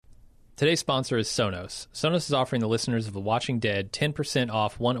Today's sponsor is Sonos. Sonos is offering the listeners of The Watching Dead 10%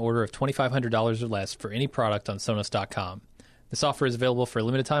 off one order of $2,500 or less for any product on Sonos.com. This offer is available for a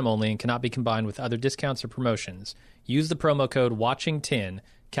limited time only and cannot be combined with other discounts or promotions. Use the promo code WATCHING10,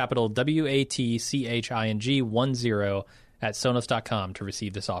 capital WATCHING10, at Sonos.com to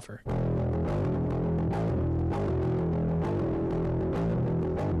receive this offer.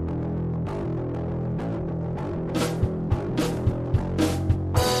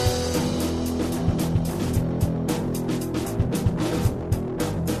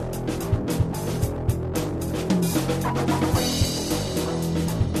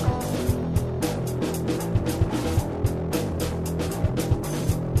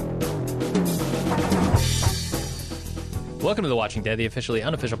 Welcome to The Watching Dead, the officially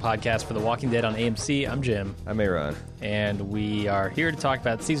unofficial podcast for The Walking Dead on AMC. I'm Jim. I'm Aaron. And we are here to talk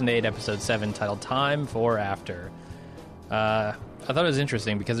about Season 8, Episode 7, titled Time for After. I thought it was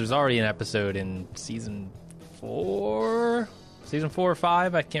interesting because there's already an episode in Season 4? Season 4 or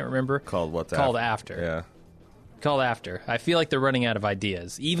 5? I can't remember. Called what? Called After. Yeah. Called After. I feel like they're running out of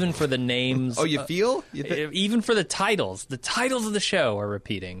ideas, even for the names. Oh, you feel? Even for the titles. The titles of the show are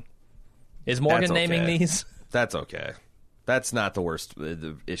repeating. Is Morgan naming these? That's okay. That's not the worst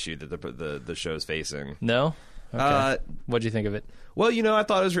the issue that the show's facing. No? Okay. What'd you think of it? Well, I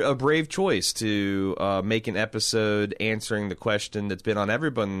thought it was a brave choice to make an episode answering the question that's been on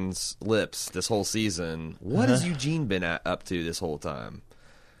everyone's lips this whole season. What has Eugene been up to this whole time?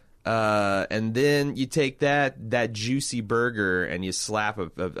 And then you take that juicy burger and you slap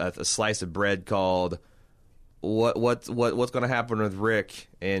a slice of bread called what's going to happen with Rick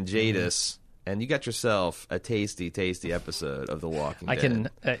and Jadis. And you got yourself a tasty, tasty episode of The Walking Dead.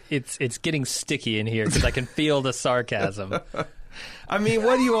 It's getting sticky in here because I can feel the sarcasm. I mean,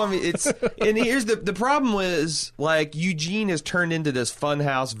 what do you want me? And here's the problem is, like, Eugene has turned into this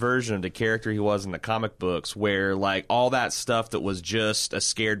funhouse version of the character he was in the comic books, where like all that stuff that was just a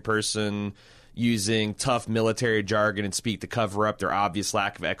scared person using tough military jargon and speak to cover up their obvious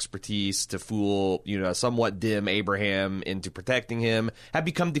lack of expertise to fool, somewhat dim Abraham into protecting him, have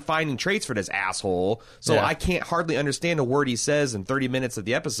become defining traits for this asshole. So I can't hardly understand a word he says in 30 minutes of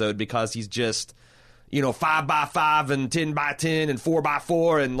the episode because he's just, 5x5 and 10x10 and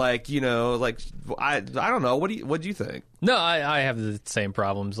 4x4 and I don't know. What do you think? No, I have the same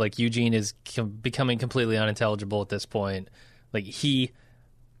problems. Like, Eugene is becoming completely unintelligible at this point. Like,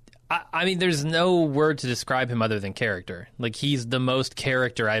 I mean, there's no word to describe him other than character. Like, he's the most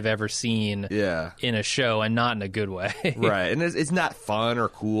character I've ever seen in a show, and not in a good way. Right, and it's not fun or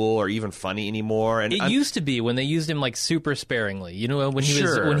cool or even funny anymore. And it used to be when they used him like super sparingly.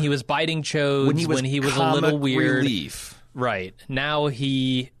 When he was biting chodes, when he was a little weird. Relief. Right. Now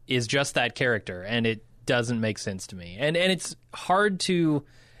he is just that character, and it doesn't make sense to me. And it's hard to,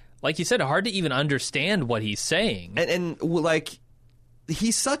 like you said, hard to even understand what he's saying. And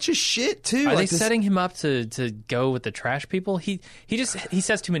he's such a shit too. Are they setting him up to go with the trash people? He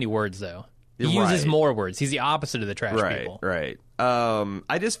says too many words though. He uses more words. He's the opposite of the trash people. Right.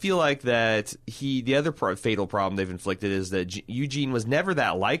 I just feel like that the other fatal problem they've inflicted is that Eugene was never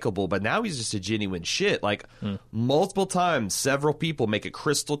that likable, but now he's just a genuine shit. Like, multiple times, several people make it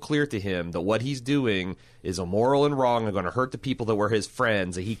crystal clear to him that what he's doing is immoral and wrong and going to hurt the people that were his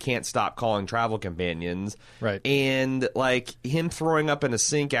friends that he can't stop calling travel companions. Right. And, like, him throwing up in a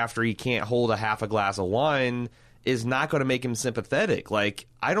sink after he can't hold a half a glass of wine is not going to make him sympathetic. Like,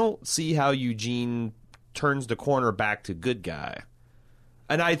 I don't see how Eugene turns the corner back to good guy.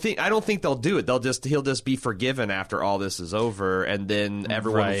 And I don't think they'll do it. He'll just be forgiven after all this is over, and then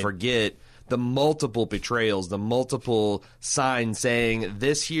everyone will forget the multiple betrayals, the multiple signs saying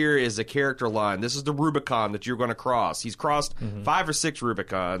this here is a character line. This is the Rubicon that you're going to cross. He's crossed 5 or 6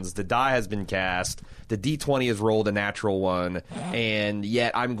 Rubicons. The die has been cast. The D20 has rolled a natural one, and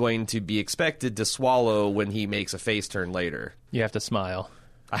yet I'm going to be expected to swallow when he makes a face turn later. You have to smile.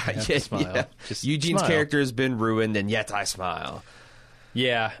 Yeah. Eugene's character has been ruined, and yet I smile.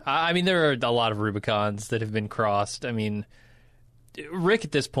 Yeah, I mean, there are a lot of Rubicons that have been crossed. I mean, Rick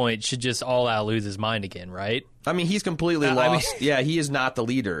at this point should just all out lose his mind again, right? I mean, he's completely lost. He is not the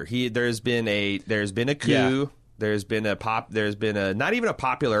leader. There's been a coup. Yeah. There's been a not even a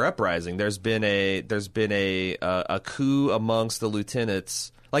popular uprising. There's been a coup amongst the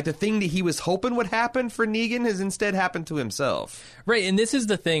lieutenants. Like, the thing that he was hoping would happen for Negan has instead happened to himself. Right, and this is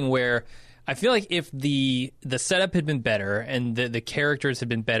the thing where I feel like if the setup had been better and the characters had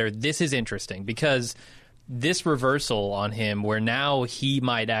been better, this is interesting because this reversal on him where now he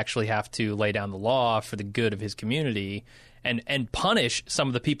might actually have to lay down the law for the good of his community and punish some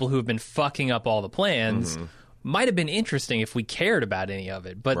of the people who have been fucking up all the plans might have been interesting if we cared about any of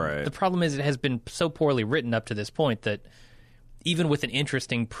it. But Right. the problem is it has been so poorly written up to this point that even with an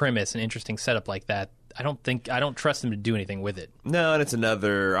interesting premise, an interesting setup like that, I don't trust them to do anything with it. No, and it's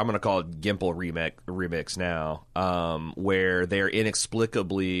another, I'm going to call it Gimple remix now, where they're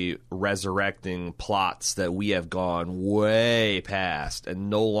inexplicably resurrecting plots that we have gone way past and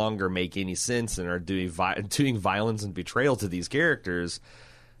no longer make any sense and are doing violence and betrayal to these characters,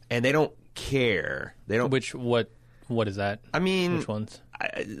 and they don't care. They don't. What is that? I mean, which ones?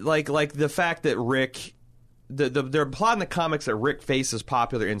 Like the fact that Rick. They're plotting the comics that Rick faces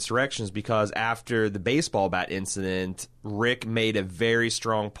popular insurrections because after the baseball bat incident, Rick made a very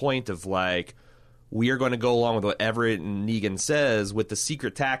strong point of like, we are going to go along with what Everett and Negan says with the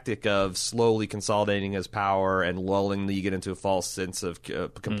secret tactic of slowly consolidating his power and lulling Negan into a false sense of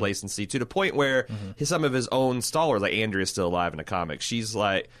complacency to the point where some of his own stalwarts, like Andrea's still alive in the comics, she's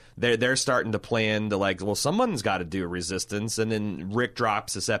like, they're starting to plan to like, well, someone's got to do a resistance. And then Rick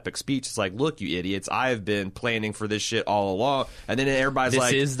drops this epic speech. It's like, look, you idiots, I've been planning for this shit all along. And then everybody's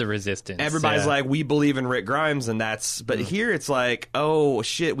like, this is the resistance. Everybody's like, we believe in Rick Grimes, and that's. But here it's like, oh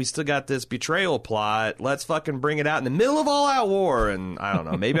shit, we still got this betrayal plot. Let's fucking bring it out in the middle of all out war. And I don't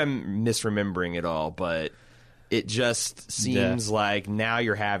know, maybe I'm misremembering it all, but it just seems like now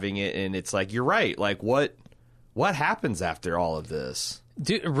you're having it, and it's like you're right. Like what happens after all of this?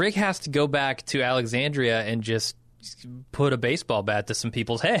 Dude, Rick has to go back to Alexandria and just put a baseball bat to some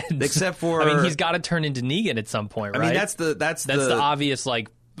people's heads. Except for, I mean, he's got to turn into Negan at some point, right? I mean, that's the obvious like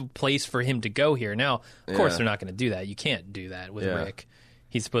place for him to go here. Now, of course, they're not going to do that. You can't do that with Rick.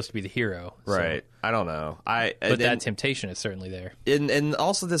 He's supposed to be the hero, right? So. I don't know. But that temptation is certainly there. And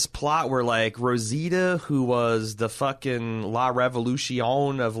also this plot where like Rosita, who was the fucking La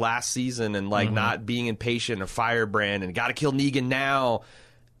Revolution of last season, and like not being impatient, a firebrand, and got to kill Negan now,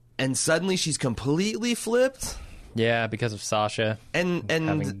 and suddenly she's completely flipped. Yeah, because of Sasha and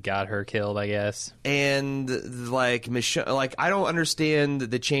having got her killed, I guess. And like Michonne, like I don't understand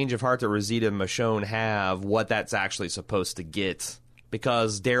the change of heart that Rosita and Michonne have. What that's actually supposed to get.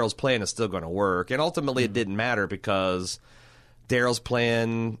 Because Daryl's plan is still going to work, and ultimately it didn't matter because Daryl's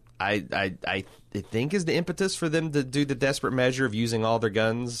plan, I think, is the impetus for them to do the desperate measure of using all their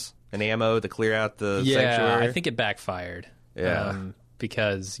guns and ammo to clear out the sanctuary. I think it backfired. Yeah,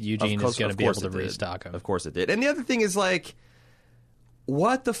 because Eugene is going to be able to restock them. Of course it did. And the other thing is like,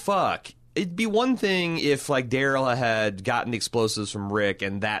 what the fuck? It'd be one thing if, like, Daryl had gotten the explosives from Rick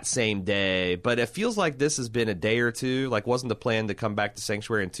and that same day, but it feels like this has been a day or two. Like, wasn't the plan to come back to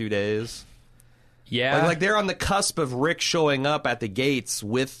Sanctuary in 2 days? Yeah. Like they're on the cusp of Rick showing up at the gates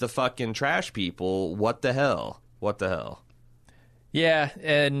with the fucking trash people. What the hell? What the hell? Yeah,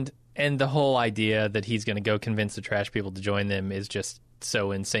 and the whole idea that he's going to go convince the trash people to join them is just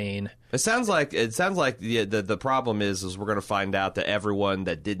so insane. It sounds like the problem is we're going to find out that everyone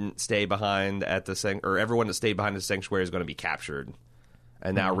that didn't stay behind at the or everyone that stayed behind the sanctuary is going to be captured,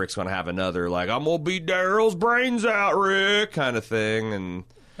 and now Rick's going to have another like, I'm going to beat Daryl's brains out, Rick, kind of thing, and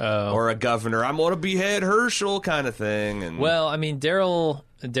or a governor, I'm going to behead Herschel, kind of thing. And well, I mean, Daryl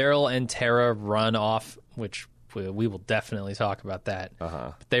and Tara run off, which we will definitely talk about that.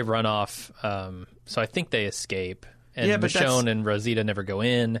 But they run off, so I think they escape. And Michonne and Rosita never go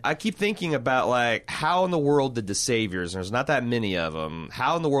in. I keep thinking about, like, how in the world did the Saviors, and there's not that many of them,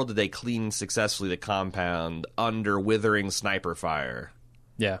 how in the world did they clean successfully the compound under withering sniper fire?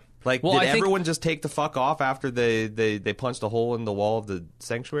 Yeah. Like, did everyone just take the fuck off after they punched a hole in the wall of the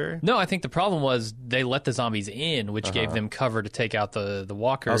sanctuary? No, I think the problem was they let the zombies in, which gave them cover to take out the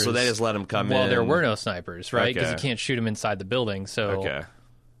walkers. Oh, so they just let them come in? Well, there were no snipers, right? Because you can't shoot them inside the building, so... Okay.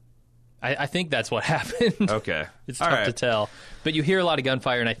 I think that's what happened. Okay. It's tough to tell. But you hear a lot of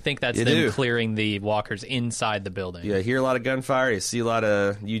gunfire, and I think that's them clearing the walkers inside the building. Yeah, you hear a lot of gunfire. You see a lot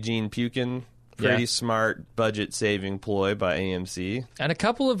of Eugene puking. Pretty smart budget-saving ploy by AMC. And a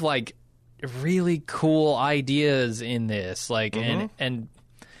couple of, like, really cool ideas in this. Like, and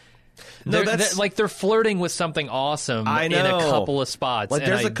they're flirting with something awesome in a couple of spots. Like,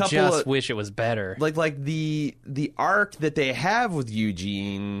 and I just wish it was better. Like the arc that they have with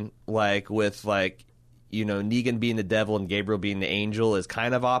Eugene, like with like, you know, Negan being the devil and Gabriel being the angel is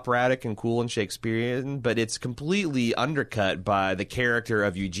kind of operatic and cool and Shakespearean, but it's completely undercut by the character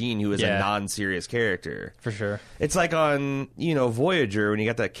of Eugene, who is a non-serious character. For sure. It's like on, you know, Voyager, when you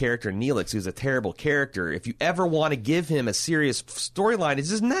got that character Neelix, who's a terrible character. If you ever want to give him a serious storyline, it's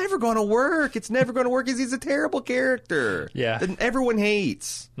just never going to work. It's never going to work because he's a terrible character. Yeah. That everyone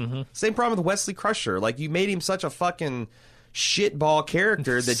hates. Same problem with Wesley Crusher. Like, you made him such a fucking shitball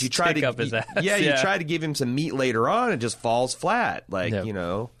character that you try to up his ass. you try to give him some meat later on, and it just falls flat. Like, you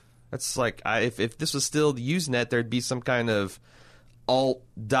know, That's like if this was still the Usenet, there'd be some kind of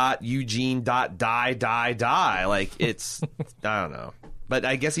alt.eugene.die. Like it's I don't know, but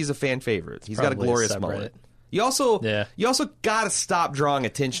I guess he's a fan favorite. He's got a glorious mullet. You also got to stop drawing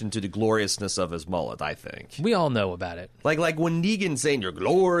attention to the gloriousness of his mullet, I think. We all know about it. Like when Negan's saying you're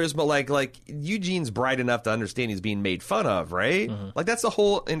glorious, but like Eugene's bright enough to understand he's being made fun of, right? Mm-hmm. Like that's the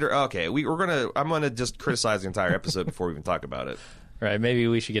whole okay, I'm gonna just criticize the entire episode before we even talk about it. Right, maybe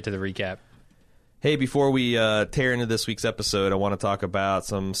we should get to the recap. Hey, before we tear into this week's episode, I want to talk about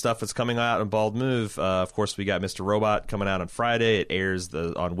some stuff that's coming out in Bald Move. Of course, we got Mr. Robot coming out on Friday. It airs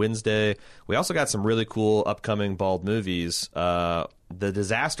on Wednesday. We also got some really cool upcoming Bald movies. The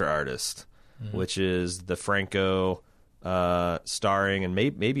Disaster Artist, which is the Franco starring and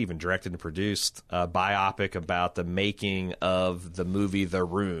maybe even directed and produced biopic about the making of the movie The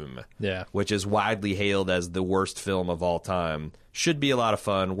Room, which is widely hailed as the worst film of all time. Should be a lot of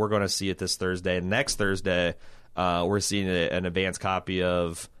fun. We're going to see it this Thursday. And next Thursday, we're seeing an advanced copy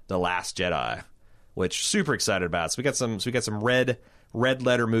of The Last Jedi, which super excited about. So we got some Red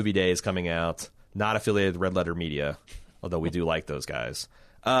Letter Movie Days coming out. Not affiliated with Red Letter Media, although we do like those guys.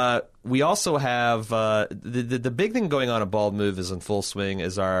 We also have the big thing going on at Bald Move is in full swing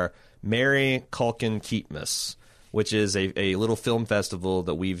is our Merry Culkin Keatmas, which is a little film festival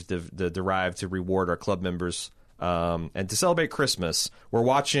that we've derived to reward our club members. And to celebrate Christmas, we're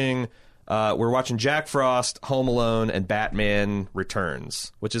watching Jack Frost, Home Alone, and Batman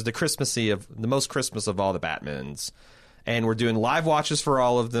Returns, which is the most Christmas of all the Batmans. And we're doing live watches for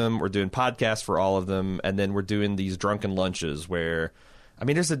all of them. We're doing podcasts for all of them, and then we're doing these drunken lunches where, I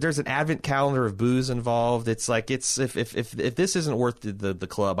mean, there's an advent calendar of booze involved. It's like if this isn't worth the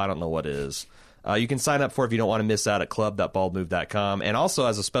club, I don't know what is. You can sign up for it if you don't want to miss out at club.baldmove.com. And also,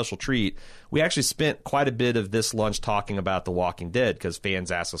 as a special treat, we actually spent quite a bit of this lunch talking about The Walking Dead because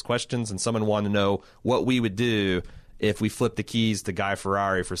fans asked us questions, and someone wanted to know what we would do if we flipped the keys to Guy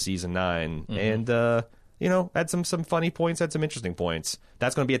Fieri for Season 9. Mm-hmm. And, had some funny points, had some interesting points.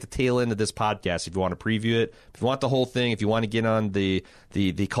 That's going to be at the tail end of this podcast if you want to preview it. If you want the whole thing, if you want to get on the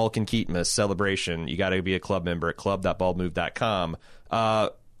Culkin Keatmas celebration, you got to be a club member at club.baldmove.com.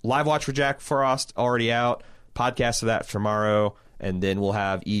 Live watch for Jack Frost already out. Podcast of that tomorrow. And then we'll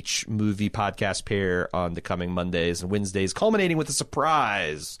have each movie podcast pair on the coming Mondays and Wednesdays, culminating with a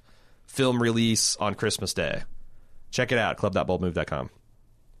surprise film release on Christmas Day. Check it out, club.baldmove.com.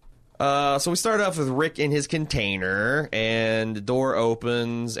 So we start off with Rick in his container, and the door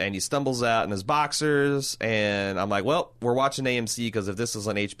opens, and he stumbles out in his boxers, and I'm like, well, we're watching AMC, because if this was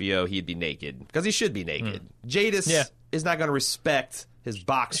on HBO, he'd be naked. Because he should be naked. Jadis is not going to respect his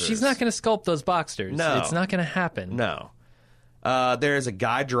boxers. She's not going to sculpt those boxers. No. It's not going to happen. No. There's a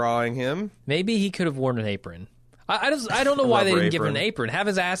guy drawing him. Maybe he could have worn an apron. I don't know why they didn't give him an apron. Have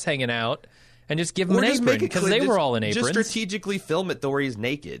his ass hanging out and just give him an apron because they were all in aprons. Just strategically film it to where he's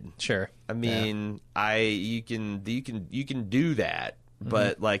naked. Sure. I mean, you can do that,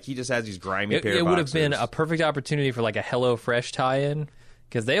 but like he just has these grimy pair of boxers. It would have been a perfect opportunity for like a HelloFresh tie-in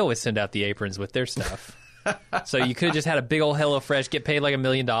because they always send out the aprons with their stuff. So you could have just had a big old HelloFresh, get paid like $1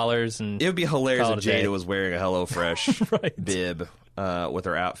 million, and it would be hilarious if Jada was wearing a HelloFresh bib with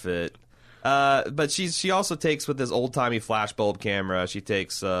her outfit. But she also takes with this old timey flashbulb camera. She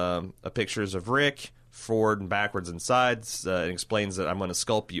takes pictures of Rick forward and backwards and sides and explains that I'm going to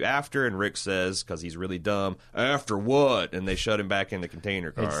sculpt you after. And Rick says, because he's really dumb, after what? And they shut him back in the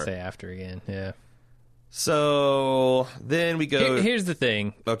container car. They'd say after again, yeah. So then we go. Here's the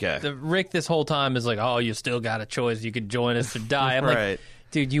thing. Okay. Rick this whole time is like, oh, you still got a choice. You could join us or die. I'm like,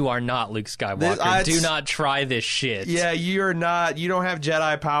 dude, you are not Luke Skywalker. Do not try this shit. Yeah, you're not. You don't have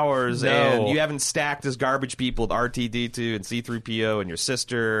Jedi powers, and you haven't stacked as garbage people with R2-D2 and C-3PO and your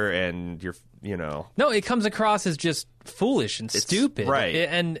sister and your, No, it comes across as just foolish and stupid. Right.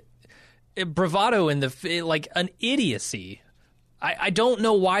 And bravado and like an idiocy. I don't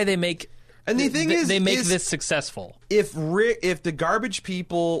know why they make... And the thing is, they make this successful. If the garbage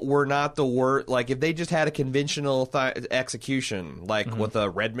people were not the worst, like if they just had a conventional execution, like with a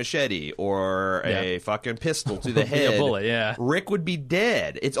red machete or a fucking pistol to the head, a bullet, Rick would be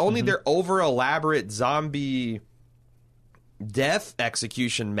dead. It's only their over elaborate zombie death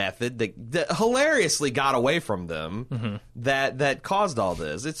execution method that hilariously got away from them that caused all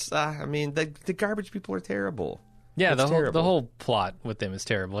this. It's the garbage people are terrible. Yeah, the whole plot with them is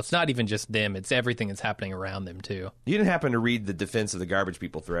terrible. It's not even just them; it's everything that's happening around them too. You didn't happen to read the defense of the garbage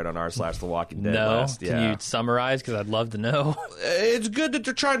people thread on r/The Walking Dead? No, last? Can you summarize? Because I'd love to know. It's good that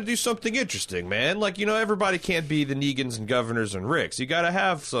they're trying to do something interesting, man. Like everybody can't be the Negans and Governors and Ricks. You got to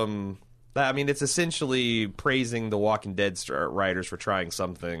have some I mean, it's essentially praising the Walking Dead writers for trying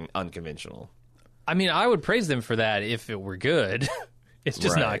something unconventional. I mean, I would praise them for that if it were good. It's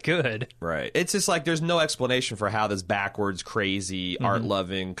just not good. Right. It's just like there's no explanation for how this backwards, crazy,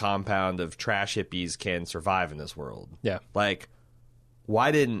 art-loving compound of trash hippies can survive in this world. Yeah. Like,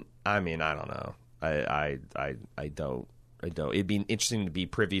 why didn't... I mean, I don't know. I don't. It'd be interesting to be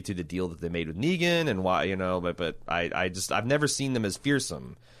privy to the deal that they made with Negan and why, you know, but I've never seen them as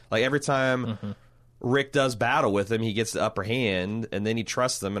fearsome. Like, every time Rick does battle with him, he gets the upper hand, and then he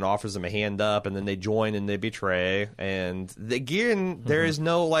trusts them and offers them a hand up, and then they join and they betray. And again, there is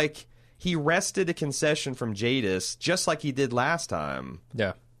no, like, he wrested a concession from Jadis just like he did last time.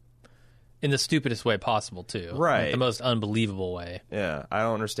 Yeah. In the stupidest way possible, too. Right. Like the most unbelievable way. Yeah. I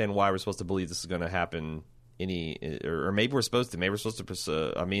don't understand why we're supposed to believe this is going to happen or maybe we're supposed to. Maybe we're supposed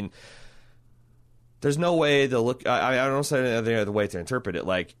to, I mean... There's no way to look... I don't see any other way to interpret it.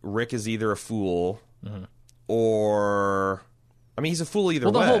 Like, Rick is either a fool or... I mean, he's a fool either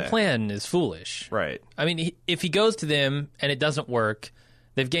way. Well, the whole plan is foolish. Right. I mean, if he goes to them and it doesn't work,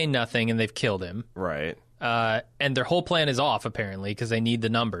 they've gained nothing and they've killed him. Right. And their whole plan is off, apparently, because they need the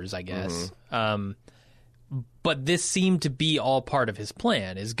numbers, I guess. But this seemed to be all part of his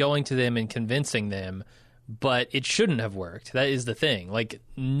plan, is going to them and convincing them... But it shouldn't have worked. That is the thing. Like,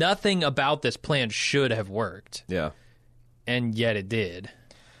 nothing about this plan should have worked. Yeah. And yet it did.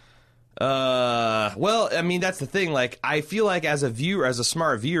 Well, I mean, that's the thing. Like, I feel like as a viewer, as a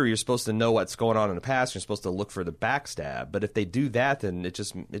smart viewer, you're supposed to know what's going on in the past. You're supposed to look for the backstab. But if they do that, then it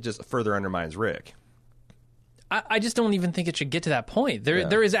just further undermines Rick. I just don't even think it should get to that point.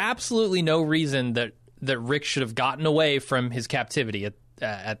 There is absolutely no reason that Rick should have gotten away from his captivity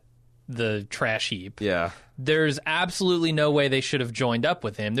at the trash heap. Yeah. There's absolutely no way they should have joined up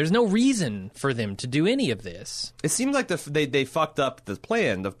with him. There's no reason for them to do any of this. It seems like they fucked up the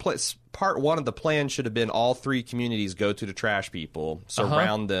plan. Part one of the plan should have been all three communities go to the trash people,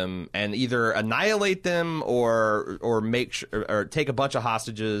 surround them, and either annihilate them or or take a bunch of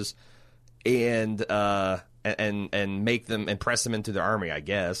hostages and make them and press them into the army, I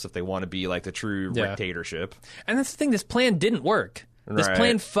guess, if they want to be like the true dictatorship. And that's the thing. This plan didn't work. This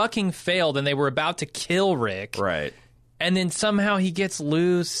plan fucking failed, and they were about to kill Rick. Right. And then somehow he gets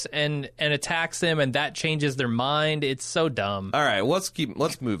loose and attacks them, and that changes their mind. It's so dumb. All right,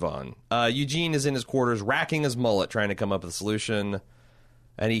 let's move on. Eugene is in his quarters, racking his mullet, trying to come up with a solution.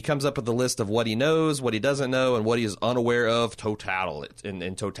 And he comes up with a list of what he knows, what he doesn't know, and what he is unaware of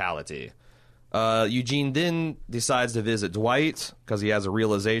in totality. Eugene then decides to visit Dwight because he has a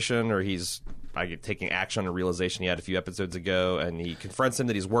realization, or he's taking action on a realization he had a few episodes ago, and he confronts him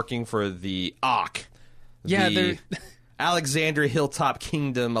that he's working for the AHK. Yeah, the Alexandria Hilltop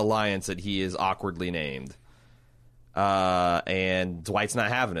Kingdom Alliance that he is awkwardly named. And Dwight's not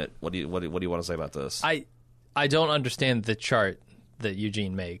having it. What do you want to say about this? I don't understand the chart that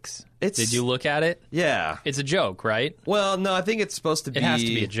Eugene makes. Did you look at it? Yeah. It's a joke, right? Well, no, I think it's supposed to be... It has to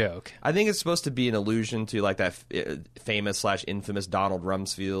be a joke. I think it's supposed to be an allusion to like that famous/infamous Donald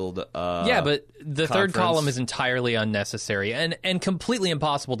Rumsfeld yeah, but the third column is entirely unnecessary and completely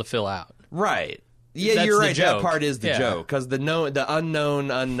impossible to fill out. Right. Yeah, That's you're the right. joke. That part is the joke, because the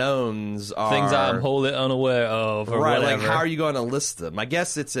unknown unknowns are things I'm wholly unaware of, or right. whatever. Like, how are you going to list them? I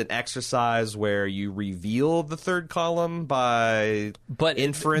guess it's an exercise where you reveal the third column by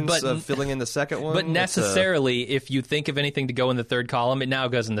inference of filling in the second one. But necessarily, if you think of anything to go in the third column, it now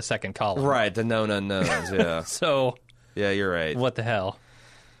goes in the second column. Right, the known unknowns. Yeah. So, yeah, you're right. What the hell?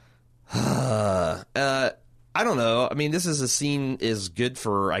 I don't know. I mean, this is a scene is good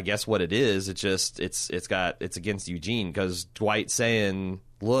for, I guess, what it is. It's against Eugene, because Dwight's saying,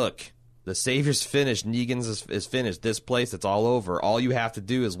 "Look, the Savior's finished. Negan's is finished. This place, it's all over. All you have to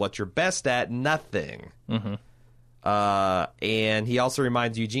do is what you're best at, nothing." Mm-hmm. And he also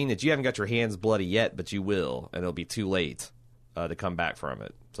reminds Eugene that you haven't got your hands bloody yet, but you will, and it'll be too late to come back from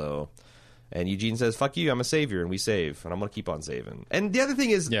it. So. And Eugene says, "Fuck you, I'm a savior, and we save, and I'm going to keep on saving." And the other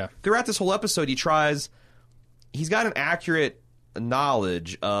thing is, throughout this whole episode, he's got an accurate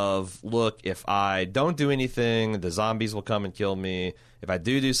knowledge of, look, if I don't do anything, the zombies will come and kill me. If I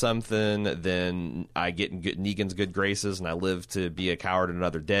do something, then I get in Negan's good graces, and I live to be a coward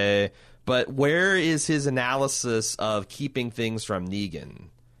another day. But where is his analysis of keeping things from Negan?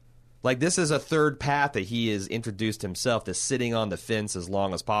 Like, this is a third path that he has introduced himself, to sitting on the fence as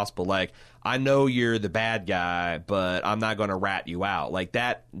long as possible. Like, I know you're the bad guy, but I'm not going to rat you out. Like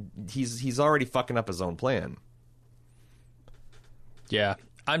that, he's already fucking up his own plan. Yeah,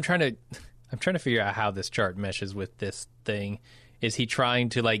 I'm trying to figure out how this chart meshes with this thing. Is he trying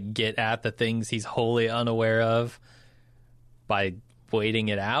to like get at the things he's wholly unaware of by waiting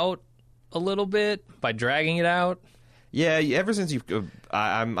it out? a little bit by dragging it out. Yeah, ever since you've,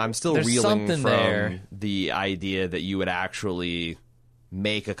 I'm still There's reeling something from there. the idea that you would actually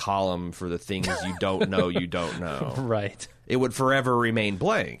make a column for the things you don't know you don't know. Right. It would forever remain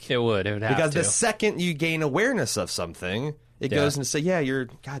blank. It would have Because to. the second you gain awareness of something, it goes into say, yeah, you're,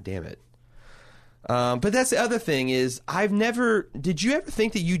 God damn it. But that's the other thing is, did you ever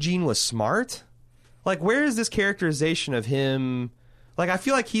think that Eugene was smart? Like, where is this characterization of him? Like, I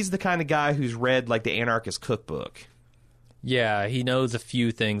feel like he's the kind of guy who's read, like, the Anarchist Cookbook. Yeah, he knows a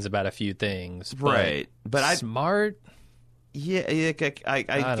few things about a few things. Right. But smart? Yeah,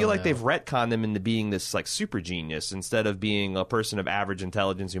 I feel like know. they've retconned him into being this like super genius instead of being a person of average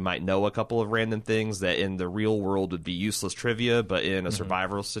intelligence who might know a couple of random things that in the real world would be useless trivia, but in a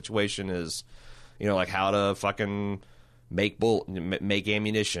survival situation is, like how to fucking make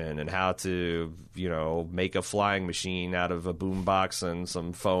ammunition and how to make a flying machine out of a boombox and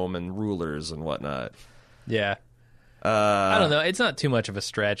some foam and rulers and whatnot. Yeah. I don't know. It's not too much of a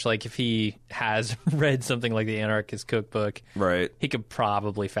stretch. Like, if he has read something like the Anarchist Cookbook, Right. he could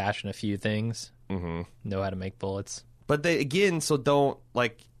probably fashion a few things. Mm-hmm. Know how to make bullets. But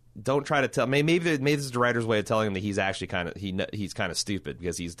don't try to tell. Maybe this is the writer's way of telling him that he's actually he's kind of stupid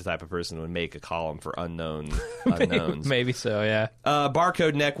because he's the type of person who would make a column for unknowns. Maybe so, yeah.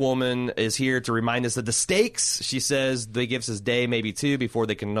 Barcode Neck Woman is here to remind us of the stakes. She says they gives us day, maybe two, before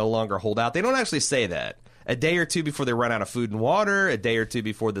they can no longer hold out. They don't actually say that. A day or two before they run out of food and water. A day or two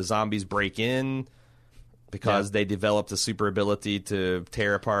before the zombies break in. Because they developed the super ability to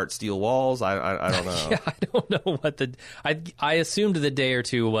tear apart steel walls. I don't know. Yeah, I don't know what I assumed the day or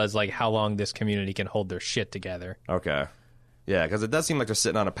two was like how long this community can hold their shit together. Okay. Yeah, because it does seem like they're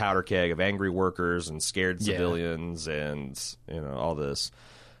sitting on a powder keg of angry workers and scared civilians and, all this.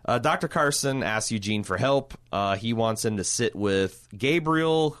 Dr. Carson asks Eugene for help. He wants him to sit with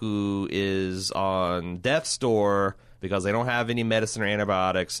Gabriel, who is on death's door because they don't have any medicine or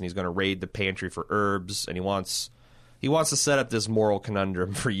antibiotics, and he's going to raid the pantry for herbs, and he wants to set up this moral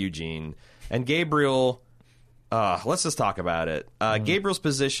conundrum for Eugene. And Gabriel, let's just talk about it. Gabriel's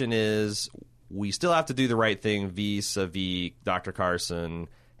position is we still have to do the right thing vis-a-vis Dr. Carson,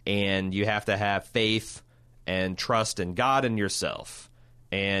 and you have to have faith and trust in God and yourself.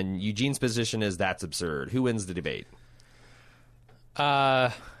 And Eugene's position is that's absurd. Who wins the debate?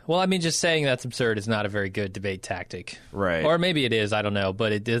 Well, I mean, just saying that's absurd is not a very good debate tactic. Right. Or maybe it is, I don't know,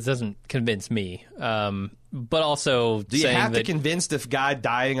 but it doesn't convince me. But also do you have to convince this guy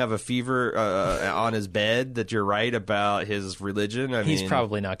dying of a fever on his bed that you're right about his religion? He's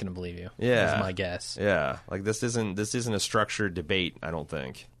probably not going to believe you. Yeah. Is my guess. Yeah. Like this isn't a structured debate, I don't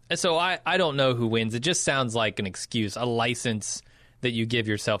think. So I don't know who wins. It just sounds like an excuse, a license that you give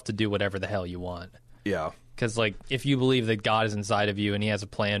yourself to do whatever the hell you want. Yeah. Because, like, if you believe that God is inside of you and he has a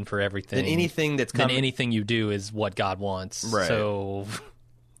plan for everything, then anything you do is what God wants. Right. So,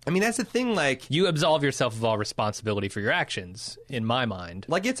 I mean, that's the thing, like... You absolve yourself of all responsibility for your actions, in my mind.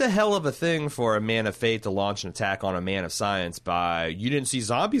 Like, it's a hell of a thing for a man of faith to launch an attack on a man of science by, you didn't see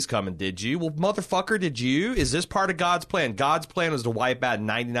zombies coming, did you? Well, motherfucker, did you? Is this part of God's plan? God's plan was to wipe out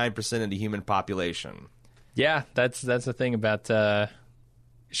 99% of the human population. Yeah, that's the thing about...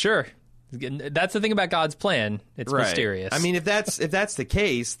 Sure. That's the thing about God's plan. It's right. mysterious. I mean, if that's the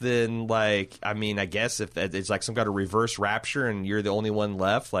case, then like, I mean, I guess if it's like some kind of reverse rapture and you're the only one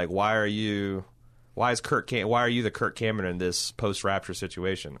left, like, why are you the Kirk Cameron in this post rapture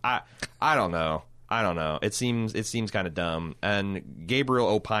situation? I don't know. It seems kind of dumb. And Gabriel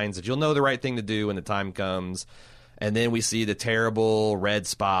opines that you'll know the right thing to do when the time comes. And then we see the terrible red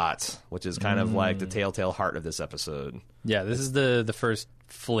spot, which is kind of like the telltale heart of this episode. Yeah, this is the first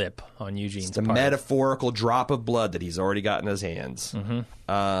flip on Eugene's It's a part. metaphorical drop of blood that he's already got in his hands.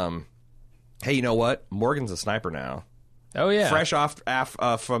 Mm-hmm. Hey, you know what? Morgan's a sniper now. Oh, yeah. Fresh off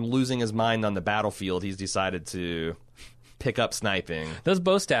from losing his mind on the battlefield, he's decided to pick up sniping. Those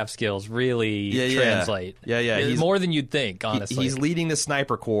bow staff skills really translate. Yeah. He's more than you'd think, honestly. He's leading the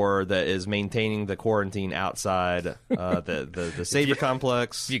sniper corps that is maintaining the quarantine outside the Saber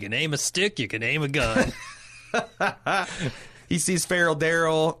complex. If you can aim a stick, you can aim a gun. He sees Feral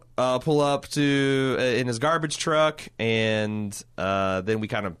Daryl pull up in his garbage truck, and then we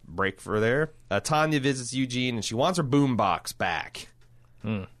kind of break for there. Tanya visits Eugene, and she wants her boombox back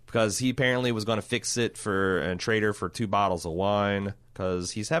because he apparently was going to fix it and trade her for 2 bottles of wine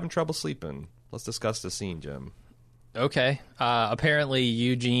because he's having trouble sleeping. Let's discuss the scene, Jim. Okay. Apparently,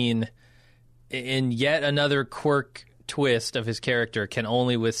 Eugene, in yet another quirk twist of his character, can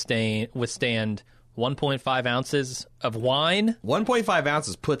only withstand 1.5 ounces of wine. 1.5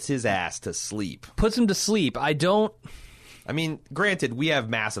 ounces puts his ass to sleep. Puts him to sleep. I don't I mean, granted, we have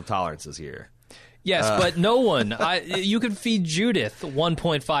massive tolerances here. Yes, but no one. You could feed Judith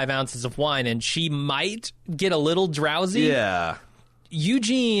 1.5 ounces of wine, and she might get a little drowsy. Yeah.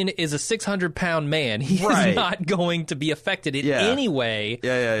 Eugene is a 600-pound man. He is not going to be affected in any way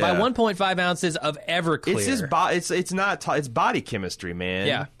by 1.5 ounces of Everclear. It's his it's not. It's body chemistry, man.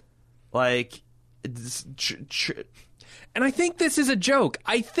 Yeah. Like. And I think this is a joke.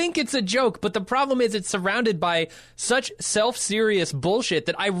 I think it's a joke, but the problem is it's surrounded by such self-serious bullshit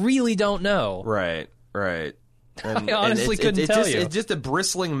that I really don't know. Right. And, I honestly couldn't tell you. It's just a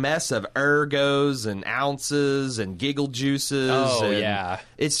bristling mess of ergos and ounces and giggle juices. Oh, and yeah.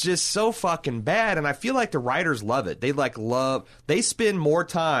 It's just so fucking bad, and I feel like the writers love it. They spend more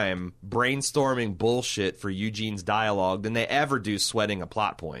time brainstorming bullshit for Eugene's dialogue than they ever do sweating a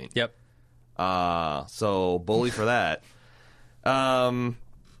plot point. Yep. So bully for that.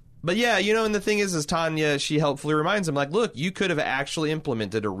 But yeah, and the thing is Tanya, she helpfully reminds him, like, look, you could have actually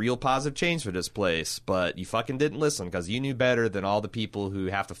implemented a real positive change for this place, but you fucking didn't listen because you knew better than all the people who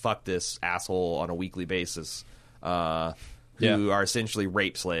have to fuck this asshole on a weekly basis, who are essentially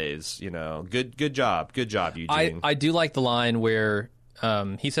rape slaves. Good job, Eugene. I do like the line where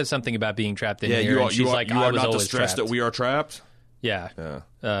he says something about being trapped in here. You and she's like, you I are was not always distressed trapped. that we are trapped. Yeah.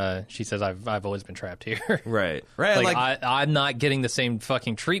 She says, I've always been trapped here. Right. Like I'm not getting the same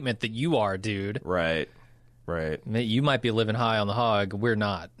fucking treatment that you are, dude. Right. You might be living high on the hog. We're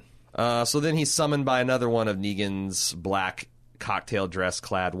not. So then he's summoned by another one of Negan's black cocktail dress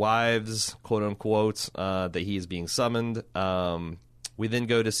clad wives, quote unquote, that he is being summoned. We then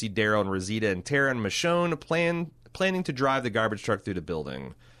go to see Daryl and Rosita and Tara and Michonne planning to drive the garbage truck through the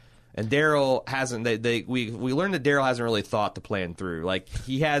building. And Daryl hasn't. We learned that Daryl hasn't really thought the plan through. Like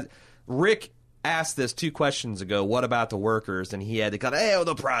Rick asked this 2 questions ago. What about the workers? And he had to cut. Hey,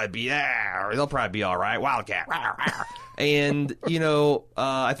 they'll probably be all right. Wildcat. And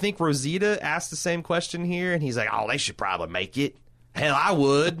I think Rosita asked the same question here, and he's like, oh, they should probably make it. Hell, I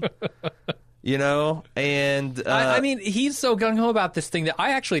would. And I mean, he's so gung ho about this thing that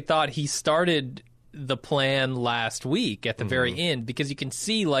I actually thought he started the plan last week at the very end, because you can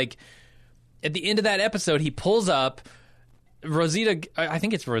see, like, at the end of that episode, he pulls up. Rosita, I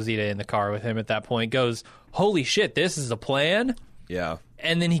think it's Rosita in the car with him at that point, goes, holy shit, this is the plan? Yeah.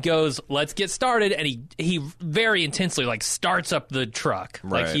 And then he goes, let's get started, and he very intensely, like, starts up the truck.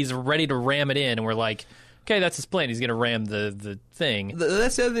 Right. Like, he's ready to ram it in, and we're like, okay, that's his plan. He's going to ram the thing.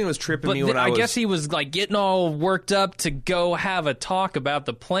 That's the other thing that was tripping me when I guess he was, like, getting all worked up to go have a talk about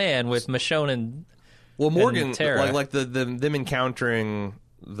the plan with Michonne and Morgan, and Tara. like them encountering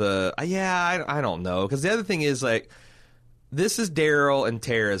I don't know, because the other thing is, like, this is Daryl and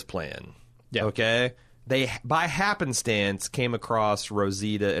Tara's plan. Yeah. Okay? They, by happenstance, came across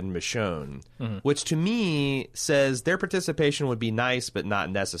Rosita and Michonne, which to me says their participation would be nice but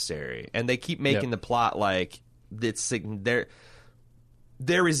not necessary. And they keep making the plot like it's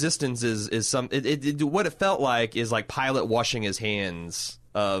their resistance is some. What it felt like is like Pilate washing his hands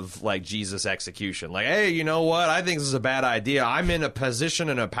of, like, Jesus' execution. Like, hey, you know what? I think this is a bad idea. I'm in a position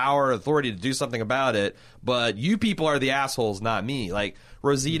and a power authority to do something about it, but you people are the assholes, not me. Like,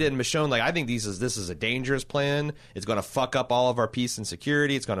 Rosita and Michonne, like, I think this is a dangerous plan. It's going to fuck up all of our peace and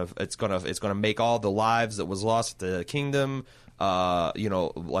security. It's going to make all the lives that was lost at the kingdom,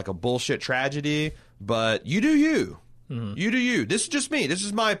 like a bullshit tragedy. But you do you. Mm-hmm. You do you. This is just me. This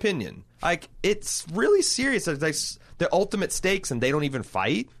is my opinion. Like, it's really serious. It's like the ultimate stakes, and they don't even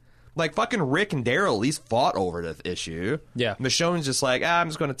fight. Like, fucking Rick and Daryl at least fought over the issue. Yeah. Michonne's just like, I'm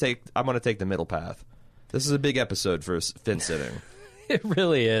going to take the middle path. This is a big episode for fence sitting. It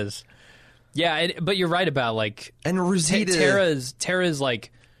really is. Yeah, but you're right about, like, and Rosita, Tara's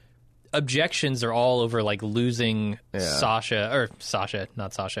like objections are all over, like, losing Rosita and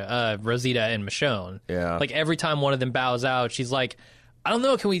Michonne. Yeah. Like, every time one of them bows out, she's like, I don't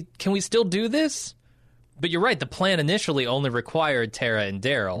know, can we still do this? But you're right, the plan initially only required Tara and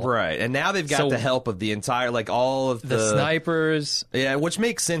Daryl. Right, and now they've got the help of the entire, like, all of the snipers. Yeah, which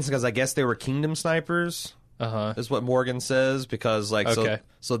makes sense because I guess they were Kingdom snipers. Is what Morgan says, because, like,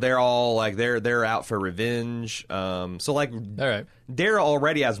 so they're all, like, they're out for revenge. So, like, all right, Daryl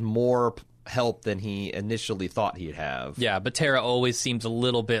already has more help than he initially thought he'd have. Yeah, but Tara always seems a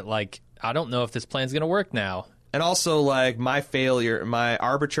little bit like, I don't know if this plan's going to work now. And also, like, my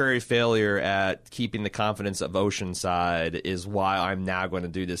arbitrary failure at keeping the confidence of Oceanside is why I'm now going to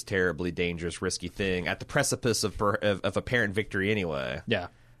do this terribly dangerous, risky thing at the precipice of apparent victory anyway. Yeah.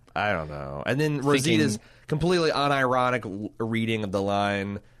 I don't know. And then Rosita's completely unironic reading of the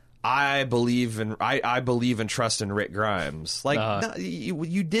line, I believe and trust in Rick Grimes. Like, no,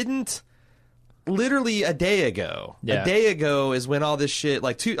 you didn't. literally a day ago. Yeah. A day ago is when all this shit,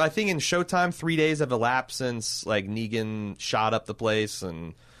 like, I think in Showtime, 3 days have elapsed since, like, Negan shot up the place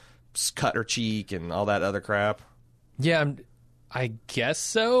and cut her cheek and all that other crap. Yeah, I guess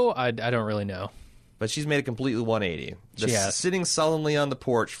so. I don't really know. But she's made a completely 180. Has. Sitting sullenly on the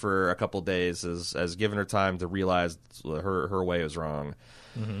porch for a couple days has given her time to realize her way was wrong.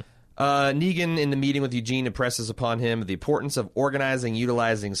 Mm-hmm. Negan, in the meeting with Eugene, impresses upon him the importance of organizing,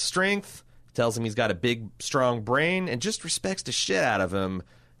 utilizing strength, tells him he's got a big, strong brain, and just respects the shit out of him.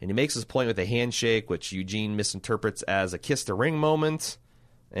 And he makes his point with a handshake, which Eugene misinterprets as a kiss the ring moment,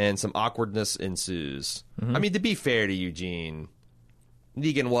 and some awkwardness ensues. Mm-hmm. I mean, to be fair to Eugene,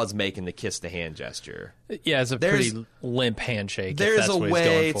 Negan was making the kiss the hand gesture. Yeah, it's a pretty limp handshake. There's a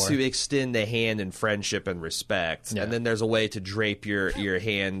way to to extend the hand in friendship and respect, and then there's a way to drape your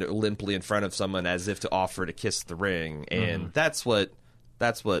hand limply in front of someone as if to offer to kiss the ring, and that's what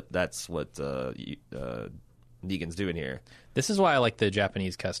Negan's doing here. This is why I like the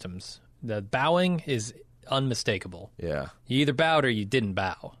Japanese customs. The bowing is unmistakable. Yeah. You either bowed or you didn't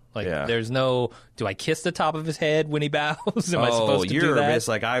bow. Like, there's no, do I kiss the top of his head when he bows? Am I supposed to do that? It's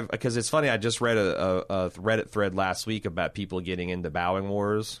like because it's funny. I just read a Reddit thread last week about people getting into bowing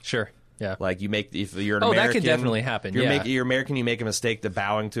wars. Sure. Yeah. Like if you're an American, that could definitely happen. You're American. You make a mistake to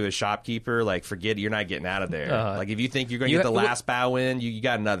bowing to a shopkeeper. Like, forget it. You're not getting out of there. Like, if you think you're going to get the last bow in, you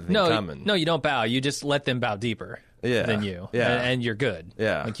got another thing coming. No, you don't bow. You just let them bow deeper. Than you, and you're good.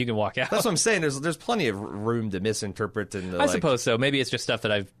 Yeah, like you can walk out. That's what I'm saying. There's plenty of room to misinterpret. And I suppose so. Maybe it's just stuff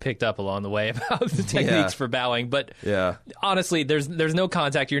that I've picked up along the way about the techniques for bowing. But honestly, there's no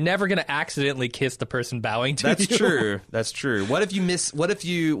contact. You're never going to accidentally kiss the person bowing to you. That's true. That's true. What if you miss? What if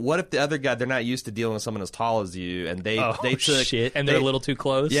the other guy, they're not used to dealing with someone as tall as you, and they took shit, and they're a little too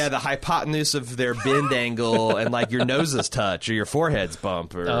close. Yeah, the hypotenuse of their bend angle, and like your noses touch or your foreheads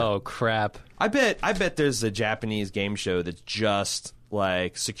bump. Oh crap. I bet there's a Japanese game show that's just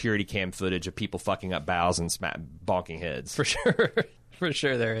like security cam footage of people fucking up bows and bonking heads. For sure. For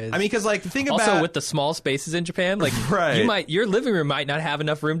sure there is. I mean, because like think about also with the small spaces in Japan, like your living room might not have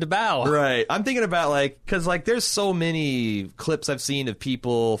enough room to bow. Right. I'm thinking about like because like there's so many clips I've seen of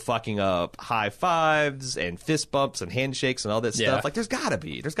people fucking up high fives and fist bumps and handshakes and all that stuff. Like there's gotta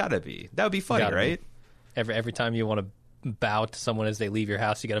be. That would be funny, right? Every time you want to bow to someone as they leave your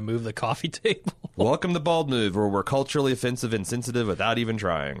house, you got to move the coffee table. Welcome to Bald Move, where we're culturally offensive and sensitive without even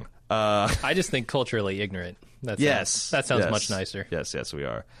trying. I just think culturally ignorant. That sounds much nicer. Yes, we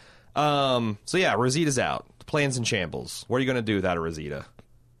are. So yeah, Rosita's out. The plan's in shambles. What are you going to do without a Rosita?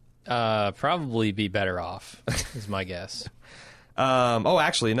 Probably be better off, is my guess.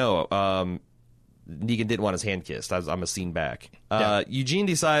 Actually, no. Negan didn't want his hand kissed. I'm a scene back. Eugene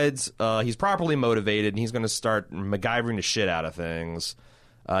decides he's properly motivated and he's going to start MacGyvering the shit out of things.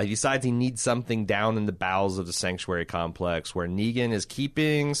 He decides he needs something down in the bowels of the sanctuary complex where Negan is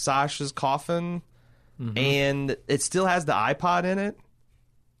keeping Sasha's coffin, and it still has the iPod in it.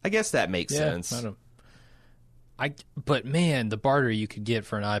 I guess that makes sense. But man, the barter you could get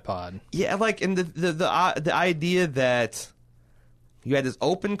for an iPod. Yeah, like, and the idea that you had this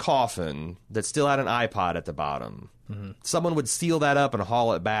open coffin that still had an iPod at the bottom. Mm-hmm. Someone would seal that up and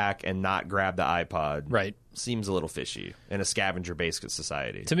haul it back and not grab the iPod. Right. Seems a little fishy in a scavenger-based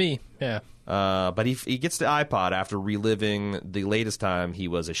society. To me, yeah. But he gets the iPod after reliving the latest time he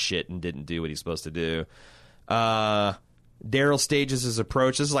was a shit and didn't do what he's supposed to do. Daryl stages his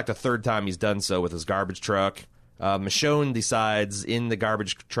approach. This is like the third time he's done so with his garbage truck. Michonne decides in the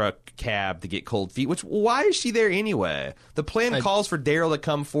garbage truck cab to get cold feet, which, why is she there anyway? The plan calls for Daryl to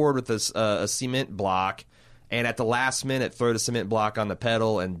come forward with a cement block and at the last minute throw the cement block on the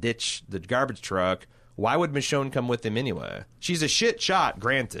pedal and ditch the garbage truck. Why would Michonne come with him anyway? She's a shit shot,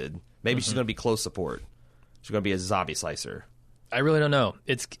 granted. Maybe she's going to be close support. She's going to be a zombie slicer. I really don't know.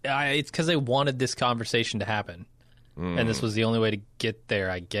 It's because they wanted this conversation to happen. And this was the only way to get there,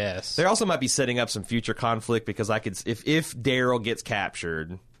 I guess. They also might be setting up some future conflict because if Daryl gets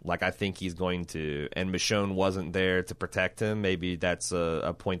captured, like I think he's going to, and Michonne wasn't there to protect him, maybe that's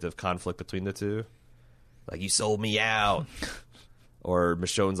a point of conflict between the two. Like, you sold me out. Or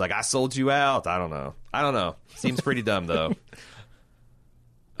Michonne's like, I sold you out. I don't know. Seems pretty dumb, though.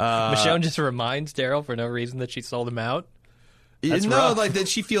 Michonne just reminds Daryl for no reason that she sold him out? That's rough. Like that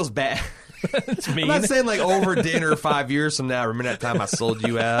she feels bad. It's mean. I'm not saying like over dinner 5 years from now. Remember that time I sold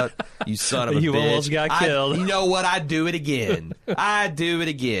you out? You son of a bitch. You almost got killed. You know what? I'd do it again. I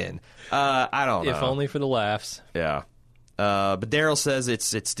don't know. If only for the laughs. Yeah. But Daryl says it's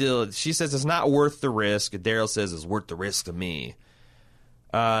still. She says it's not worth the risk. Daryl says it's worth the risk to me.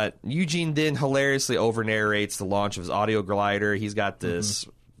 Eugene then hilariously over narrates the launch of his audio glider. He's got this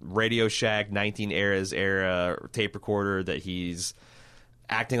Radio Shack 19 eras era tape recorder that he's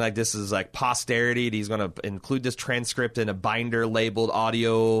acting like this is like posterity. He's going to include this transcript in a binder labeled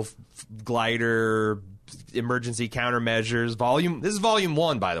audio glider emergency countermeasures volume. This is volume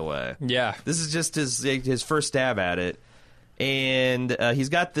 1, by the way. Yeah. This is just his first stab at it. And he's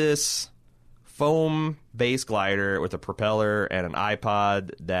got this foam bass glider with a propeller and an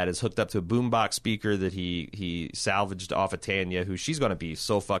iPod that is hooked up to a boombox speaker that he salvaged off of Tanya, who she's going to be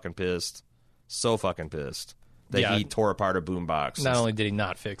so fucking pissed that he tore apart a boombox. Not only did he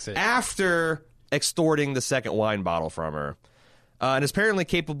not fix it, after extorting the second wine bottle from her, and is apparently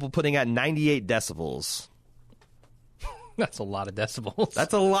capable of putting out 98 decibels. that's a lot of decibels.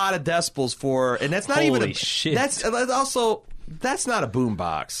 That's a lot of decibels for, and that's not Holy even shit. That's also, that's not a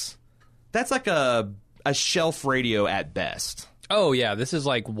boombox. That's like a shelf radio at best. Oh, yeah. This is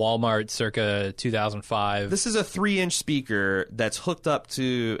like Walmart circa 2005. This is a 3-inch speaker that's hooked up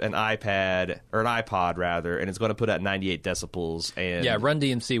to an iPad, or an iPod, rather, and it's going to put out 98 decibels. And yeah, Run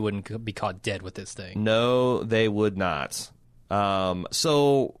DMC wouldn't be caught dead with this thing. no, they would not.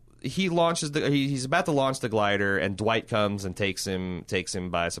 So he launches he's about to launch the glider, and Dwight comes and takes him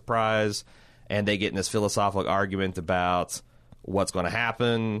by surprise, and they get in this philosophical argument about what's going to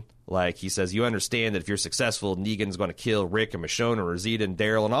happen. Like, he says, you understand that if you're successful, Negan's going to kill Rick and Michonne and Rosita and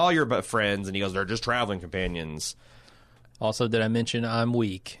Daryl and all your friends. And he goes, they're just traveling companions. Also, did I mention I'm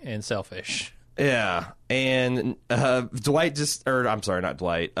weak and selfish? Yeah. And Dwight I'm sorry, not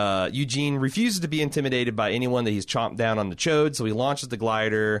Dwight. Eugene refuses to be intimidated by anyone that he's chomped down on the chode, so he launches the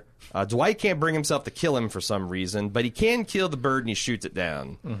glider. Dwight can't bring himself to kill him for some reason, but he can kill the bird and he shoots it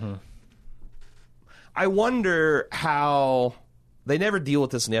down. Mm-hmm. I wonder how... They never deal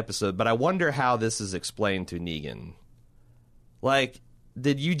with this in the episode, but I wonder how this is explained to Negan. Like,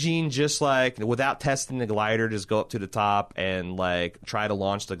 did Eugene just, like, without testing the glider, just go up to the top and, like, try to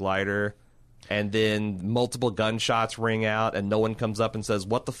launch the glider, and then multiple gunshots ring out, and no one comes up and says,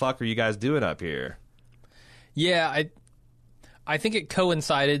 what the fuck are you guys doing up here? Yeah, I think it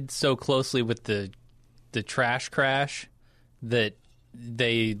coincided so closely with the trash crash that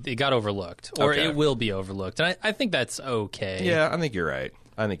it got overlooked, or Okay. it will be overlooked, and I think that's okay. Yeah, I think you're right.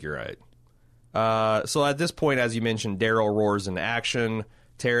 So at this point, as you mentioned, Daryl roars into action.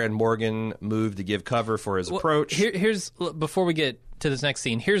 Tara and Morgan move to give cover for his approach. Here's before we get to this next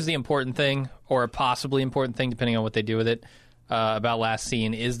scene. Here's the important thing, or a possibly important thing, depending on what they do with it. About last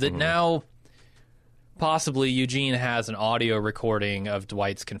scene is that now possibly Eugene has an audio recording of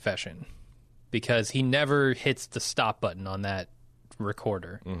Dwight's confession, because he never hits the stop button on that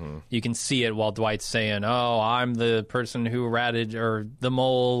recorder. Mm-hmm. You can see it while Dwight's saying, oh, I'm the person who ratted, or the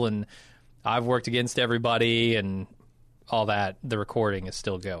mole, and I've worked against everybody, and all that. The recording is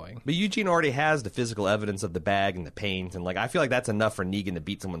still going. But Eugene already has the physical evidence of the bag and the paint, and, like, I feel like that's enough for Negan to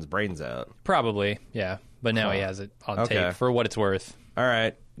beat someone's brains out. Probably, yeah. But now he has it on tape, for what it's worth. All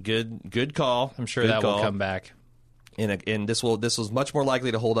right. Good call. I'm sure that will come back. And this was much more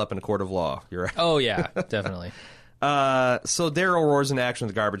likely to hold up in a court of law. You're right. Oh, yeah, definitely. So Daryl roars into action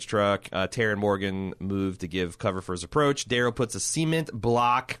with the garbage truck. Tara and Morgan move to give cover for his approach. Daryl puts a cement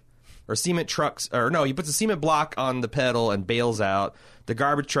block on the pedal and bails out. The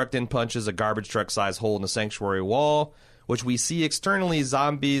garbage truck then punches a garbage truck size hole in the sanctuary wall, which we see externally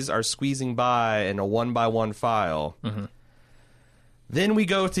zombies are squeezing by in a 1x1 file. Mm-hmm. Then we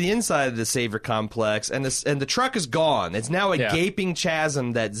go to the inside of the Savior complex, and the truck is gone. It's now a gaping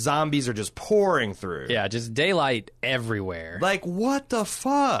chasm that zombies are just pouring through. Yeah, just daylight everywhere. Like, what the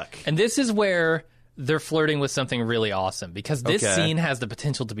fuck? And this is where they're flirting with something really awesome, because this scene has the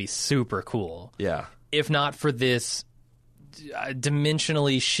potential to be super cool. Yeah. If not for this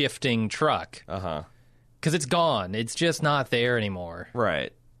dimensionally shifting truck. Uh-huh. Because it's gone. It's just not there anymore.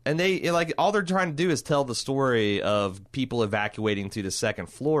 Right. And all they're trying to do is tell the story of people evacuating to the second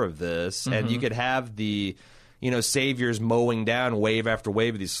floor of this, and you could have the, saviors mowing down wave after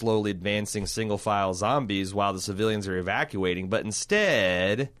wave of these slowly advancing single file zombies while the civilians are evacuating. But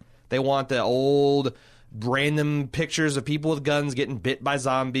instead, they want the old random pictures of people with guns getting bit by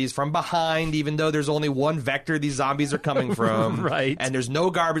zombies from behind, even though there's only one vector these zombies are coming from. Right. And there's no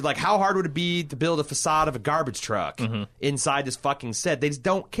garbage. Like, how hard would it be to build a facade of a garbage truck inside this fucking set? They just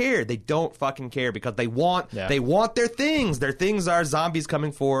don't care. They don't fucking care, because they want their things. Their things are zombies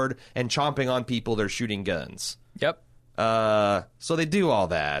coming forward and chomping on people they're shooting guns. Yep. So they do all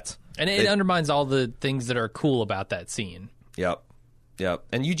that. And it undermines all the things that are cool about that scene. Yep.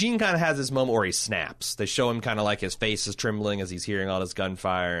 And Eugene kind of has this moment where he snaps. They show him kind of like his face is trembling as he's hearing all this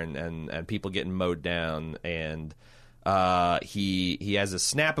gunfire and people getting mowed down. And he has a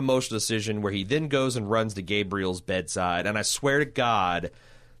snap emotional decision where he then goes and runs to Gabriel's bedside. And I swear to God,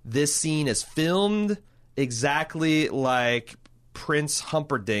 this scene is filmed exactly like Prince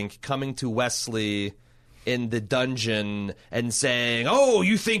Humperdinck coming to Wesley in the dungeon and saying, "Oh,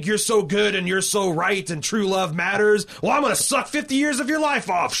 you think you're so good and you're so right and true love matters? Well, I'm going to suck 50 years of your life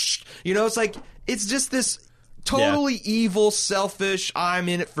off." Shh. You know, it's just this totally evil, selfish, I'm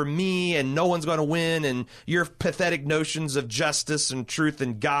in it for me and no one's going to win and your pathetic notions of justice and truth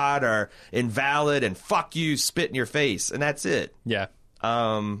and God are invalid and fuck you, spit in your face. And that's it. Yeah.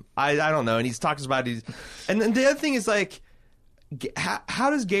 I don't know. And he's talking about and then the other thing is like, how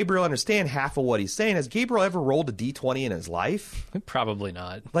does Gabriel understand half of what he's saying? Has Gabriel ever rolled a D20 in his life? Probably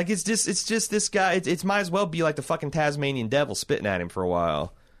not. Like, it's just this guy. It might as well be like the fucking Tasmanian devil spitting at him for a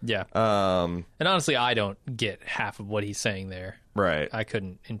while. Yeah. And honestly, I don't get half of what he's saying there. Right. I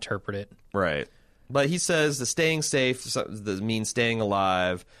couldn't interpret it. Right. But he says the staying safe means staying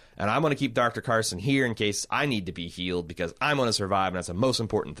alive, and I'm going to keep Dr. Carson here in case I need to be healed because I'm going to survive, and that's the most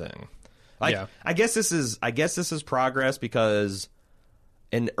important thing. Like, yeah. I guess this is progress because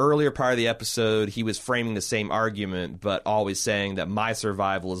in the earlier part of the episode, he was framing the same argument, but always saying that my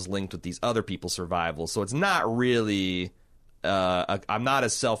survival is linked with these other people's survival. So it's not really, I'm not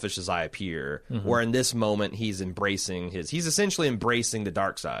as selfish as I appear. Mm-hmm. Where in this moment, he's essentially embracing the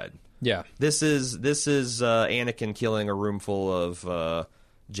dark side. Yeah. This is Anakin killing a room full of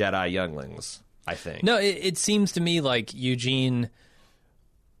Jedi younglings, I think. No, it seems to me like Eugene.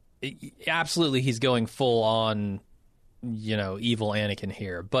 Absolutely, he's going full on, evil Anakin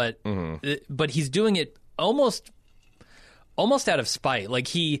here, but he's doing it almost out of spite. Like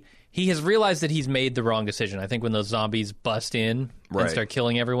he has realized that he's made the wrong decision. I think when those zombies bust in and start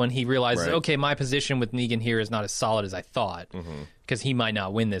killing everyone, he realizes, okay, my position with Negan here is not as solid as I thought because he might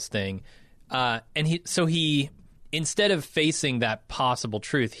not win this thing. And he instead of facing that possible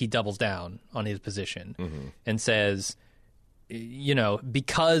truth, he doubles down on his position and says,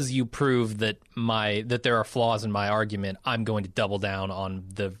 because you proved that there are flaws in my argument, I'm going to double down on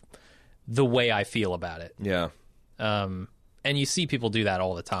the way I feel about it. Yeah. And you see people do that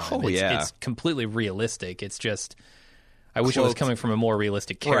all the time. Oh, It's completely realistic. It's just, I wish it was coming from a more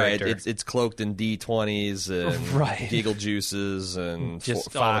realistic character. Right. It's cloaked in D20s and giggle juices and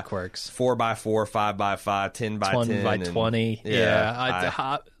just all the quirks. 4x4, 5x5, 10x10. 20x20.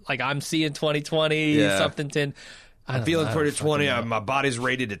 Yeah. I'm seeing 2020, something 10. I'm feeling 2020. My body's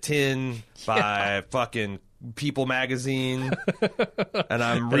rated a 10 by fucking People magazine, and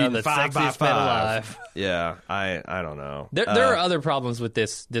I'm reading 5x5. Yeah, I don't know. There are other problems with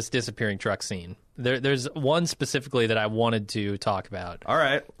this disappearing truck scene. There's one specifically that I wanted to talk about. All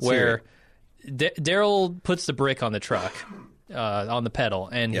right, where Daryl puts the brick on the truck, on the pedal,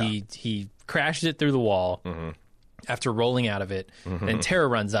 and he crashes it through the wall after rolling out of it. And Tara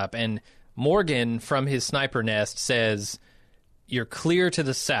runs up, and Morgan from his sniper nest says, "You're clear to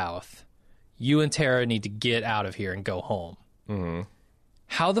the south. You and Tara need to get out of here and go home."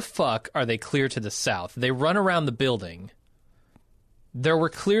 How the fuck are they clear to the south? They run around the building. There were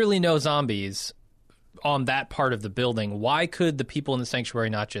clearly no zombies on that part of the building. Why could the people in the sanctuary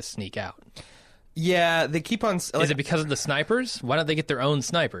not just sneak out? Yeah, they keep on... Is it because of the snipers? Why don't they get their own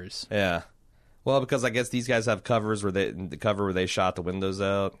snipers? Yeah. Well, because I guess these guys have covers where they shot the windows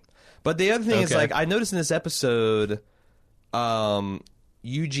out. But the other thing is, I noticed in this episode...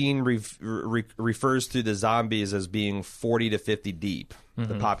 Eugene refers to the zombies as being 40 to 50 deep,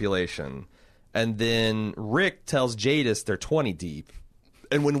 the population. And then Rick tells Jadis they're 20 deep.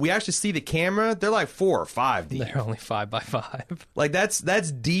 And when we actually see the camera, they're like 4 or 5 deep. They're only 5x5. Like, that's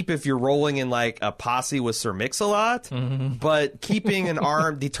deep if you're rolling in, like, a posse with Sir Mix-a-Lot. But keeping an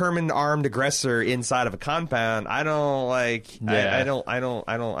determined armed aggressor inside of a compound, I don't, like... Yeah. I don't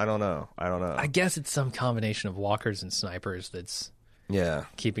know. I guess it's some combination of walkers and snipers that's... Yeah,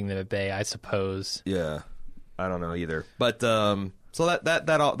 keeping them at bay, I suppose. Yeah, I don't know either. But so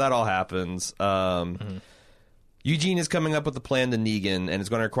that all happens. Eugene is coming up with a plan to Negan, and it's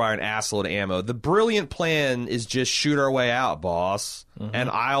going to require an assload of ammo. The brilliant plan is just shoot our way out, boss, and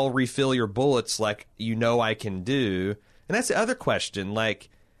I'll refill your bullets like I can do. And that's the other question. Like,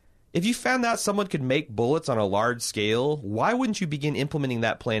 if you found out someone could make bullets on a large scale, why wouldn't you begin implementing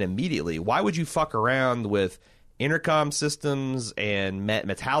that plan immediately? Why would you fuck around with intercom systems and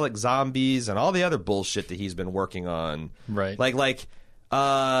metallic zombies and all the other bullshit that he's been working on? Right.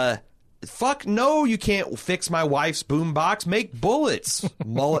 Fuck no, you can't fix my wife's boombox. Make bullets,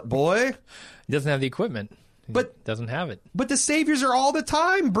 mullet boy. He doesn't have the equipment. He doesn't have it. But the saviors are all the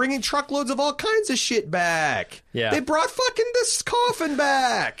time bringing truckloads of all kinds of shit back. Yeah. They brought fucking this coffin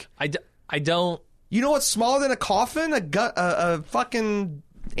back. I don't... You know what's smaller than a coffin? A fucking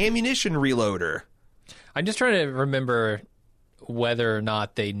ammunition reloader. I'm just trying to remember whether or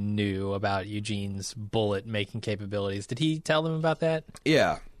not they knew about Eugene's bullet-making capabilities. Did he tell them about that?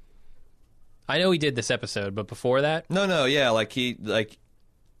 Yeah. I know he did this episode, but before that? No, yeah,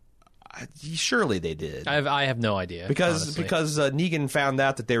 surely they did. I have no idea. Because honestly. Negan found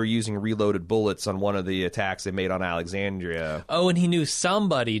out that they were using reloaded bullets on one of the attacks they made on Alexandria. Oh, and he knew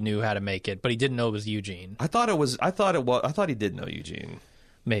somebody knew how to make it, but he didn't know it was Eugene. I thought he did know Eugene.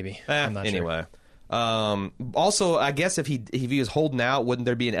 Maybe. I'm not anyway. Also, I guess if he was holding out, wouldn't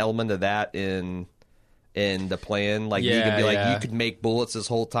there be an element of that in the plan? Like, Yeah, Negan be like, yeah. you could make bullets this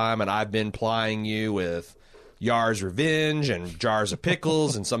whole time, and I've been plying you with Yar's Revenge and jars of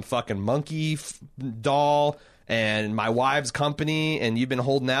pickles and some fucking monkey doll and my wife's company, and you've been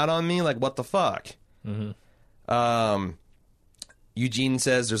holding out on me? Like, what the fuck? Mm-hmm. Eugene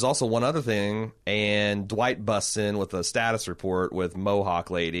says there's also one other thing, and Dwight busts in with a status report with Mohawk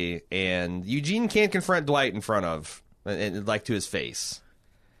Lady, and Eugene can't confront Dwight in front of, like, to his face.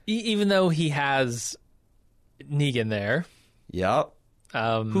 Even though he has Negan there. Yep.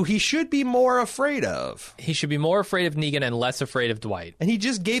 Who he should be more afraid of. He should be more afraid of Negan and less afraid of Dwight. And he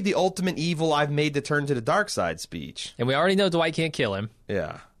just gave the ultimate evil I've made to turn to the dark side speech. And we already know Dwight can't kill him.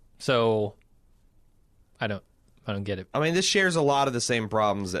 Yeah. So I don't get it. I mean, this shares a lot of the same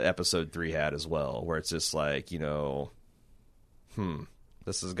problems that episode 3 had as well, where it's just like, this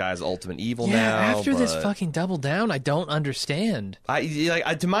is guy's ultimate evil now. After this but fucking double down, I don't understand.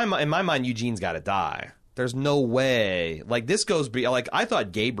 in my mind, Eugene's got to die. There's no way. Like, this goes I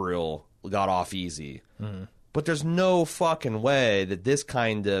thought Gabriel got off easy. But there's no fucking way that this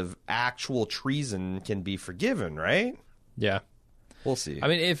kind of actual treason can be forgiven, right? Yeah. We'll see. I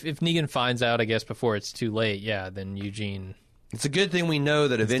mean, if Negan finds out, I guess, before it's too late, then Eugene... It's a good thing we know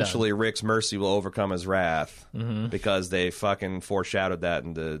that eventually Rick's mercy will overcome his wrath, because they fucking foreshadowed that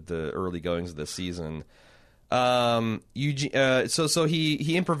in the early goings of the season. Eugene, so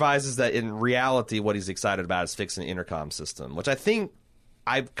he improvises that in reality what he's excited about is fixing the intercom system, which I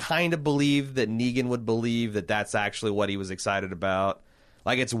kind of believe that Negan would believe that that's actually what he was excited about.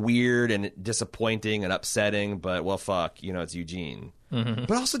 Like, it's weird and disappointing and upsetting, but, well, fuck, it's Eugene.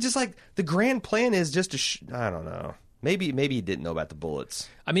 But also just, like, the grand plan is just to I don't know. Maybe he didn't know about the bullets.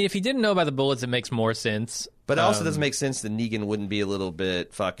 I mean, if he didn't know about the bullets, it makes more sense. But it also doesn't make sense that Negan wouldn't be a little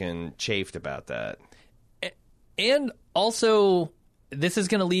bit fucking chafed about that. And also, this is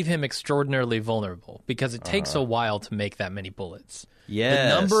going to leave him extraordinarily vulnerable, because it takes a while to make that many bullets.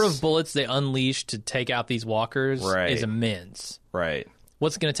 Yes. The number of bullets they unleash to take out these walkers is immense. Right.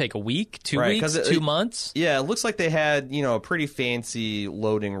 What's it going to take, a week, 2 Right, weeks, 2 months? Yeah, it looks like they had, a pretty fancy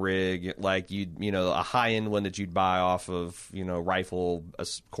loading rig, like a high-end one that you'd buy off of, Rifle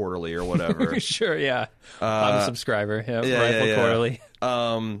Quarterly or whatever. Sure, yeah. I'm a subscriber. Yeah, Yeah, Rifle yeah. Quarterly.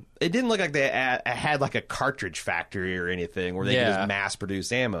 It didn't look like they had like a cartridge factory or anything where they could just mass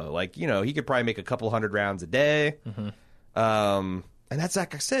produce ammo. Like, he could probably make a couple hundred rounds a day. And that's,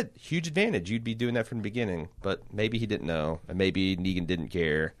 like I said, huge advantage. You'd be doing that from the beginning, but maybe he didn't know, and maybe Negan didn't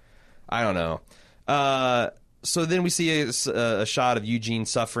care. I don't know. So then we see a shot of Eugene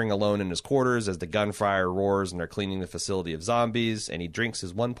suffering alone in his quarters as the gunfire roars and they're cleaning the facility of zombies, and he drinks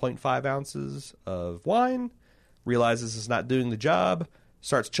his 1.5 ounces of wine, realizes it's not doing the job,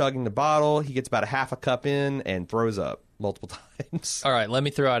 starts chugging the bottle. He gets about a half a cup in and throws up multiple times. All right, let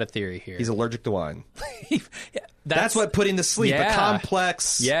me throw out a theory here. He's allergic to wine. Yeah, That's what put him to sleep. Yeah. A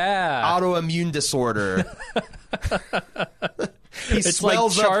complex autoimmune disorder. He It's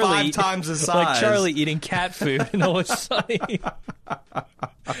swells like up Charlie, 5 times his size. Like Charlie eating cat food in Always Sunny.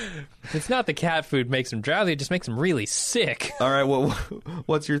 It's not the cat food makes him drowsy; it just makes him really sick. All right, well,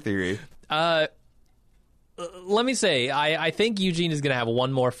 what's your theory? Let me say, I think Eugene is going to have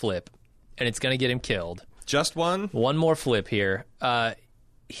one more flip, and it's going to get him killed. Just one? One more flip here.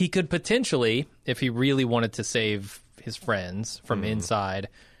 He could potentially, if he really wanted to save his friends from inside,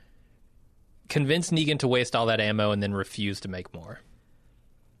 convince Negan to waste all that ammo and then refuse to make more.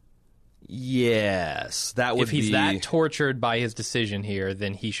 Yes, that would be... If he's that tortured by his decision here,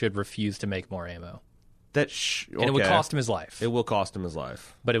 then he should refuse to make more ammo. Okay. And it would cost him his life. It will cost him his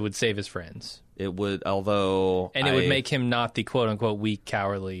life. But it would save his friends. It would, although... And it would make him not the quote-unquote weak,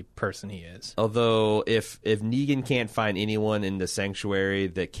 cowardly person he is. Although, if Negan can't find anyone in the sanctuary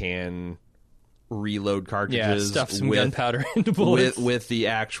that can reload cartridges... stuff some gunpowder into bullets. With the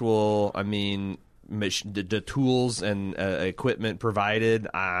actual, the tools and equipment provided,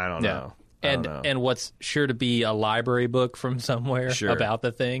 I don't know. And what's sure to be a library book from somewhere about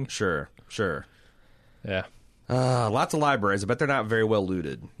the thing. Sure. Yeah. Lots of libraries. I bet they're not very well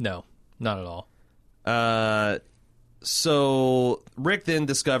looted. No, not at all. So Rick then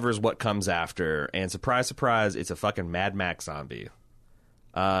discovers what comes after, and surprise, surprise, it's a fucking Mad Max zombie.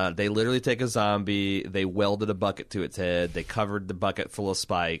 They literally take a zombie, they welded a bucket to its head, they covered the bucket full of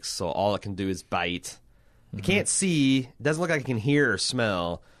spikes, so all it can do is bite. It can't see, it doesn't look like it can hear or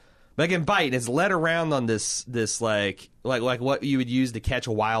smell, but it can bite, and it's led around on this like what you would use to catch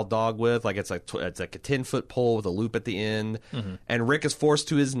a wild dog with, like it's like a 10-foot pole with a loop at the end, and Rick is forced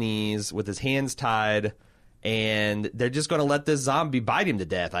to his knees with his hands tied, and they're just going to let this zombie bite him to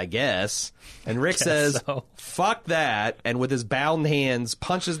death, I guess. And Rick says, so. fuck that, and with his bound hands,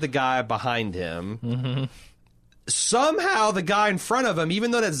 punches the guy behind him. Somehow, the guy in front of him, even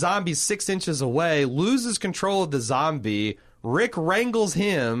though that zombie's 6 inches away, loses control of the zombie. Rick wrangles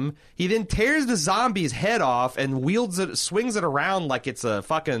him. He then tears the zombie's head off and swings it around like it's a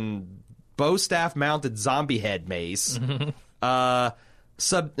fucking bow staff mounted zombie head mace. And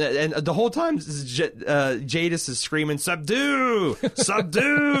the whole time, Jadis is screaming, "Subdue!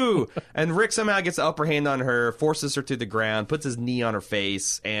 Subdue!" And Rick somehow gets the upper hand on her, forces her to the ground, puts his knee on her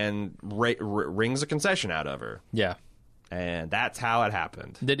face, and wrings a concession out of her. Yeah. And that's how it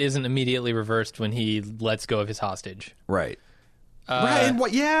happened. That isn't immediately reversed when he lets go of his hostage. Right. Right, and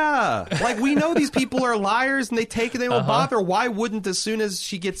yeah. Like, we know these people are liars, and they take it, they won't bother. Why wouldn't, as soon as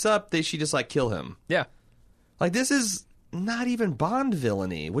she gets up, she just, like, kill him? Yeah. Like, this is not even Bond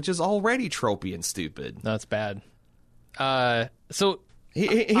villainy, which is already tropey and stupid. That's bad. So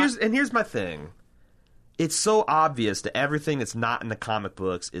here's my thing. It's so obvious that everything that's not in the comic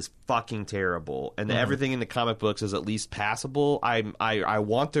books is fucking terrible, and that everything in the comic books is at least passable. I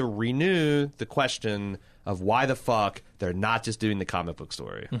want to renew the question of why the fuck they're not just doing the comic book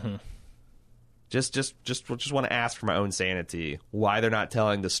story. Just want to ask for my own sanity why they're not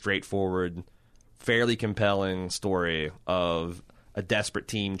telling the straightforward, fairly compelling story of a desperate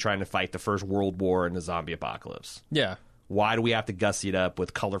team trying to fight the first world war in the zombie apocalypse. Yeah. Why do we have to gussy it up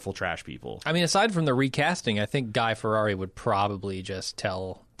with colorful trash people? I mean, aside from the recasting, I think Guy Ferrari would probably just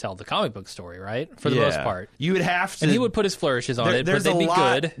tell the comic book story, right? For the most part. You would have to... And he would put his flourishes on it, but they'd be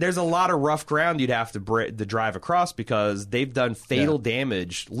good. There's a lot of rough ground you'd have to drive across because they've done fatal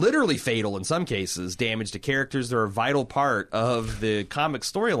damage, literally fatal in some cases, damage to characters that are a vital part of the comic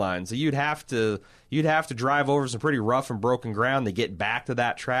storyline. So you'd have to drive over some pretty rough and broken ground to get back to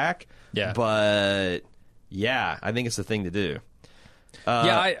that track. Yeah. But... yeah, I think it's the thing to do.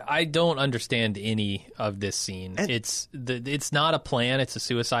 I don't understand any of this scene. It's not a plan. It's a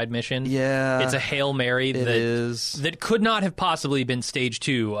suicide mission. Yeah, it's a Hail Mary that could not have possibly been stage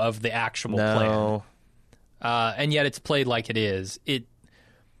 2 of the actual plan. And yet it's played like it is.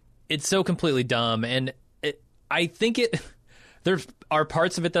 It's so completely dumb, and I think there are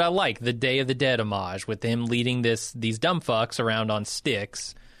parts of it that I like. The Day of the Dead homage with him leading these dumb fucks around on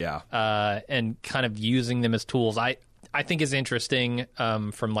sticks. Yeah. And kind of using them as tools. I think is interesting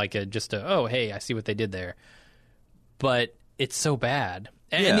from like oh, hey, I see what they did there. But it's so bad.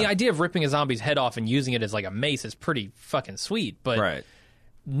 And the idea of ripping a zombie's head off and using it as like a mace is pretty fucking sweet. But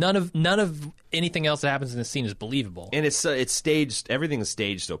none of anything else that happens in the scene is believable. And it's staged. Everything is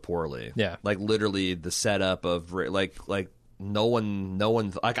staged so poorly. Yeah. Like literally the setup of like no one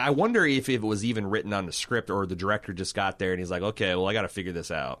like I wonder if it was even written on the script or the director just got there and he's like, okay, well, I got to figure this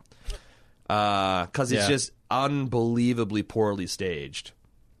out. Because it's just unbelievably poorly staged.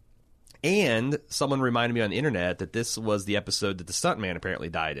 And someone reminded me on the internet that this was the episode that the stuntman apparently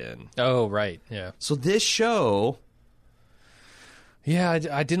died in. Oh, right. Yeah. So this show... yeah,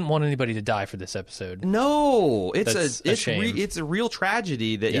 I didn't want anybody to die for this episode. No, it's a shame. It's a real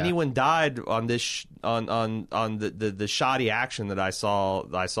tragedy that anyone died on this on the shoddy action that I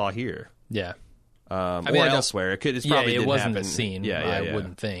saw here. Yeah, or elsewhere. It's probably it wasn't happen. the scene. I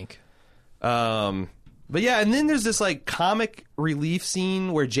wouldn't think. But yeah, and then there's this like comic relief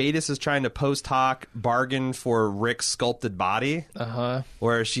scene where Jadis is trying to post hoc bargain for Rick's sculpted body.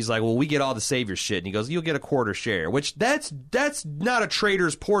 Where she's like, "Well, we get all the savior shit," and he goes, "You'll get a quarter share," which that's not a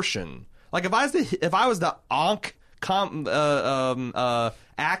trader's portion. Like if I was the Ankh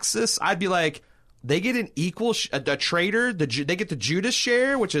Axis, I'd be like, they get an equal a trader. They get the Judas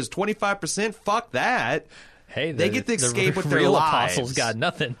share, which is 25%. Fuck that. Hey, they get to escape with their real lives. Apostles got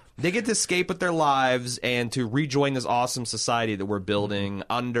nothing. They get to escape with their lives and to rejoin this awesome society that we're building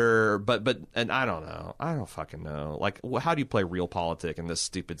under. But and I don't know. I don't fucking know. Like, how do you play real politic in this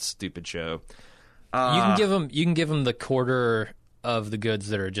stupid show? You can give them the quarter of the goods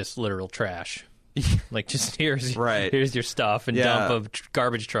that are just literal trash. Like, just here's your stuff and dump a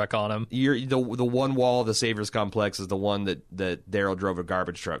garbage truck on them. The one wall of the Saviors complex is the one that Daryl drove a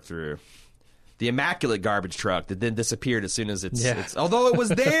garbage truck through. the immaculate garbage truck that then disappeared as soon as Yeah. it's although it was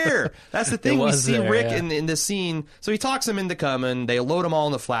there. That's the thing. We was see there, Rick yeah. in this scene. So he talks them into coming. They load them all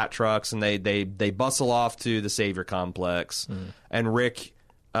in the flat trucks, and they bustle off to the Savior Complex. And Rick,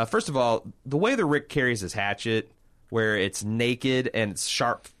 first of all, the way that Rick carries his hatchet, where it's naked and it's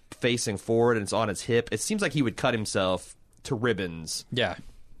sharp facing forward and it's on its hip, it seems like he would cut himself to ribbons Yeah.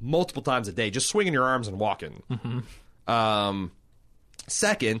 multiple times a day, just swinging your arms and walking.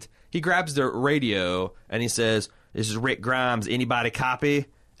 Second, he grabs the radio and he says, "This is Rick Grimes. Anybody copy?"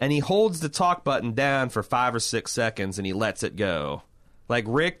 And he holds the talk button down for 5 or 6 seconds and he lets it go. Like,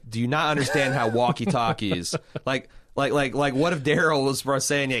 Rick, do you not understand how walkie-talkies? like, what if Daryl was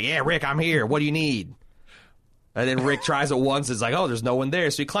saying, "Yeah, Rick, I'm here. What do you need?" And then Rick tries it once. It's like, oh, there's no one there.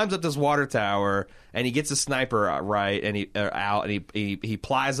 So he climbs up this water tower and he gets a sniper right and he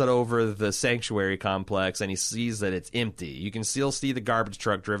plies it over the sanctuary complex and he sees that it's empty. You can still see the garbage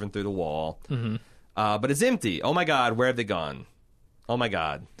truck driven through the wall, but it's empty. Oh my God, where have they gone? Oh my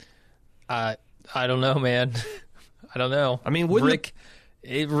God. I don't know, man. I don't know. I mean, wouldn't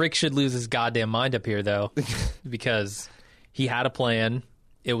Rick should lose his goddamn mind up here, though, because he had a plan,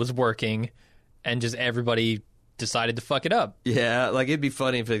 it was working, and just everybody decided to fuck it up. Yeah, like it'd be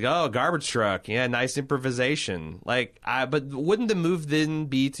funny if like, oh, garbage truck, yeah, nice improvisation. But wouldn't the move then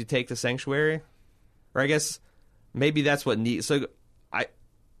be to take the sanctuary? Or I guess maybe that's what So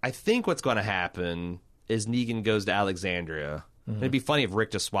I think what's going to happen is Negan goes to Alexandria. It'd be funny if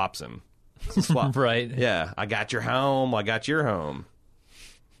Rick just swaps him. Swap. Right. Yeah, I got your home. I got your home.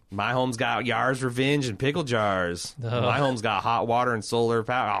 My home's got Yar's Revenge and pickle jars. My home's got hot water and solar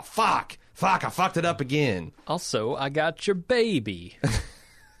power. Oh, fuck. Fuck, I fucked it up again. Also, I got your baby.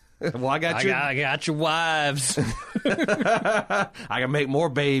 Well, I got your wives. I can make more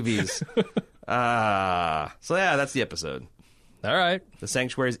babies. So yeah, that's the episode. All right. The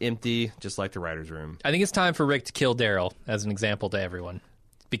sanctuary is empty, just like the writer's room. I think it's time for Rick to kill Daryl as an example to everyone.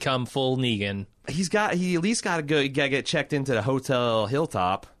 Become full Negan. He at least got to go. Got to get checked into the Hotel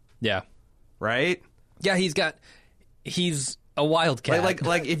Hilltop, Yeah. right? Yeah, he's a wildcat.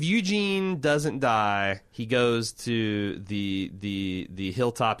 Like if Eugene doesn't die, he goes to the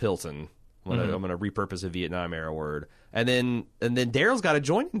Hilltop Hilton. I'm gonna repurpose a Vietnam era word, and then Daryl's got to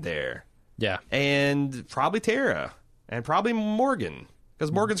join him there. Yeah. And probably Tara, and probably Morgan,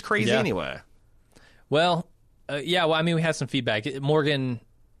 because Morgan's crazy anyway. Well, I mean, we had some feedback. Morgan,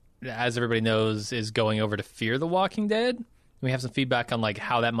 as everybody knows, is going over to Fear the Walking Dead. We have some feedback on like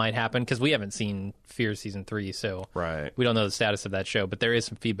how that might happen because we haven't seen Fear season 3, so Right. we don't know the status of that show. But there is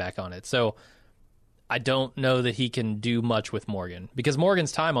some feedback on it, so I don't know that he can do much with Morgan because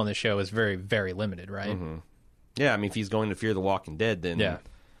Morgan's time on the show is very, very limited, right? Yeah, I mean, if he's going to Fear the Walking Dead, then Yeah,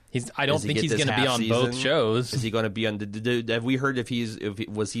 I don't Does he think get he's this going to be half on both season? shows. Is he going to be on? Have we heard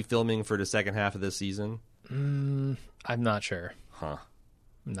was he filming for the second half of this season? I'm not sure. Huh.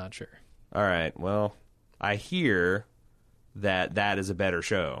 I'm not sure. All right. Well, I hear that is a better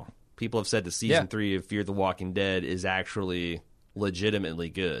show. People have said the season 3 of Fear the Walking Dead is actually legitimately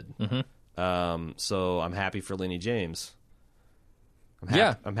good. So I'm happy for Lenny James.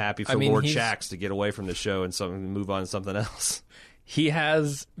 I'm happy for Lord Shax to get away from the show and move on to something else. He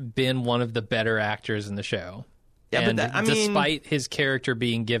has been one of the better actors in the show. Yeah, and but despite his character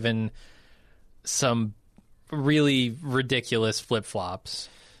being given some really ridiculous flip-flops,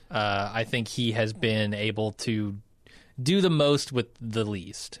 I think he has been able to do the most with the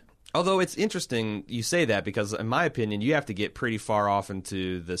least. Although it's interesting you say that because, in my opinion, you have to get pretty far off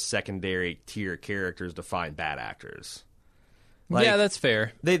into the secondary tier characters to find bad actors. Like, yeah, that's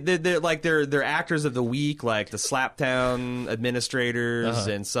fair. They're actors of the week, like the Slaptown administrators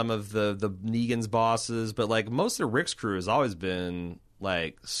and some of the Negan's bosses. But like most of the Rick's crew has always been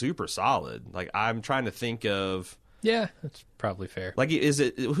like super solid. Like I'm trying to think of. Yeah, that's probably fair. Like, is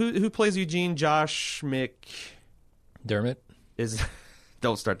it who plays Eugene? Josh Dermot?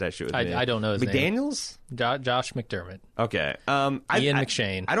 Don't start that shit with me. I don't know his name. McDaniels? Josh McDermott. Okay. Ian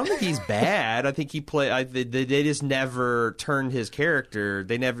McShane. I don't think he's bad. I think he they just never turned his character.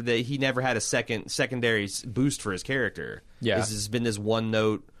 He never had a secondary boost for his character. Yeah. This has been this one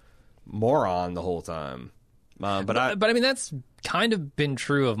note moron the whole time. But I mean, that's kind of been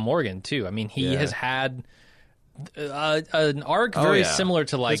true of Morgan too. I mean, he has had an arc very similar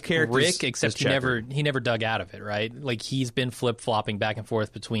to like Rick, except he never dug out of it, right? Like he's been flip-flopping back and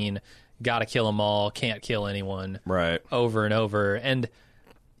forth between gotta kill them all, can't kill anyone, right, over and over. And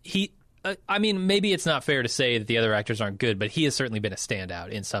he, I mean, maybe it's not fair to say that the other actors aren't good, but he has certainly been a standout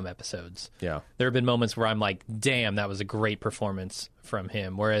in some episodes. Yeah, there have been moments where I'm like, damn, that was a great performance from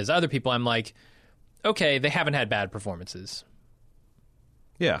him. Whereas other people, I'm like, okay, they haven't had bad performances.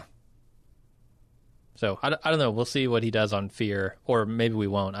 Yeah. So I don't know. We'll see what he does on Fear, or maybe we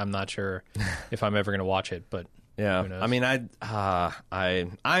won't. I'm not sure if I'm ever going to watch it, but yeah. who knows? I mean,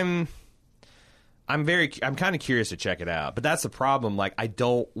 I'm kind of curious to check it out, but that's the problem. Like, I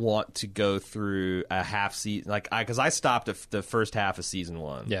don't want to go through a half season, because I stopped at the first half of season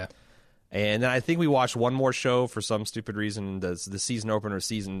 1. Yeah. And then I think we watched one more show for some stupid reason, the season opener,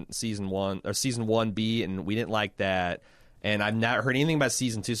 season 1 or season 1B, and we didn't like that. And I've not heard anything about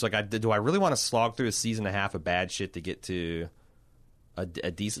season 2. So do I really want to slog through a season and a half of bad shit to get to a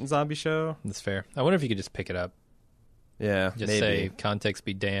decent zombie show? That's fair. I wonder if you could just pick it up. Yeah, Just maybe. say context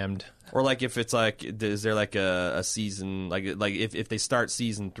be damned. Or like if it's like, is there like a season, like if they start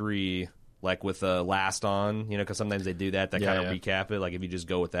season 3 like with last on, because sometimes they do that kind of recap it. Like if you just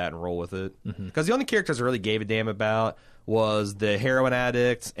go with that and roll with it, because the only characters I really gave a damn about was the heroin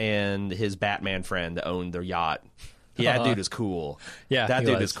addict and his Batman friend that owned the yacht. Yeah, that dude is cool. Yeah, that he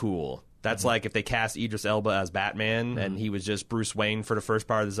dude was. is cool. That's like if they cast Idris Elba as Batman and he was just Bruce Wayne for the first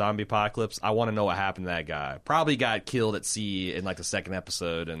part of the zombie apocalypse. I want to know what happened to that guy. Probably got killed at sea in like the second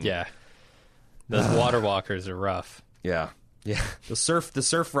episode. And Yeah. Those water walkers are rough. yeah. The surf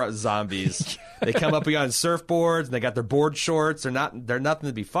zombies. They come up on surfboards and they got their board shorts. They're nothing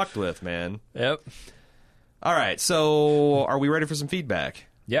to be fucked with, man. Yep. All right, so are we ready for some feedback?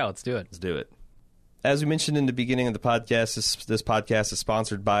 Yeah, let's do it. Let's do it. As we mentioned in the beginning of the podcast, this podcast is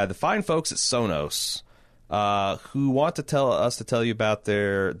sponsored by the fine folks at Sonos, who want to tell you about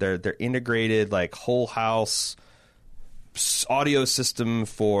their integrated like whole house audio system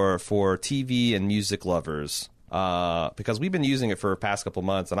for TV and music lovers. Because we've been using it for the past couple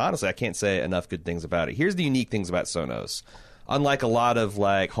months, and honestly, I can't say enough good things about it. Here's the unique things about Sonos. Unlike a lot of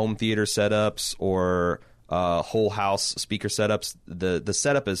like home theater setups or whole house speaker setups, the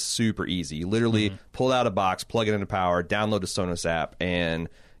setup is super easy. You literally pull out a box, plug it into power, download the Sonos app, and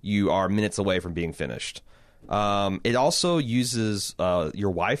you are minutes away from being finished. It also uses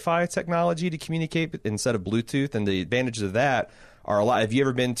your Wi-Fi technology to communicate instead of Bluetooth, and the advantages of that are a lot. Have you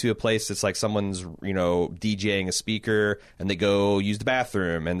ever been to a place that's like someone's, DJing a speaker and they go use the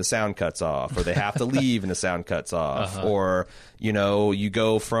bathroom and the sound cuts off, or they have to leave and the sound cuts off, or, you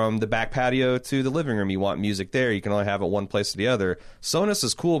go from the back patio to the living room, you want music there, you can only have it one place or the other. Sonos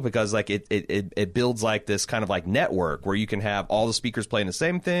is cool because like it builds like this kind of like network where you can have all the speakers playing the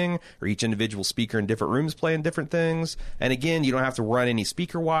same thing, or each individual speaker in different rooms playing different things. And again, you don't have to run any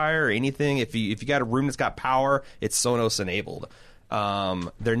speaker wire or anything. If you got a room that's got power, it's Sonos enabled.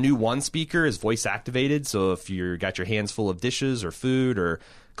 Their new One speaker is voice activated, so if you got your hands full of dishes or food or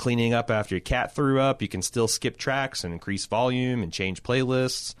cleaning up after your cat threw up, you can still skip tracks and increase volume and change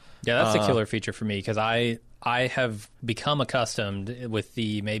playlists. Yeah, that's a killer feature for me because I have become accustomed with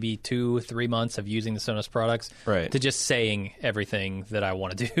the maybe 2-3 months of using the Sonos products to just saying everything that I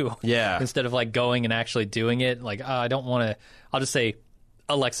want to do. Yeah. Instead of like going and actually doing it. Like, I don't want to, I'll just say,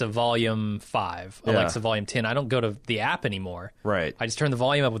 Alexa volume 5, Alexa volume 10. I don't go to the app anymore. Right. I just turn the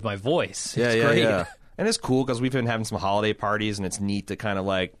volume up with my voice. Yeah, it's great. Yeah. And it's cool because we've been having some holiday parties, and it's neat to kind of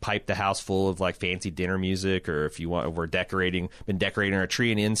like pipe the house full of like fancy dinner music, or if you want, we're decorating our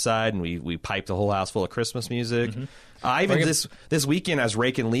tree on the inside, and we pipe the whole house full of Christmas music. I even this weekend, I was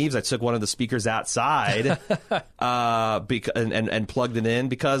raking leaves. I took one of the speakers outside and plugged it in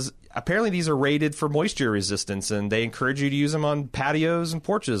because apparently these are rated for moisture resistance, and they encourage you to use them on patios and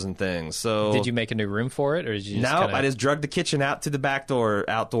porches and things. So, did you make a new room for it, or did you? I just drug the kitchen out to the back door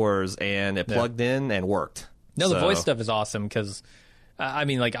outdoors, and it plugged in and worked. No, the voice stuff is awesome because, I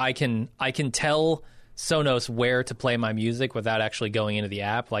mean, like I can tell Sonos where to play my music without actually going into the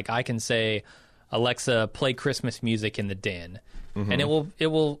app. Like I can say, Alexa, play Christmas music in the den. And it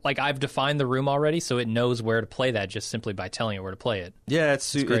will like I've defined the room already, so it knows where to play that just simply by telling it where to play it. Yeah,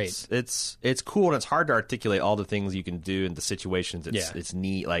 it's great. It's cool, and it's hard to articulate all the things you can do in the situations. It's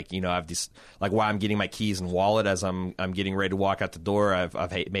neat. Like I've just like while I'm getting my keys and wallet as I'm getting ready to walk out the door,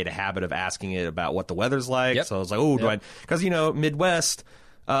 I've made a habit of asking it about what the weather's like. Yep. So I was like, do I? Because Midwest,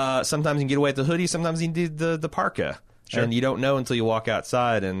 sometimes you can get away with the hoodie, sometimes you need the parka. Sure. And you don't know until you walk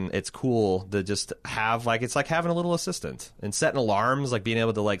outside, and it's cool to just have, like, it's like having a little assistant. And setting alarms, like being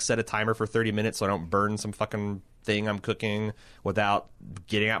able to, like, set a timer for 30 minutes so I don't burn some fucking thing I'm cooking without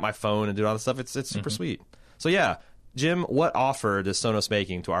getting out my phone and doing all this stuff. It's super sweet. So, yeah. Jim, what offer is Sonos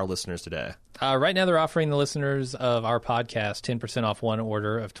making to our listeners today? Right now, they're offering the listeners of our podcast 10% off one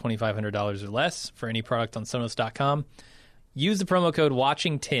order of $2,500 or less for any product on Sonos.com. Use the promo code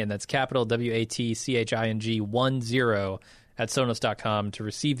WATCHING10, that's capital WATCHING 10 at Sonos.com to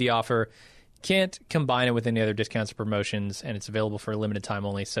receive the offer. Can't combine it with any other discounts or promotions, and it's available for a limited time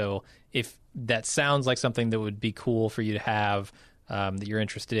only. So if that sounds like something that would be cool for you to have, that you're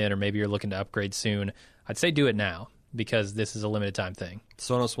interested in, or maybe you're looking to upgrade soon, I'd say do it now because this is a limited time thing.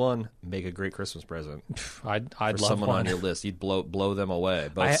 Sonos One, make a great Christmas present. I'd For love someone one. on your list. You'd blow them away.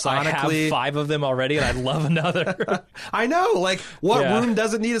 Both I sonically, have 5 of them already, and I'd love another. I know. Like, what Yeah. room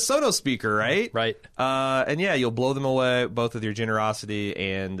doesn't need a Sonos speaker, right? Right. And yeah, you'll blow them away both with your generosity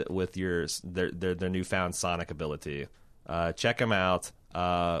and with their newfound sonic ability. Check them out.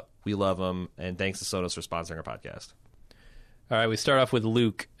 We love them, and thanks to Sonos for sponsoring our podcast. All right, we start off with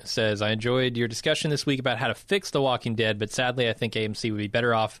Luke. Says, I enjoyed your discussion this week about how to fix The Walking Dead, but sadly I think AMC would be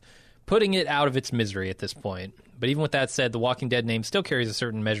better off putting it out of its misery at this point. But even with that said, The Walking Dead name still carries a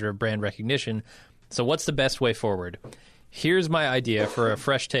certain measure of brand recognition, so what's the best way forward? Here's my idea for a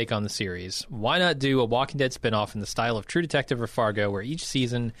fresh take on the series. Why not do a Walking Dead spinoff in the style of True Detective or Fargo, where each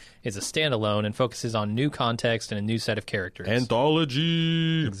season is a standalone and focuses on new context and a new set of characters?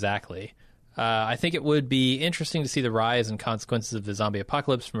 Anthology. Exactly. I think it would be interesting to see the rise and consequences of the zombie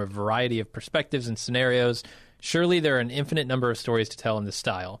apocalypse from a variety of perspectives and scenarios. Surely there are an infinite number of stories to tell in this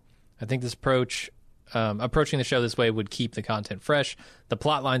style. I think this approaching the show this way would keep the content fresh, the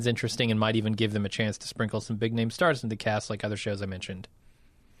plot lines interesting, and might even give them a chance to sprinkle some big-name stars into the cast like other shows I mentioned.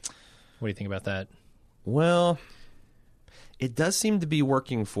 What do you think about that? Well, it does seem to be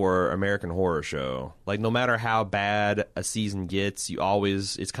working for American Horror Show. Like, no matter how bad a season gets,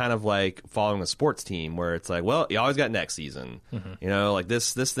 it's kind of like following a sports team where it's like, well, you always got next season. Mm-hmm. You know, like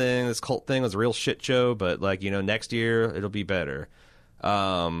this cult thing was a real shit show, but like, you know, next year it'll be better.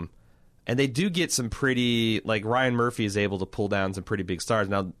 And they do get some pretty, like, Ryan Murphy is able to pull down some pretty big stars.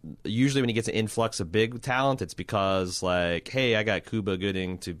 Now, usually when he gets an influx of big talent, it's because, like, hey, I got Cuba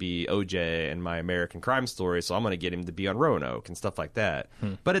Gooding to be OJ in my American Crime Story, so I'm going to get him to be on Roanoke and stuff like that.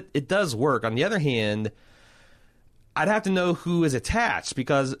 But it does work. On the other hand, I'd have to know who is attached,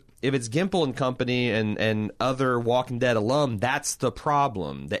 because if it's Gimple and company and other Walking Dead alum, that's the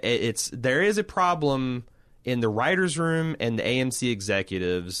problem. There is a problem in the writer's room and the AMC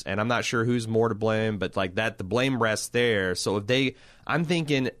executives, and I'm not sure who's more to blame, but like that, the blame rests there. So I'm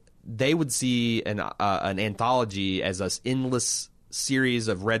thinking they would see an anthology as an endless series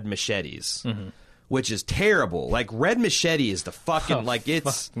of Red Machetes, which is terrible. Like, Red Machete is the fucking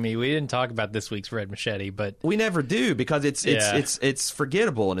Fuck me. We didn't talk about this week's Red Machete, but we never do, because it's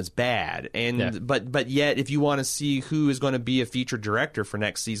forgettable and it's bad. And but yet, if you want to see who is going to be a featured director for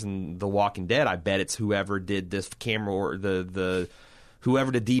next season, The Walking Dead, I bet it's whoever did this camera, or the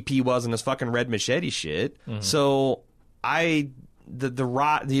whoever the DP was in this fucking Red Machete shit. So the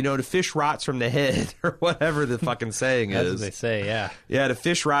rot, you know, the fish rots from the head, or whatever the fucking saying that's is. what they say, yeah. Yeah, the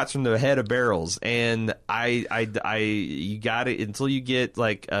fish rots from the head of barrels, and you got it until you get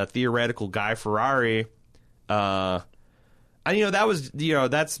like a theoretical Guy Ferrari. And you know, that was, you know,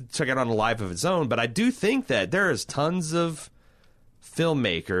 that's took it on a life of its own. But I do think that there is tons of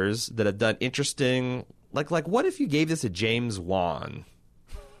filmmakers that have done interesting, like what if you gave this to James Wan?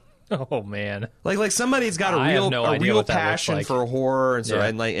 Oh man, like somebody's got I have no a idea real what that looks passion like. for horror, and so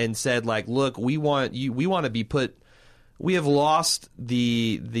Yeah. and said, like, look, we want to be put. We have lost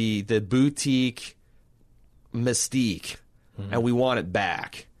the boutique mystique, and we want it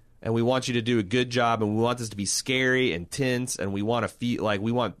back. And we want you to do a good job, and we want this to be scary and tense, and we want to feel like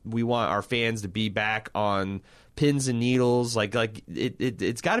we want our fans to be back on pins and needles. Like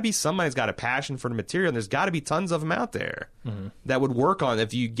it's got to be somebody who's got a passion for the material, and there's got to be tons of them out there that would work on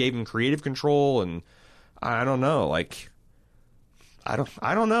if you gave them creative control. And I don't know, like I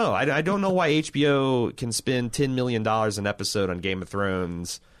don't know. I don't know why HBO can spend $10 million an episode on Game of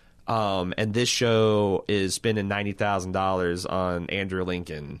Thrones, and this show is spending $90,000 on Andrew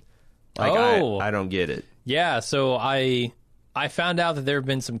Lincoln. Like, I don't get it. Yeah, so I found out that there have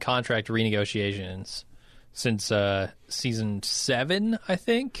been some contract renegotiations since season 7, I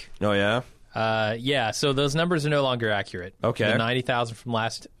think. Oh yeah. Yeah, so those numbers are no longer accurate. Okay. The 90,000 from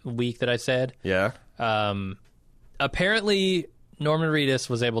last week that I said. Yeah. Apparently, Norman Reedus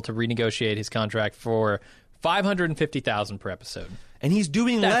was able to renegotiate his contract for $550,000 per episode. And he's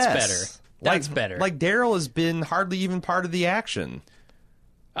doing That's less. better. That's better. Like, Daryl has been hardly even part of the action.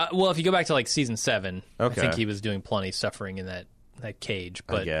 Well, if you go back to like season 7, Okay. I think he was doing plenty suffering in that cage.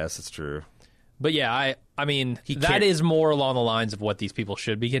 But I guess it's true. But yeah, I mean, He that can't- is more along the lines of what these people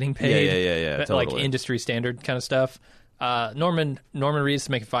should be getting paid. Yeah, Like totally. industry standard kind of stuff. Norman Reedus is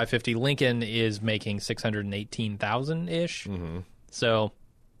making $550. Lincoln is making $618,000 ish. Mm-hmm. So,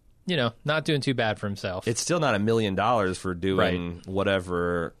 you know, not doing too bad for himself. It's still not $1 million for doing Right.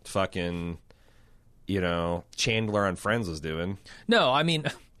 whatever fucking, you know, Chandler on Friends was doing. No, I mean,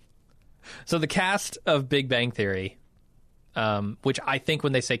 so the cast of Big Bang Theory, which I think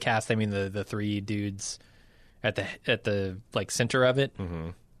when they say cast, they mean the 3 dudes at the like center of it.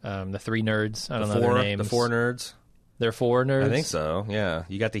 The three nerds. I don't know their names. The four nerds. They're four nerds. I think so. Yeah,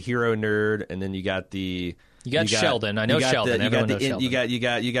 you got the hero nerd, and then you got the Sheldon. I know Sheldon. Everyone knows Sheldon. You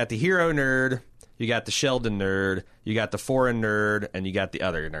got the hero nerd. You got the Sheldon nerd. You got the foreign nerd, and you got the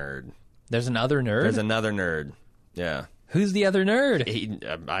other nerd. There's another nerd. There's another nerd. Yeah. Who's the other nerd?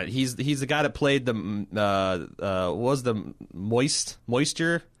 He's the guy that played the what was the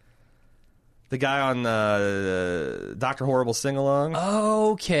moisture. The guy on Dr. Horrible Sing-Along.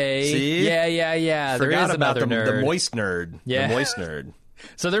 Okay. See? Yeah. Forgot there is about another nerd. the moist nerd. Yeah. The moist nerd.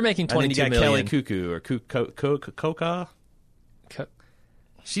 So they're making 22 and then you got million. Kelly Cuckoo or Coca. If Coca?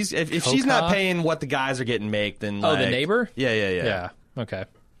 she's not paying what the guys are getting make, then the neighbor? Yeah. Okay.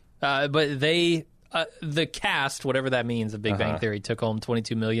 But they, the cast, whatever that means, of Big Bang Theory, took home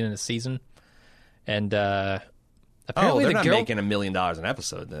 22 million in a season, and apparently they're the not girl making $1 million an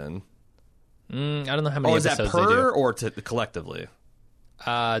episode then. I don't know how many is that episodes they per do. or collectively?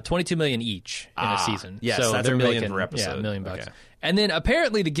 22 million each in a season. Yes, so that's they're $1 million making, per episode. Yeah, $1 million. Okay. And then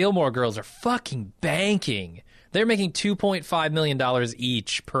apparently the Gilmore Girls are fucking banking. They're making $2.5 million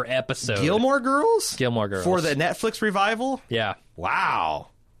each per episode. Gilmore Girls? Gilmore Girls. For the Netflix revival? Yeah. Wow.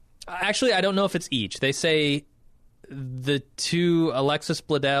 Actually, I don't know if it's each. They say the two, Alexis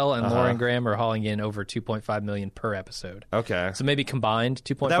Bledel and Lauren Graham, are hauling in over $2.5 million per episode. Okay. So maybe combined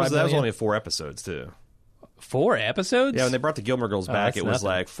 $2.5 million. That was only 4 episodes, too. 4 episodes? Yeah, when they brought the Gilmore Girls back, that's it was nothing.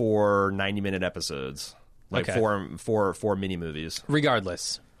 like 4 90-minute episodes. Like Okay. four mini movies.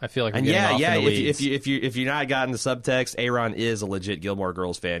 Regardless, I feel like we're And getting off in the weeds. if you're not gotten the subtext, Aaron is a legit Gilmore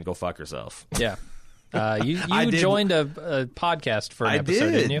Girls fan. Go fuck yourself. Yeah. You I did- joined a podcast for an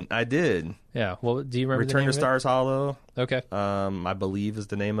episode, didn't you? I did. Yeah. Well, do you remember the Return name to of Stars Hollow. it? Okay. I believe is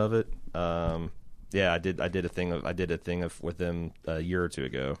the name of it. Yeah, I did a thing with them a year or two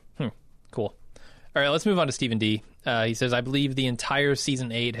ago. Cool. All right, let's move on to Stephen D. He says, I believe the entire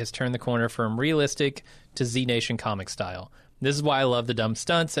Season 8 has turned the corner from realistic to Z Nation comic style. This is why I love the dumb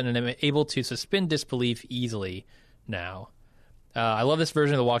stunts and am able to suspend disbelief easily now. I love this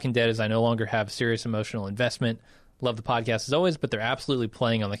version of The Walking Dead as I no longer have serious emotional investment. Love the podcast as always, but they're absolutely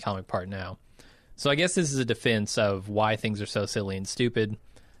playing on the comic part now. So I guess this is a defense of why things are so silly and stupid.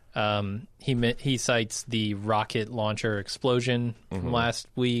 He cites the rocket launcher explosion from last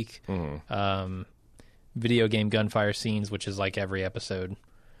week, video game gunfire scenes, which is like every episode.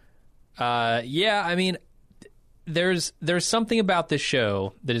 Yeah, I mean, there's something about this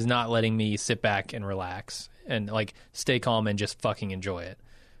show that is not letting me sit back and relax and like stay calm and just fucking enjoy it.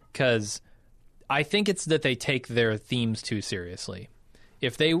 Because I think it's that they take their themes too seriously.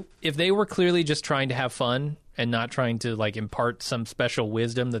 If they were clearly just trying to have fun and not trying to like impart some special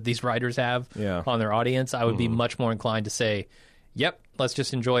wisdom that these writers have on their audience, I would be much more inclined to say, "Yep, let's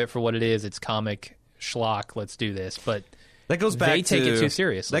just enjoy it for what it is. It's comic schlock. Let's do this." But that goes back they take it too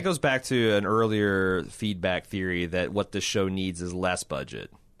seriously. That goes back to an earlier feedback theory that what this show needs is less budget.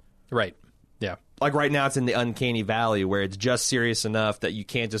 Right. Yeah. Like right now, it's in the uncanny valley where it's just serious enough that you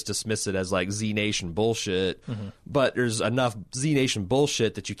can't just dismiss it as like Z Nation bullshit. But there's enough Z Nation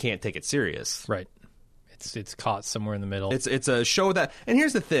bullshit that you can't take it serious. Right. It's caught somewhere in the middle. It's a show that, and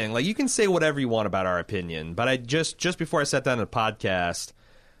here's the thing: like you can say whatever you want about our opinion, but I just before I sat down to the podcast,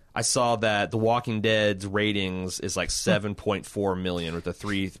 I saw that The Walking Dead's ratings is like 7.4 million with a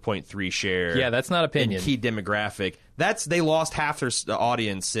 3.3 share. Yeah, that's not opinion. And key demographic. They lost half their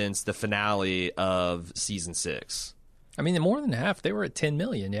audience since the finale of season 6. I mean, more than half. They were at 10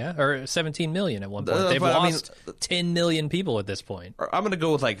 million, yeah? Or 17 million at one point. They've but, lost 10 million people at this point. I'm going to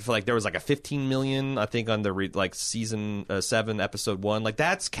go with like there was like a 15 million, I think, on the season 7, episode 1. Like,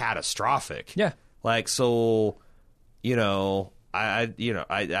 that's catastrophic. Yeah. Like, so, you know,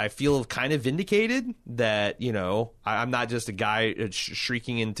 I feel kind of vindicated that, you know, I'm not just a guy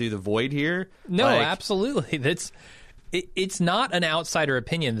shrieking into the void here. No, like, absolutely. It's not an outsider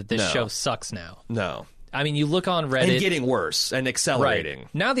opinion that this show sucks now. No. I mean, you look on Reddit. And getting worse and accelerating.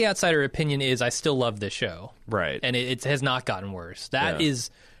 Right. Now the outsider opinion is I still love this show. Right. And it has not gotten worse. That is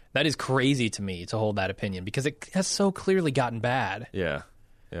crazy to me to hold that opinion because it has so clearly gotten bad. Yeah.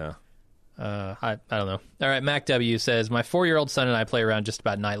 Yeah. I don't know. All right, Mac W says, my 4-year-old son and I play around just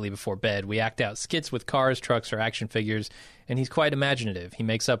about nightly before bed. We act out skits with cars, trucks, or action figures, and he's quite imaginative. He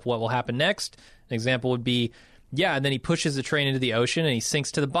makes up what will happen next. An example would be, yeah, and then he pushes the train into the ocean and he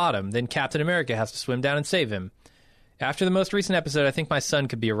sinks to the bottom. Then Captain America has to swim down and save him. After the most recent episode, I think my son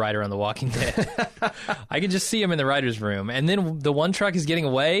could be a writer on The Walking Dead. I can just see him in the writer's room. And then the one truck is getting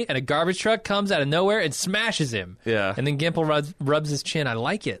away, and a garbage truck comes out of nowhere and smashes him. Yeah. And then Gimple rubs his chin. I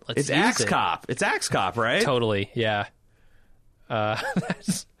like it. Let's It's use Axe it. Cop. It's Axe Cop, right? Totally, yeah.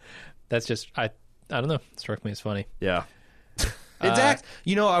 That's just I I don't know. It struck me as funny. Yeah. It's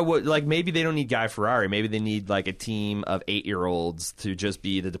I would like maybe they don't need Guy Fieri. Maybe they need like a team of 8-year-olds to just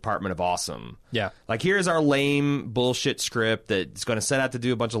be the Department of Awesome. Yeah. Like here's our lame bullshit script that's going to set out to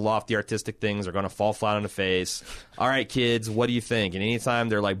do a bunch of lofty artistic things. Are going to fall flat on the face. All right, kids, what do you think? And anytime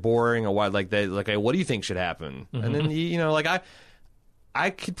they're like boring or what, like hey, what do you think should happen? And then like I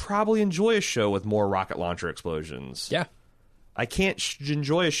could probably enjoy a show with more rocket launcher explosions. Yeah. I can't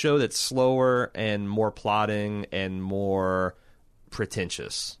enjoy a show that's slower and more plotting and more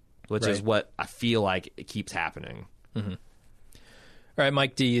pretentious, which is what I feel like it keeps happening. All right,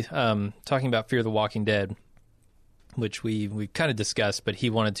 Mike D, talking about Fear the Walking Dead, which we kind of discussed, but he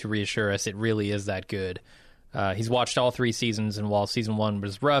wanted to reassure us it really is that good. He's watched all 3 seasons, and while season 1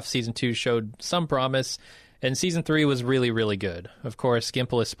 was rough, season 2 showed some promise, and season 3 was really, really good. Of course,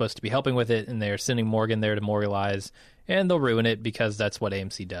 Gimple is supposed to be helping with it, and they're sending Morgan there to memorialize, and they'll ruin it because that's what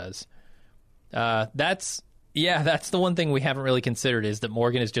AMC does. That's the one thing we haven't really considered is that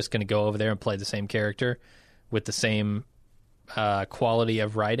Morgan is just going to go over there and play the same character with the same quality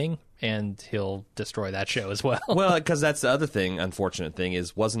of writing, and he'll destroy that show as well. Well, because that's the other thing, unfortunate thing,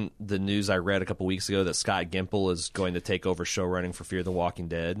 is wasn't the news I read a couple weeks ago that Scott Gimple is going to take over showrunning for Fear the Walking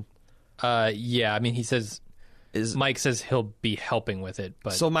Dead? Yeah, I mean, he says... Mike says he'll be helping with it,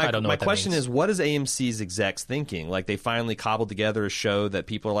 but so I don't know my what that question means. is, what is AMC's execs thinking? Like, they finally cobbled together a show that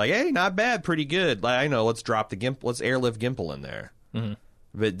people are like, hey, not bad, pretty good. Like, I know, let's drop the Gimple, let's airlift Gimple in there.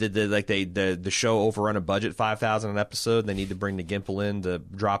 But did the show overrun a budget $5,000 an episode? They need to bring the Gimple in to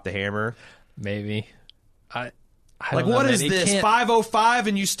drop the hammer. Maybe. I Like, don't know, what man. is this? 5:05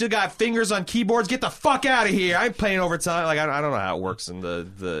 and you still got fingers on keyboards? Get the fuck out of here! I'm paying overtime. Like, I don't know how it works in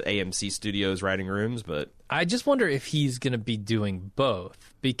the AMC studios writing rooms, but I just wonder if he's going to be doing both,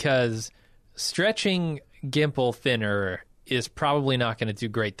 because stretching Gimple thinner is probably not going to do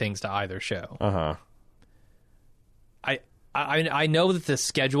great things to either show. I know that the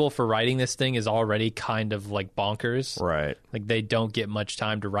schedule for writing this thing is already kind of like bonkers. Right. Like, they don't get much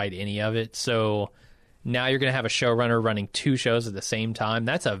time to write any of it, so now you're going to have a showrunner running 2 shows at the same time.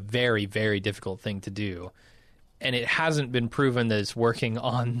 That's a very, very difficult thing to do. And it hasn't been proven that it's working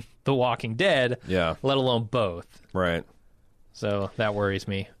on The Walking Dead, let alone both. Right. So that worries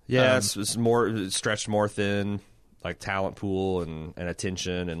me. Yeah, it's more stretched more thin, like talent pool and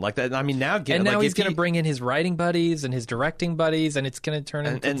attention and like that. I mean, now he's going to bring in his writing buddies and his directing buddies, and it's going to turn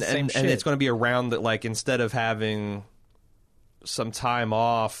into the same shit. And it's going to be around that, like, instead of having some time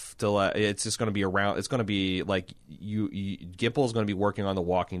off to it's just going to be around. It's going to be like Gimple's going to be working on The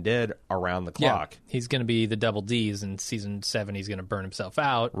Walking Dead around the clock. Yeah, he's going to be the double D's in season 7. He's going to burn himself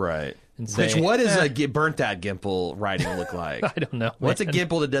out, right? And say, what does a burnt out Gimple writing look like? I don't know. What's a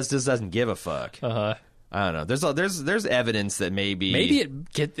Gimple that just doesn't give a fuck? I don't know. There's evidence that maybe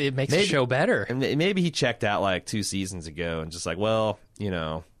it makes the show better. And maybe he checked out like 2 seasons ago and just like, well,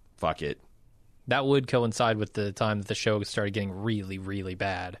 fuck it. That would coincide with the time that the show started getting really, really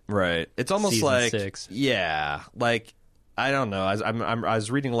bad. Right. It's almost Season like 6. Yeah, like I don't know. I was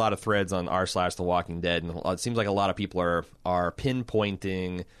reading a lot of threads on r/The Walking Dead, and it seems like a lot of people are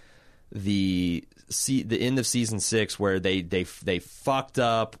pinpointing the end of season 6 where they fucked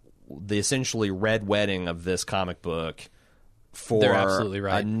up the essentially red wedding of this comic book for They're absolutely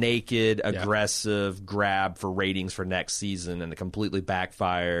right. a naked, aggressive grab for ratings for next season, and it completely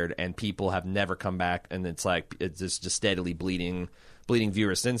backfired, and people have never come back, and it's just steadily bleeding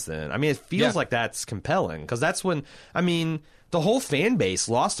viewers since then. I mean, it feels like that's compelling, because that's when, I mean, the whole fan base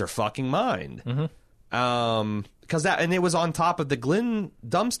lost their fucking mind. Because and it was on top of the Glenn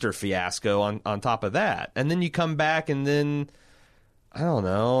dumpster fiasco on top of that. And then you come back and then, I don't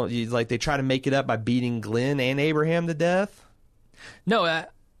know, they try to make it up by beating Glenn and Abraham to death. No,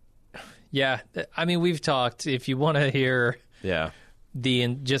 yeah. I mean, we've talked. If you want to hear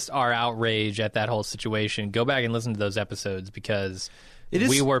just our outrage at that whole situation, go back and listen to those episodes, because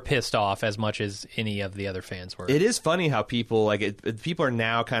we were pissed off as much as any of the other fans were. It is funny how people people are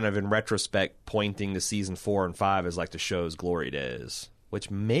now kind of in retrospect pointing to season 4 and 5 as like the show's glory days,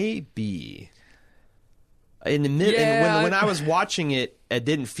 which may be. In the when I was watching it, it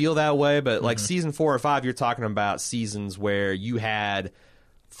didn't feel that way, but like season 4 or 5, you're talking about seasons where you had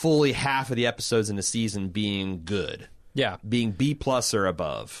fully half of the episodes in the season being good. Yeah. Being B+ or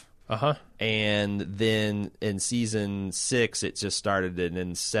above. And then in season 6, it just started, and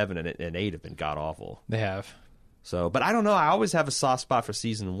then 7 and 8 have been god awful. They have. So, but I don't know. I always have a soft spot for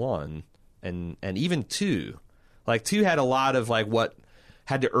season 1 and even 2. Like 2 had a lot of like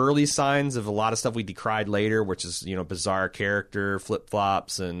had the early signs of a lot of stuff we decried later, which is, bizarre character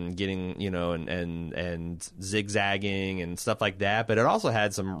flip-flops and getting, and zigzagging and stuff like that. But it also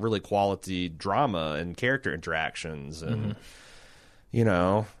had some really quality drama and character interactions. And,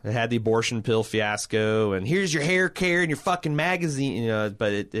 it had the abortion pill fiasco and here's your hair care and your fucking magazine,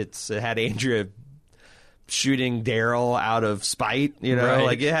 but it had Andrea shooting Daryl out of spite, Right.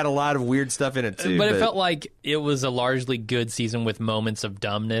 Like it had a lot of weird stuff in it too. But it felt like it was a largely good season with moments of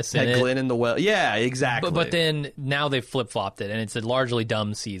dumbness in had it. Glenn in the well. Yeah, exactly. But then now they've flip-flopped it, and it's a largely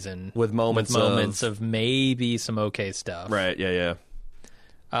dumb season. With moments of maybe some okay stuff. Right, yeah.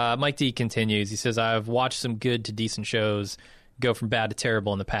 Mike D continues. He says, I've watched some good to decent shows go from bad to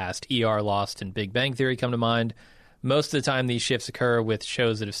terrible in the past. ER, Lost, and Big Bang Theory come to mind. Most of the time, these shifts occur with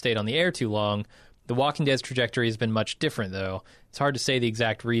shows that have stayed on the air too long. The Walking Dead's trajectory has been much different, though. It's hard to say the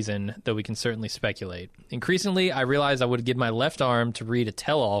exact reason, though we can certainly speculate. Increasingly, I realized I would give my left arm to read a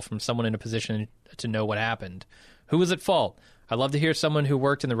tell-all from someone in a position to know what happened. Who was at fault? I'd love to hear someone who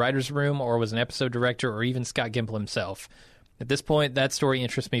worked in the writer's room or was an episode director or even Scott Gimple himself. At this point, that story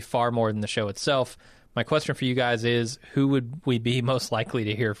interests me far more than the show itself. My question for you guys is, who would we be most likely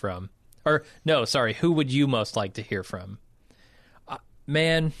to hear from? Or, no, sorry, who would you most like to hear from?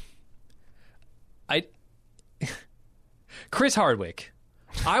 Chris Hardwick.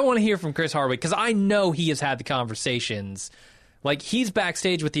 I want to hear from Chris Hardwick because I know he has had the conversations. Like, he's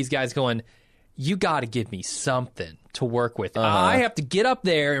backstage with these guys going, you got to give me something to work with. I have to get up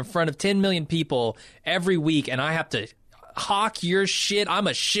there in front of 10 million people every week, and I have to hawk your shit. I'm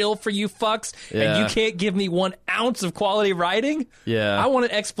a shill for you fucks, and you can't give me 1 ounce of quality writing? Yeah. I want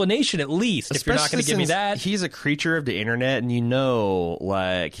an explanation at least, if you're not going to give me that. He's a creature of the internet, and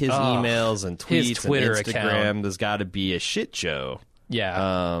like, his emails and tweets his Twitter and Instagram, account. there's got to be a shit show.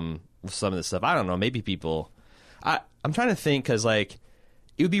 Yeah. With some of this stuff. I don't know, maybe people... I'm trying to think, because, like,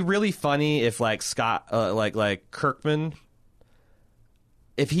 it would be really funny if, like, Scott, like Kirkman...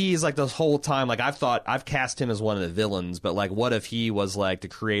 If he's like this whole time, like I've cast him as one of the villains, but like what if he was like the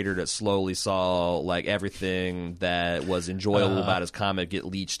creator that slowly saw like everything that was enjoyable about his comic get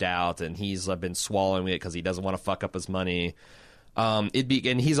leached out, and he's been swallowing it because he doesn't want to fuck up his money. And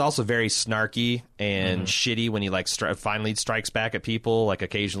he's also very snarky and shitty when he like finally strikes back at people. Like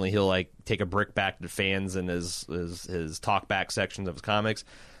occasionally he'll like take a brick back to fans in his talk back sections of his comics.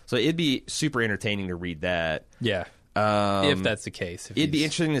 So it'd be super entertaining to read that. Yeah. If that's the case. It'd be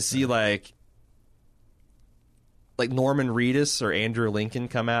interesting to see like Norman Reedus or Andrew Lincoln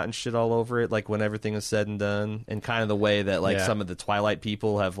come out and shit all over it, like when everything is said and done, and kind of the way that like some of the Twilight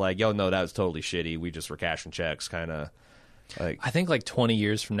people have like, yo, no, that was totally shitty. We just were cashing checks, kind of. Like, I think like 20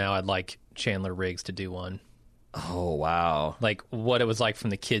 years from now, I'd like Chandler Riggs to do one. Oh, wow. Like what it was like from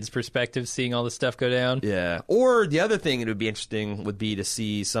the kids' perspective, seeing all this stuff go down. Yeah. Or the other thing that would be interesting would be to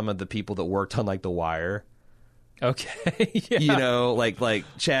see some of the people that worked on like The Wire. Okay. Yeah. Like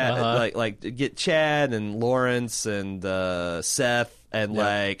Chad, like get Chad and Lawrence and Seth and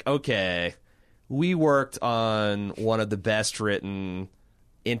like, okay, we worked on one of the best written,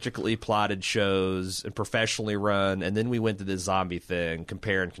 intricately plotted shows and professionally run, and then we went to this zombie thing,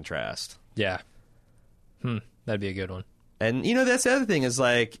 compare and contrast. Yeah. That'd be a good one. And, that's the other thing is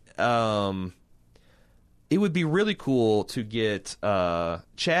like, it would be really cool to get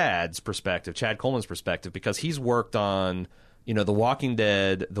Chad Coleman's perspective, because he's worked on, The Walking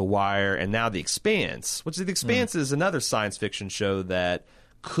Dead, The Wire, and now The Expanse, which The Expanse is another science fiction show that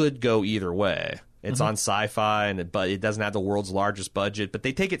could go either way. It's on sci-fi, but it doesn't have the world's largest budget, but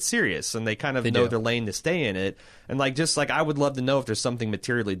they take it serious, and they kind of know their lane to stay in it. And like, just like, I would love to know if there's something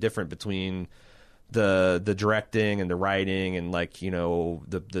materially different between the directing and the writing and like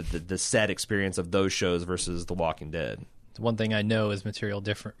the set experience of those shows versus The Walking Dead. The one thing I know is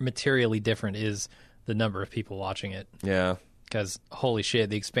materially different is the number of people watching it. Yeah, because holy shit,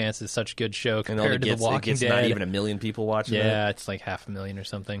 The Expanse is such a good show compared to The Walking Dead. Not even 1 million people watching it. Yeah, it's like 500,000 or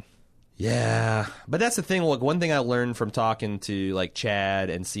something. Yeah, but that's the thing. Look, one thing I learned from talking to like Chad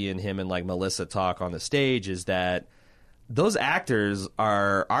and seeing him and like Melissa talk on the stage is that those actors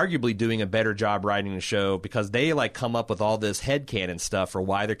are arguably doing a better job writing the show, because they like come up with all this headcanon stuff for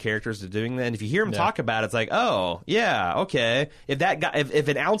why their characters are doing that. And if you hear them talk about it, it's like, oh yeah, okay. If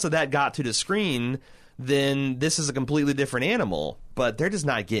an ounce of that got to the screen, then this is a completely different animal. But they're just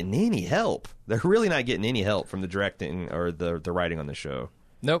not getting any help. They're really not getting any help from the directing or the writing on the show.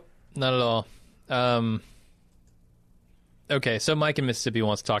 Nope, not at all. Okay, so Mike in Mississippi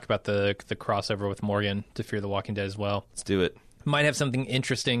wants to talk about the crossover with Morgan to Fear the Walking Dead as well. Let's do it. Might have something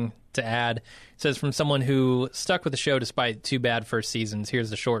interesting to add. It says, from someone who stuck with the show despite 2 bad first seasons, here's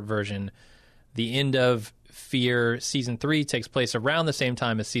the short version. The end of Fear Season 3 takes place around the same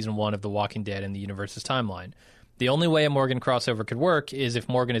time as Season 1 of The Walking Dead in the universe's timeline. The only way a Morgan crossover could work is if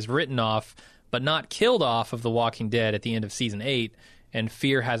Morgan is written off, but not killed off of The Walking Dead at the end of Season 8, and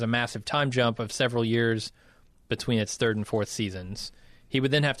Fear has a massive time jump of several years between its third and fourth seasons. He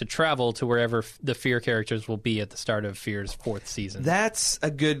would then have to travel to wherever the Fear characters will be at the start of Fear's fourth season. That's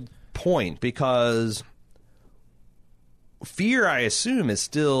a good point, because Fear, I assume, is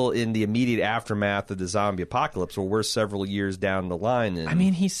still in the immediate aftermath of the zombie apocalypse, where we're several years down the line. And I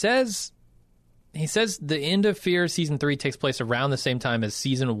mean, he says the end of Fear Season 3 takes place around the same time as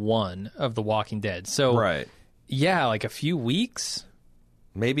Season 1 of The Walking Dead. So, right. Yeah, like a few weeks.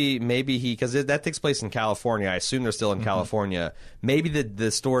 Maybe he, because that takes place in California. I assume they're still in California. Maybe the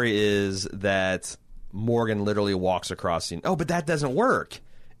story is that Morgan literally walks across the. Oh, but that doesn't work.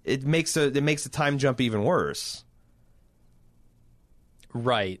 It makes the time jump even worse.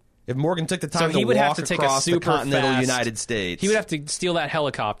 Right. If Morgan took the time So he to would walk have to take a across the super continental fast- United States, He would have to steal that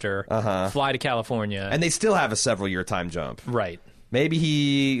helicopter, fly to California. and they still have a several-year time jump. right. Maybe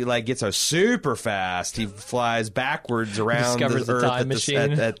he gets a super fast. He flies backwards around Discovers the Earth time at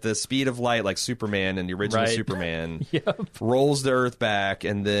machine. at the speed of light, like Superman in the original Right. Superman. Yep. Rolls the Earth back,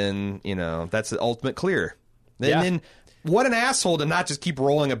 and then that's the ultimate clear. And Yeah. then what an asshole to not just keep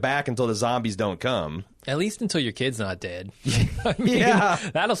rolling it back until the zombies don't come. At least until your kid's not dead. I mean, Yeah.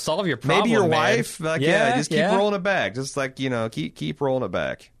 that'll solve your problem. Maybe your man. wife, just keep rolling it back. Just keep rolling it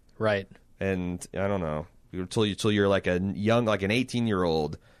back. Right. And I don't know, until you're like an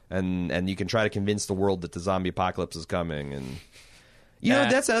 18-year-old, and you can try to convince the world that the zombie apocalypse is coming. And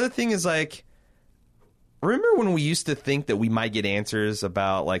that's the other thing is remember when we used to think that we might get answers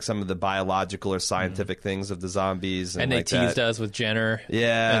about like some of the biological or scientific things of the zombies, and they like teased that. us with Jenner.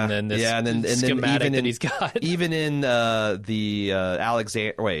 Yeah, And then this and then schematic even that in, he's got. even in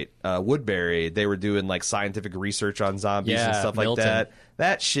Woodbury, they were doing like scientific research on zombies and Yeah, stuff Milton. like that.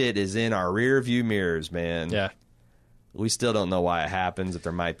 That shit is in our rear view mirrors, man. Yeah. We still don't know why it happens, if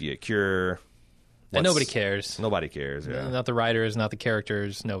there might be a cure. And nobody cares. Nobody cares, yeah. Not the writers, not the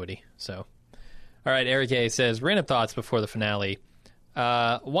characters, nobody. So, all right, Eric A. says, random thoughts before the finale.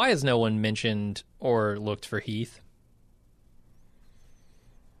 Why has no one mentioned or looked for Heath?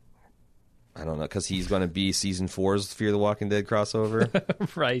 I don't know, because he's going to be Season 4's Fear the Walking Dead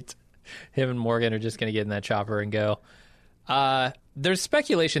crossover. Right. Him and Morgan are just going to get in that chopper and go. There's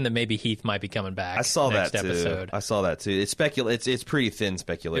speculation that maybe Heath might be coming back. I saw next that too. episode. I saw that too. It's it's pretty thin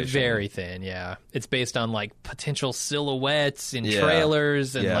speculation. Very thin, yeah. It's based on like potential silhouettes in Yeah.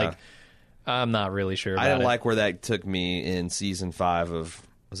 trailers and Yeah. like I'm not really sure about I didn't it. like where that took me in Season 5 of...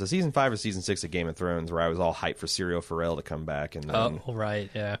 Was it Season 5 or Season 6 of Game of Thrones, where I was all hyped for Serial Pharrell to come back, and then... Oh, right,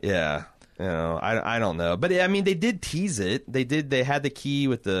 yeah. Yeah. I don't know. But, I mean, they did tease it. They had the key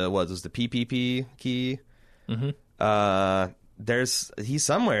with the... What was the PPP key? Mm-hmm. He's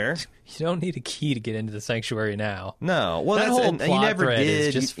somewhere. You don't need a key to get into the sanctuary now. No. Well, That that's... whole and you plot never thread is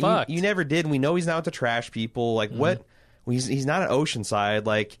did. just you, fucked. you never did. We know he's not with the trash people. Like, what... He's not at Oceanside.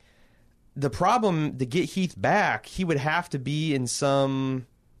 Like, the problem, to get Heath back, he would have to be in some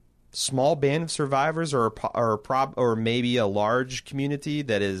small band of survivors, or maybe a large community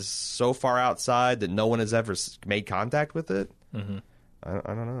that is so far outside that no one has ever made contact with it. Mm-hmm. I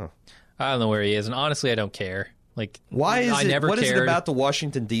don't know. I don't know where he is, and honestly, I don't care. Like, Why is I it? never What is it cared. about the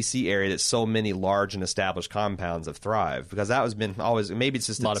Washington D.C. area that so many large and established compounds have thrived? Because that has been always. Maybe it's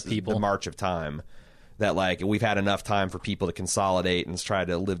just A lot of people. the march of time. That like we've had enough time for people to consolidate and try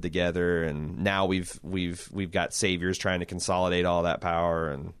to live together, and now we've got saviors trying to consolidate all that power.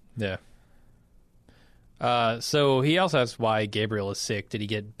 And Yeah. So he also asks why Gabriel is sick. Did he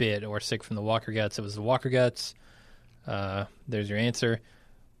get bit or sick from the Walker Guts? It was the Walker Guts. There's your answer.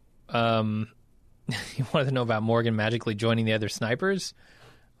 You wanted to know about Morgan magically joining the other snipers,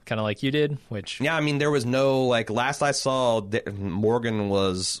 kind of like you did. Which yeah, I mean there was no like last I saw, Morgan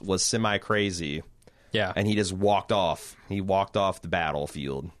was semi crazy. yeah, And he just walked off. He walked off the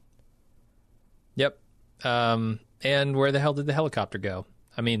battlefield. yep. And where the hell did the helicopter go?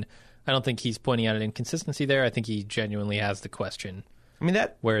 I mean, I don't think he's pointing out an inconsistency there. I think he genuinely has the question: I mean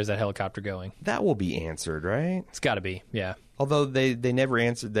where is that helicopter going? that will be answered, right? It's got to be, yeah. Although they never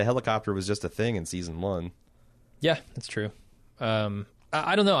answered. The helicopter was just a thing in Season 1. Yeah, that's true.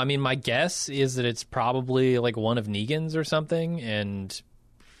 I don't know. I mean, my guess is that it's probably like one of Negan's or something, and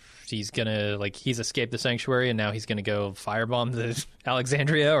he's escaped the sanctuary, and now he's gonna go firebomb the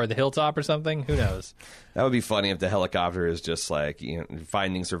Alexandria or the hilltop or something. Who knows? That would be funny if the helicopter is just like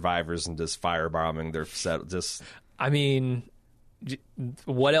finding survivors and just firebombing their set. Just I mean,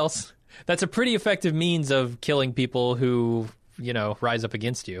 what else? That's a pretty effective means of killing people who rise up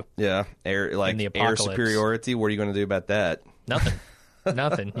against you. Yeah, air the air apocalypse. superiority. What are you going to do about that? Nothing.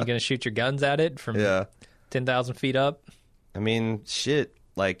 Nothing. You're going to shoot your guns at it from 10,000 feet up? I mean, shit.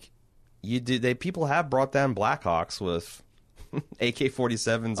 Like, people have brought down Blackhawks with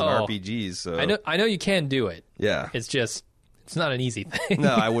AK-47s and RPGs. So I know you can do it. Yeah. It's not an easy thing.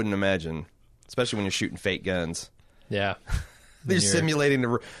 No, I wouldn't imagine. Especially when you're shooting fake guns. Yeah. They're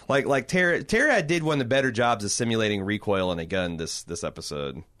simulating like Tara did one of the better jobs of simulating recoil in a gun this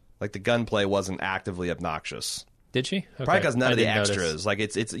episode. Like the gunplay wasn't actively obnoxious. Did she? Okay. Probably because none of the didn't extras. notice. Like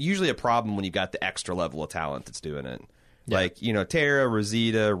it's usually a problem when you got the extra level of talent that's doing it. Yeah. Like Tara,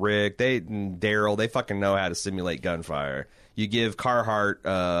 Rosita, Rick, Daryl, they fucking know how to simulate gunfire. You give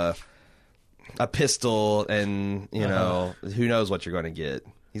Carhartt a pistol, and who knows what you're going to get.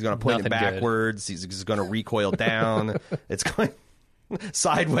 He's going to point it backwards. He's going to recoil down. It's going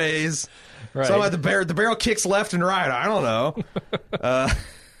sideways. Right. So the barrel kicks left and right. I don't know.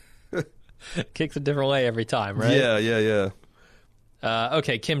 Kicks a different way every time, right? Yeah.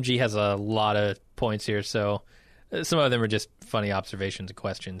 Okay, Kim G has a lot of points here, so some of them are just funny observations and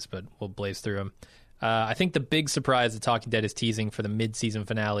questions, but we'll blaze through them. I think the big surprise that Talking Dead is teasing for the mid-season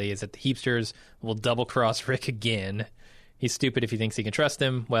finale is that the Heapsters will double-cross Rick again. He's stupid if he thinks he can trust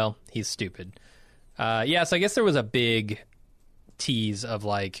him. Well, he's stupid. So I guess there was a big tease of,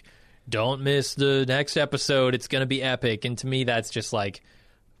 like, don't miss the next episode. It's going to be epic. And to me, that's just like,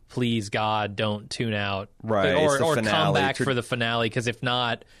 please, God, don't tune out. Right. Or come back for the finale, because if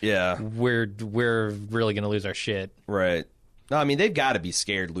not, we're really going to lose our shit. Right. No, I mean, they've got to be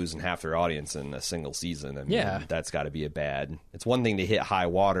scared losing half their audience in a single season. I mean, that's got to be it's one thing to hit high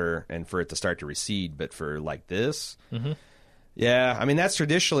water and for it to start to recede, but for like this, yeah, I mean, that's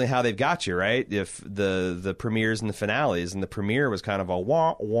traditionally how they've got you, right? If the premieres and the finales, and the premiere was kind of a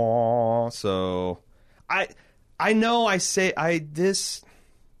wah wah. So I know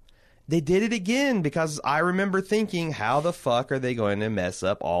they did it again, because I remember thinking, how the fuck are they going to mess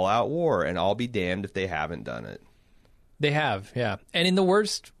up All Out War? And I'll be damned if they haven't done it. They have, yeah. And in the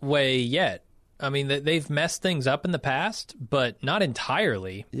worst way yet. I mean, they've messed things up in the past, but not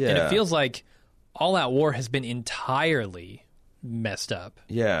entirely. Yeah. And it feels like All Out War has been entirely messed up.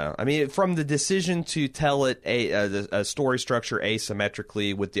 Yeah. I mean, from the decision to tell it a story structure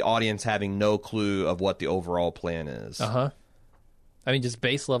asymmetrically, with the audience having no clue of what the overall plan is. I mean, just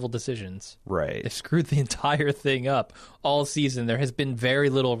base level decisions. Right. They screwed the entire thing up all season. There has been very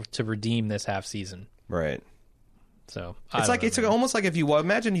little to redeem this half season. Right. So it's almost like if you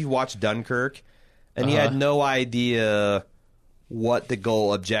imagine you watched Dunkirk and you had no idea what the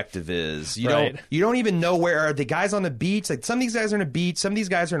goal objective is. You don't even know where are the guys on the beach. Like, some of these guys are on a beach, some of these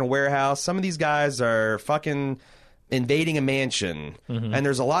guys are in a warehouse, some of these guys are fucking invading a mansion. And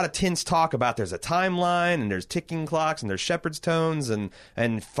there's a lot of tense talk about there's a timeline, and there's ticking clocks, and there's shepherd's tones,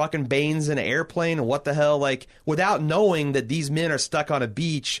 and fucking Bane's in an airplane, and what the hell, like, without knowing that these men are stuck on a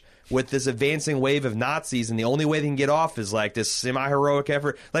beach with this advancing wave of Nazis, and the only way they can get off is like this semi-heroic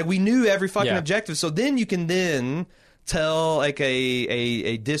effort. Like, we knew every fucking objective, so then you can tell like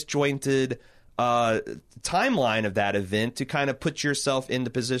a disjointed timeline of that event to kind of put yourself in the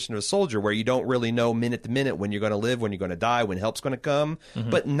position of a soldier, where you don't really know minute to minute when you're going to live, when you're going to die, when help's going to come.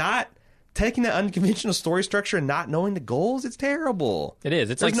 But not taking that unconventional story structure and not knowing the goals, it's terrible. It is.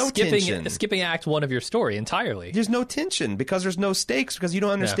 It's there's like skipping act one of your story entirely. There's no tension because there's no stakes, because you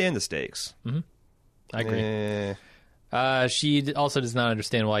don't understand the stakes. I agree. She also does not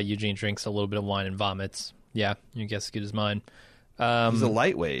understand why Eugene drinks a little bit of wine and vomits. Yeah, your guess is good as mine. He's a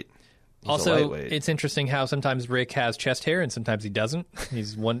lightweight. It's interesting how sometimes Rick has chest hair and sometimes he doesn't.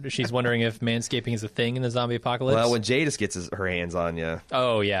 She's wondering if manscaping is a thing in the zombie apocalypse. Well, when Jadis gets her hands on you.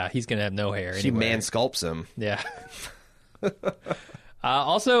 Oh, yeah. He's going to have no hair. She man sculpts him. Yeah.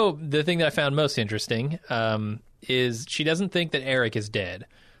 Also, the thing that I found most interesting is she doesn't think that Eric is dead.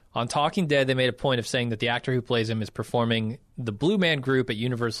 On Talking Dead, they made a point of saying that the actor who plays him is performing the Blue Man Group at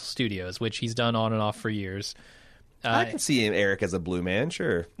Universal Studios, which he's done on and off for years. I can see Eric as a blue man,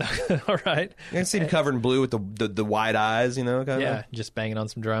 sure. All right. I can see him covered in blue with the wide eyes, kind of. Yeah, just banging on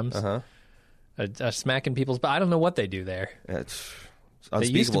some drums. Smacking people's... But I don't know what they do there. They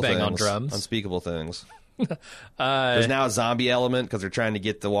used to bang on drums. Unspeakable things. There's now a zombie element because they're trying to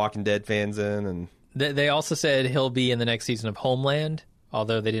get the Walking Dead fans in. And they also said he'll be in the next season of Homeland,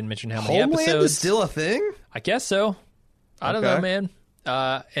 although they didn't mention how many Homeland episodes. Is still a thing? I guess so. I don't know, man.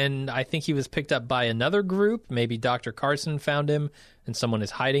 And I think he was picked up by another group. Maybe Dr. Carson found him and someone is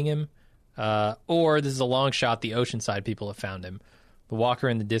hiding him. Or this is a long shot, the Oceanside people have found him. The walker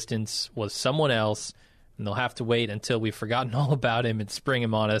in the distance was someone else, and they'll have to wait until we've forgotten all about him and spring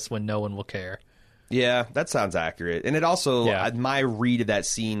him on us when no one will care. Yeah, that sounds accurate. And it also, Yeah. my read of that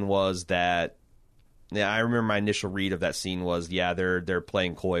scene was that, I remember my initial read of that scene was, they're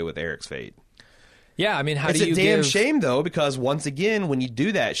playing coy with Eric's fate. Yeah, I mean, how It's do you a damn give... shame, though, because once again, when you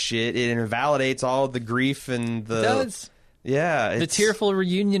do that shit, it invalidates all the grief and the... It does. Yeah. The tearful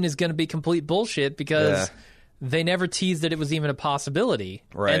reunion is going to be complete bullshit because Yeah. they never teased that it was even a possibility.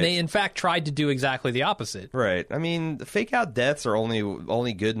 Right. And they, in fact, tried to do exactly the opposite. Right. I mean, the fake out deaths are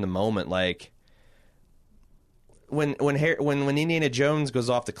only good in the moment. Like when Indiana Jones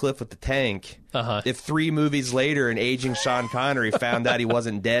goes off the cliff with the tank. Uh-huh. If 3 movies later, an aging Sean Connery found out he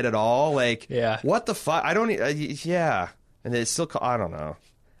wasn't dead at all, like, Yeah. what the fuck? I don't. Yeah, and it's still. I don't know.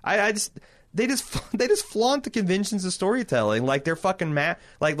 I just. They just flaunt the conventions of storytelling like they're fucking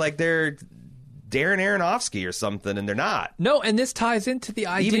like they're Darren Aronofsky or something, and they're not. No, and this ties into the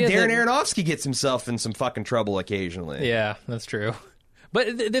idea Even Darren that... Aronofsky gets himself in some fucking trouble occasionally. Yeah, that's true.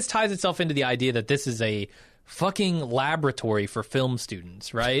 But this ties itself into the idea that this is a fucking laboratory for film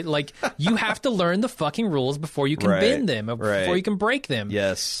students, right? Like, you have to learn the fucking rules before you can Right, bend them, before right. you can break them.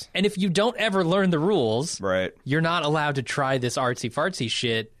 Yes. And if you don't ever learn the rules, Right. you're not allowed to try this artsy-fartsy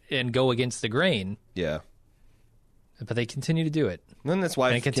shit and go against the grain. Yeah. But they continue to do it. And that's why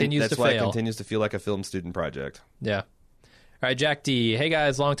And it continues that's to why fail. it continues to feel like a film student project. Yeah. All right, Jack D. Hey,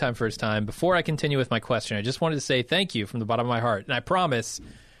 guys, long time, first time. Before I continue with my question, I just wanted to say thank you from the bottom of my heart. And I promise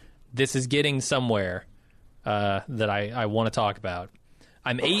this is getting somewhere that I want to talk about.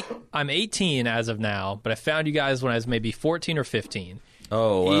 I'm 18 as of now, but I found you guys when I was maybe 14 or 15.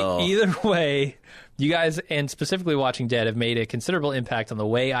 Oh, well. Either way, you guys, and specifically Watching Dead, have made a considerable impact on the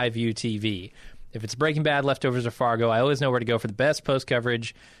way I view TV. If it's Breaking Bad, Leftovers, or Fargo, I always know where to go for the best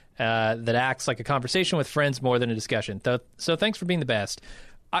post-coverage that acts like a conversation with friends more than a discussion. So thanks for being the best.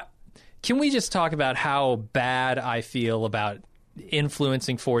 Can we just talk about how bad I feel about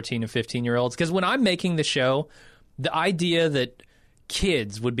influencing 14 and 15-year-olds? Because when I'm making the show, the idea that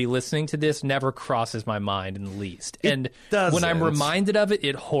kids would be listening to this never crosses my mind in the least. And when I'm doesn't. reminded of it,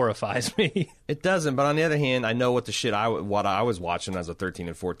 it horrifies me. It doesn't, but on the other hand, I know what the shit what I was watching as a 13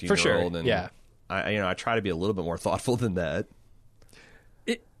 and 14 For year sure, old, and yeah. I try to be a little bit more thoughtful than that.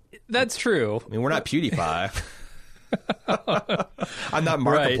 That's true. I mean, we're not PewDiePie. I'm not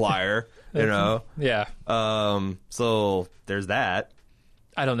Markiplier, you know. Yeah. So there's that.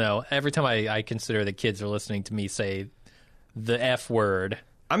 I don't know. Every time I consider that kids are listening to me say the F word.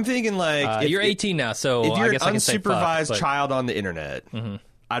 I'm thinking like You're 18 now, so if you're I guess I can say an fuck, unsupervised but- child on the internet,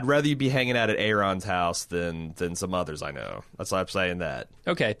 I'd rather you be hanging out at Aaron's house than some others I know. That's why I'm saying that.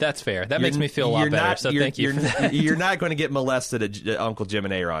 Okay, that's fair. That makes me feel a lot better, so thank you for that. You're not going to get molested at Uncle Jim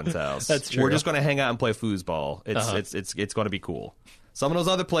and Aaron's house. That's true. We're just going to hang out and play foosball. It's going to be cool. Some of those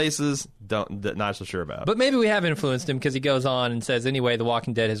other places, not so sure about. But maybe we have influenced him because he goes on and says, anyway, The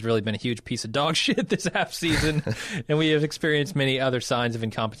Walking Dead has really been a huge piece of dog shit this half season, and we have experienced many other signs of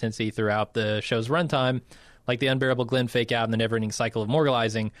incompetency throughout the show's runtime, like the unbearable Glenn fake out and the never-ending cycle of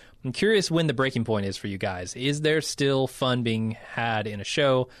moralizing. I'm curious when the breaking point is for you guys. Is there still fun being had in a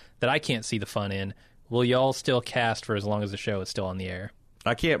show that I can't see the fun in? Will y'all still cast for as long as the show is still on the air?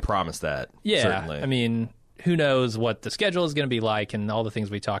 I can't promise that. Yeah, certainly. I mean, who knows what the schedule is going to be like and all the things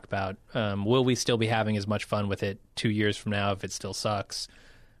we talk about. Will we still be having as much fun with it 2 years from now if it still sucks?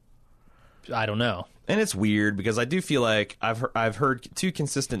 I don't know. And it's weird because I do feel like I've heard 2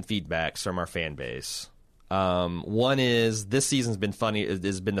 consistent feedbacks from our fan base. One is this season's been funny.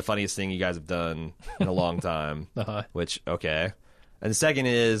 Has been the funniest thing you guys have done in a long time. Which okay. And the second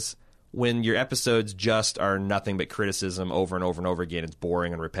is when your episodes just are nothing but criticism over and over and over again. It's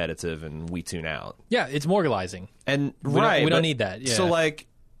boring and repetitive, and we tune out. Yeah, it's moralizing. And We don't need that. Yeah. So like,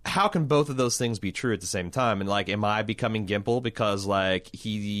 how can both of those things be true at the same time? And like, am I becoming Gimple because like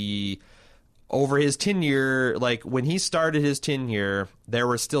he over his tenure, like when he started his tenure, there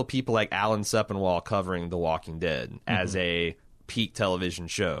were still people like Alan Sepinwall covering The Walking Dead as a peak television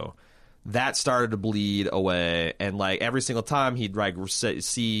show. That started to bleed away, and like every single time he'd like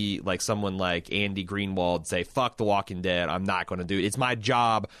see like someone like Andy Greenwald say "fuck The Walking Dead," I'm not going to do it. It's my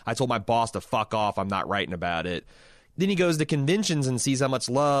job. I told my boss to fuck off. I'm not writing about it. Then he goes to conventions and sees how much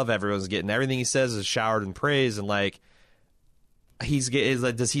love everyone's getting. Everything he says is showered in praise, and like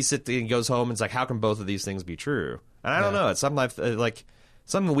does he sit there and goes home and it's like, how can both of these things be true? And I don't know. It's something like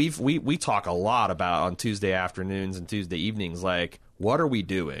something we talk a lot about on Tuesday afternoons and Tuesday evenings. Like, what are we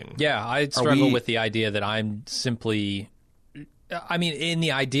doing? Yeah, I struggle with the idea that I'm simply... I mean, in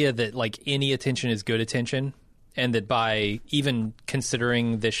the idea that, like, any attention is good attention, and that by even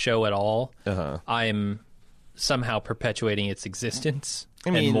considering this show at all, I'm somehow perpetuating its existence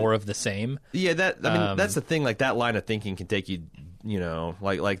and more of the same. Yeah, that's the thing. Like, that line of thinking can take you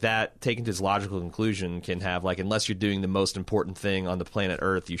like that taken to its logical conclusion can have like, unless you're doing the most important thing on the planet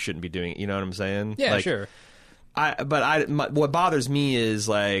Earth, you shouldn't be doing it. You know what I'm saying? Yeah, like, sure. What bothers me is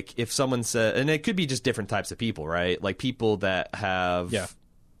like if someone said, and it could be just different types of people, right? Like people that have,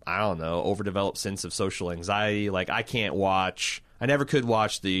 I don't know, overdeveloped sense of social anxiety. Like I never could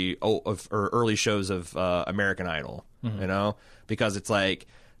watch the early shows of American Idol, you know, because it's like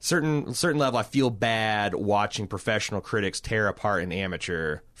certain level I feel bad watching professional critics tear apart an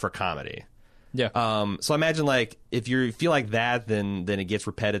amateur for comedy. Yeah. So I imagine like if you feel like that, then it gets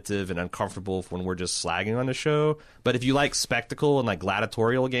repetitive and uncomfortable when we're just slagging on the show. But if you like spectacle and like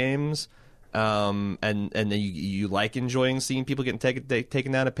gladiatorial games, and then you like enjoying seeing people getting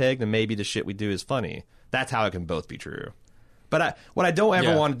taken down a peg, then maybe the shit we do is funny. That's how it can both be true. But what I don't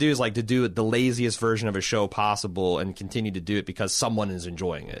ever want to do is like to do the laziest version of a show possible and continue to do it because someone is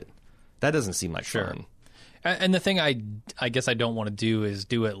enjoying it. That doesn't seem like fun. And the thing I guess I don't want to do is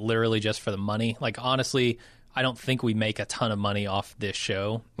do it literally just for the money. Like, honestly, I don't think we make a ton of money off this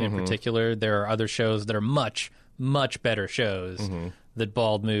show in particular. There are other shows that are much, much better shows that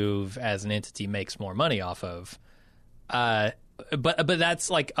Bald Move as an entity makes more money off of. But that's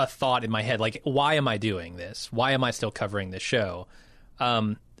like a thought in my head. Like, why am I doing this? Why am I still covering this show?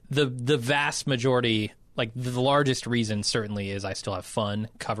 The vast majority, like the largest reason certainly is I still have fun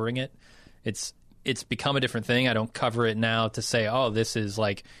covering it. It's become a different thing. I don't cover it now to say, oh, this is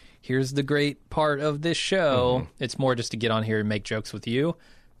like, here's the great part of this show. It's more just to get on here and make jokes with you,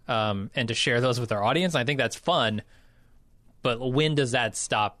 and to share those with our audience. I think that's fun. But when does that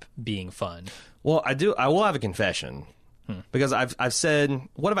stop being fun? Well, I will have a confession. Because I've said,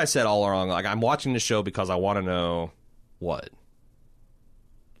 what have I said all along? Like, I'm watching the show because I want to know what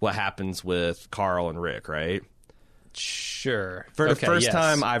happens with Carl and Rick, right? Sure. For the first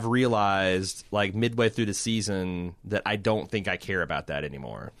time, I've realized, like, midway through the season, that I don't think I care about that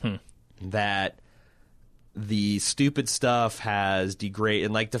anymore. That the stupid stuff has degraded.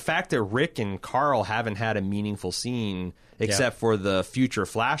 And, like, the fact that Rick and Carl haven't had a meaningful scene except for the future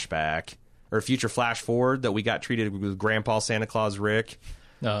flashback or future flash forward that we got treated with Grandpa Santa Claus Rick.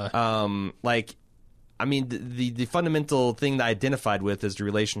 Like, I mean, the fundamental thing that I identified with is the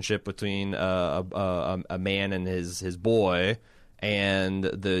relationship between a man and his boy, and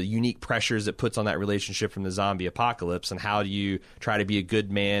the unique pressures it puts on that relationship from the zombie apocalypse, and how do you try to be a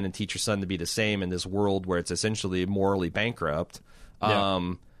good man and teach your son to be the same in this world where it's essentially morally bankrupt.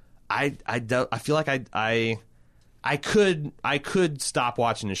 I feel like I could stop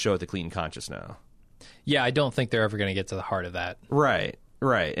watching the show with a clean conscience now. Yeah, I don't think they're ever going to get to the heart of that. Right.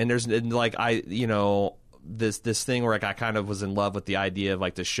 And there's like this thing where like I kind of was in love with the idea of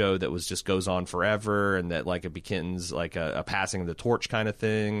like the show that was just goes on forever, and that like it becomes like a passing of the torch kind of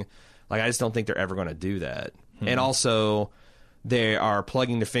thing. Like I just don't think they're ever going to do that. And also they are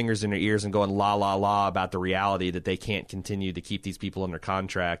plugging their fingers in their ears and going la la la about the reality that they can't continue to keep these people under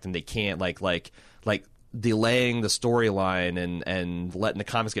contract, and they can't like delaying the storyline and letting the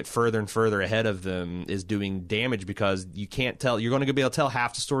comics get further and further ahead of them is doing damage, because you can't tell. You're going to be able to tell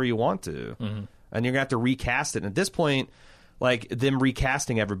half the story you want to, and you're going to have to recast it. And at this point, like them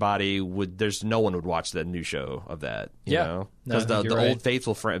recasting everybody there's no one would watch the new show of that. You know, because the old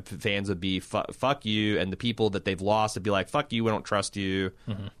faithful fans would be fuck you, and the people that they've lost would be like fuck you, we don't trust you.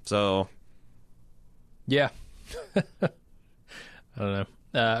 So, yeah, I don't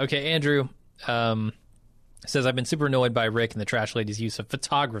know. Okay, Andrew. Says, I've been super annoyed by Rick and the Trash Lady's use of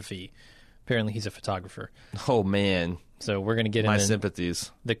photography. Apparently he's a photographer. Oh, man. So we're going to get my into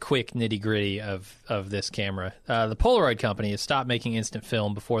sympathies. The quick nitty-gritty of this camera. The Polaroid company has stopped making instant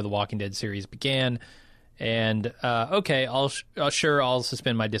film before the Walking Dead series began. And, okay, I'll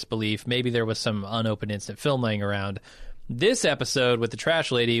suspend my disbelief. Maybe there was some unopened instant film laying around. This episode with the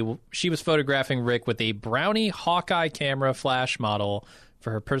Trash Lady, she was photographing Rick with a Brownie Hawkeye camera flash model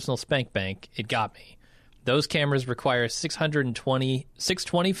for her personal spank bank. It got me. Those cameras require 620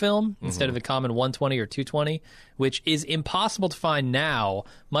 film instead of the common 120 or 220, which is impossible to find now,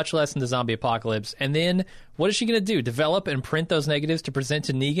 much less in the zombie apocalypse. And then what is she going to do? Develop and print those negatives to present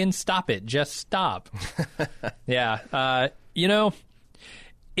to Negan? Stop it. Just stop. Yeah.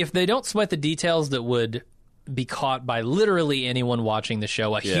 If they don't sweat the details that would be caught by literally anyone watching the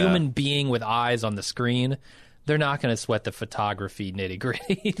show, a human being with eyes on the screen, they're not going to sweat the photography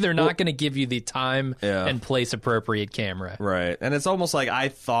nitty-gritty. They're not going to give you the time and place-appropriate camera. Right. And it's almost like I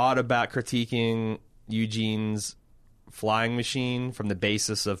thought about critiquing Eugene's flying machine from the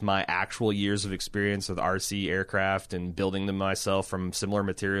basis of my actual years of experience with RC aircraft and building them myself from similar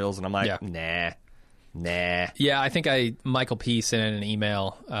materials. And I'm like, nah. Yeah, I think Michael P. sent in an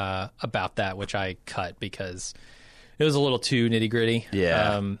email about that, which I cut because It was a little too nitty gritty.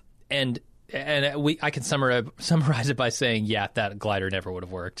 Yeah. And I can summarize it by saying, yeah, that glider never would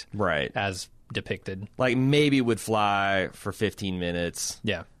have worked. Right. As depicted. Like, maybe it would fly for 15 minutes.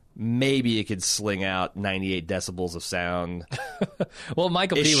 Yeah. Maybe it could sling out 98 decibels of sound. Well,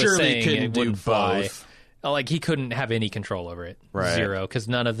 Michael It P. was surely saying couldn't it do wouldn't fly. both. Like, he couldn't have any control over it. Right. Zero. Because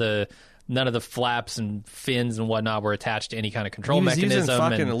none of the flaps and fins and whatnot were attached to any kind of control He was mechanism. using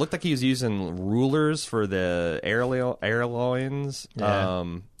fucking. and- It looked like he was using rulers for the airlines. Yeah.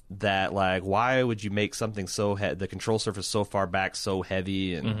 That, like, why would you make something so the control surface so far back, so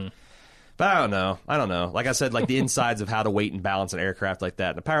heavy? And but I don't know. Like I said, like the insides of how to weight and balance an aircraft like that,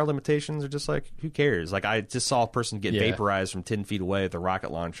 and the power limitations are just like, who cares? Like, I just saw a person get vaporized from 10 feet away with a rocket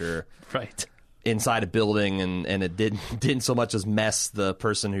launcher. Right. Inside a building, and it didn't so much as mess the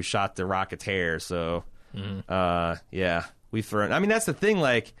person who shot the Rocketeer. So, yeah, we've thrown. I mean, that's the thing.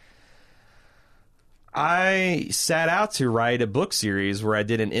 Like, I sat out to write a book series where I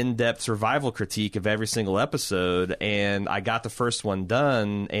did an in-depth survival critique of every single episode, and I got the first one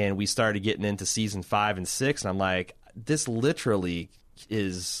done, and we started getting into season 5 and 6, and I'm like, this literally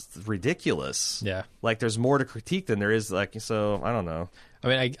is ridiculous. Yeah. Like, there's more to critique than there is, like, so I don't know. I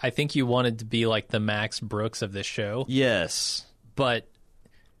mean, I think you wanted to be like the Max Brooks of this show, Yes. but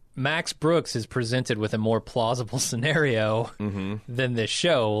Max Brooks is presented with a more plausible scenario than this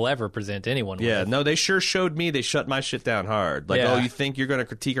show will ever present anyone Yeah, with. no, they sure showed me they shut my shit down hard. Like, Yeah. oh, you think you're going to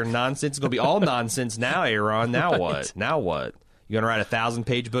critique our nonsense? It's going to be all nonsense now, Aaron. Now what? Now what? You going to write a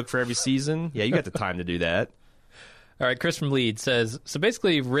 1,000-page book for every season? Yeah, you got the time to do that. All right, Chris from Leeds says, so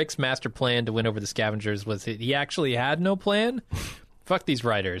basically Rick's master plan to win over the scavengers was that he actually had no plan? Fuck these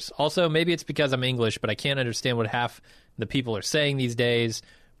writers. Also, maybe it's because I'm English, but I can't understand what half the people are saying these days,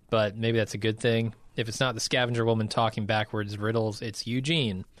 but maybe that's a good thing. If it's not the scavenger woman talking backwards riddles, it's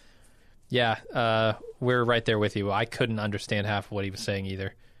Eugene. Yeah, we're right there with you. I couldn't understand half of what he was saying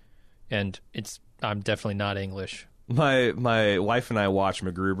either. And I'm definitely not English. My wife and I watched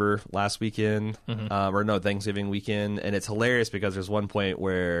MacGruber last weekend, Thanksgiving weekend, and it's hilarious because there's one point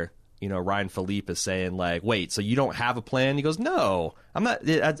where, you know, Ryan Philippe is saying, like, wait, so you don't have a plan? He goes, no, I'm not.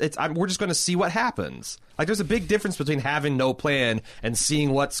 We're just going to see what happens. Like, there's a big difference between having no plan and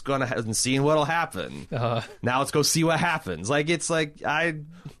seeing what's going to happen and seeing what'll happen. Now let's go see what happens. Like, it's like,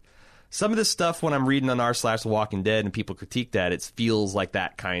 some of this stuff when I'm reading on r/Walking Dead and people critique that, it feels like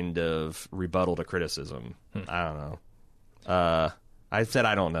that kind of rebuttal to criticism. I don't know. I said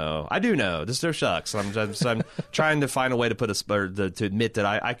I don't know. I do know. This still shucks. I'm trying to find a way to to admit that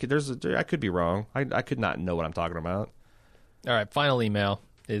I could be wrong. I could not know what I'm talking about. All right, final email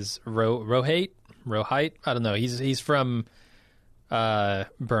is Rohite. I don't know. He's from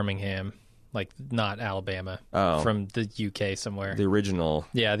Birmingham, like not Alabama. Oh. From the UK somewhere. The original.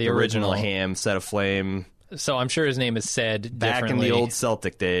 Yeah, the original original. ham set aflame. So I'm sure his name is said Back differently. in the old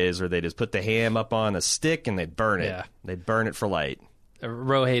Celtic days where they just put the ham up on a stick and they'd burn it. Yeah. They'd burn it for light.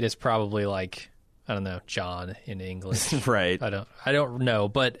 Rohate is probably like, I don't know, John in English. Right. I don't know,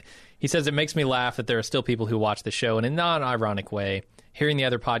 but he says it makes me laugh that there are still people who watch the show in a non-ironic way. Hearing the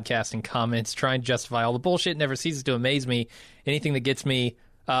other podcasts and comments, trying to justify all the bullshit never ceases to amaze me. Anything that gets me,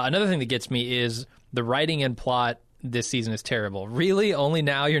 another thing that gets me is the writing and plot this season is terrible. Really? Only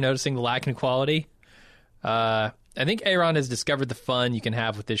now you're noticing the lack in quality? I think Aaron has discovered the fun you can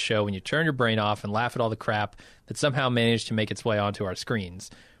have with this show when you turn your brain off and laugh at all the crap that somehow managed to make its way onto our screens.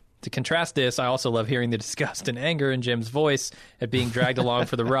 To contrast this, I also love hearing the disgust and anger in Jim's voice at being dragged along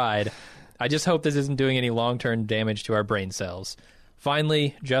for the ride. I just hope this isn't doing any long-term damage to our brain cells.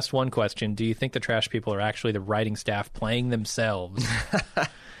 Finally, just one question. Do you think the trash people are actually the writing staff playing themselves?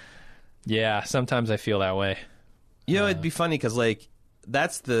 Yeah, sometimes I feel that way. You know, it'd be funny because, like,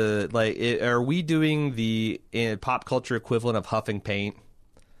 that's the, like, are we doing the pop culture equivalent of huffing paint?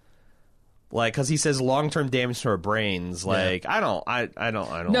 Like, because he says long-term damage to our brains. Like, I don't.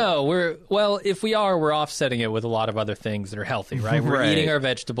 No, if we are, we're offsetting it with a lot of other things that are healthy, right? We're Right. eating our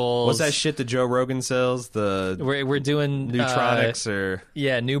vegetables. What's that shit that Joe Rogan sells? The We're doing Neutronics or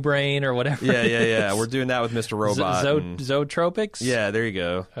New Brain or whatever. yeah. We're doing that with Mr. Robot. Zootropics. Yeah, there you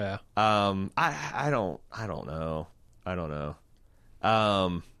go. Yeah. I don't know.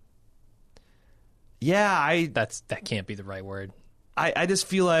 That can't be the right word. I just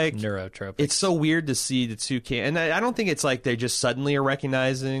feel like Neurotropics. it's so weird to see the two and I don't think it's like they just suddenly are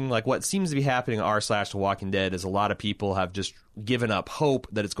recognizing, like, what seems to be happening at r/The Walking Dead is a lot of people have just given up hope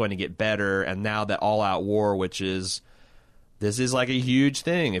that it's going to get better, and now that All Out War, this is like a huge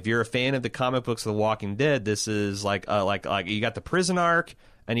thing. If you're a fan of the comic books of The Walking Dead, this is like you got the prison arc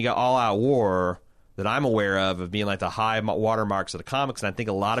and you got All Out War, that I'm aware of being like the high watermarks of the comics, and I think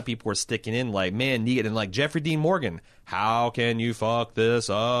a lot of people were sticking in like, man, Negan, and like Jeffrey Dean Morgan, how can you fuck this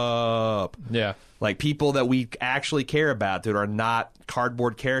up? Yeah. Like people that we actually care about that are not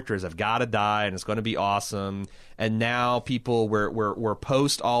cardboard characters have got to die, and it's going to be awesome. And now people we're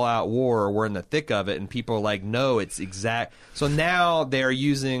post All Out War, we're in the thick of it, and people are like, no, it's exact. So now they are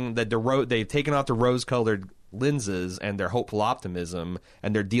using they've taken off the rose-colored lenses and their hopeful optimism,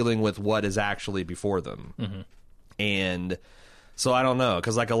 and they're dealing with what is actually before them. Mm-hmm. And so I don't know,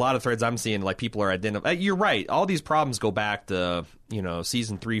 because like a lot of threads I'm seeing, like people are identifying. You're right, all these problems go back to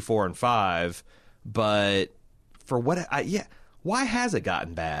season 3, 4, and 5. But for why has it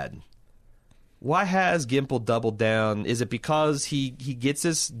gotten bad? Why has Gimple doubled down? Is it because he gets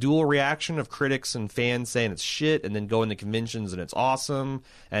this dual reaction of critics and fans saying it's shit, and then going to conventions and it's awesome,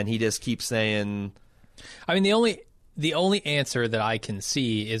 and he just keeps saying? I mean, the only answer that I can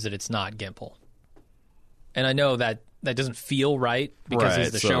see is that it's not Gimple, and I know that doesn't feel right because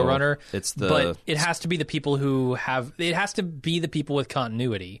he's the showrunner. But it has to be the people who have. It has to be the people with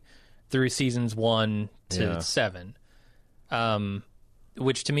continuity through seasons 1 to 7.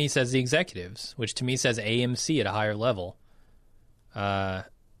 Which to me says the executives, which to me says AMC at a higher level. I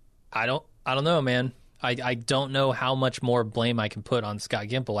don't know, man. I don't know how much more blame I can put on Scott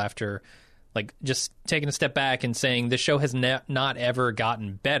Gimple after, like, just taking a step back and saying the show has not ever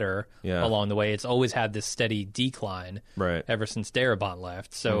gotten better along the way. It's always had this steady decline ever since Darabont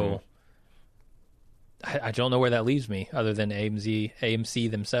left. So I don't know where that leaves me other than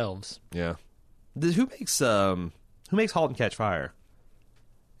AMC themselves. Yeah. Who makes *Halt and Catch Fire*?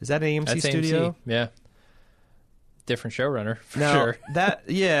 Is that an AMC studio? AMC. Yeah. Different showrunner, for sure. But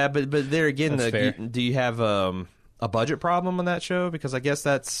there again, fair. Do you have a budget problem on that show? Because I guess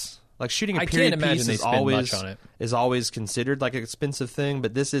that's like shooting a period piece is always considered like an expensive thing,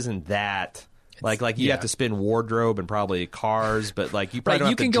 but this isn't that. Like you have to spend wardrobe and probably cars, but like you probably don't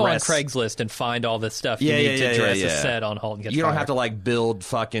have to you can go on Craigslist and find all the stuff you need to dress a set on *Halt and Catch Fire*. You don't have to like build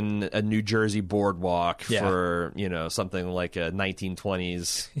fucking a New Jersey boardwalk for something like a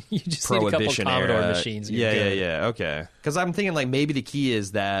 1920s you just Prohibition need a couple Commodore era machines. Okay. Because I'm thinking like maybe the key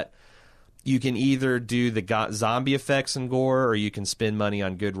is that you can either do the zombie effects and gore, or you can spend money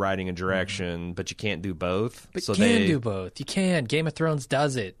on good writing and direction, but you can't do both. But you can do both. You can. Game of Thrones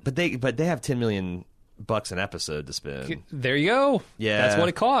does it. But they have $10 million an episode to spend. There you go. Yeah, that's what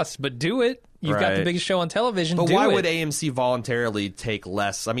it costs. But do it. You've got the biggest show on television. But why would AMC voluntarily take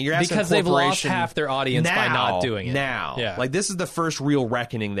less? I mean, you're asking because they've lost half their audience by not doing it. Like this is the first real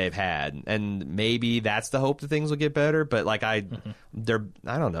reckoning they've had, and maybe that's the hope that things will get better. But like I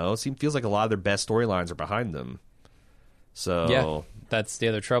don't know. It feels like a lot of their best storylines are behind them. So yeah, that's the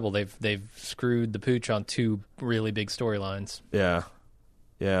other trouble. They've screwed the pooch on 2 really big storylines. Yeah.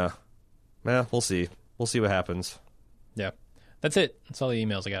 Well, we'll see. We'll see what happens. Yeah, that's it. That's all the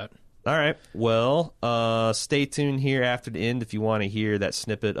emails I got. All right. Well, stay tuned here after the end if you want to hear that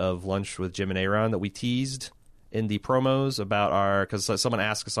snippet of Lunch with Jim and Aaron that we teased in the promos about because someone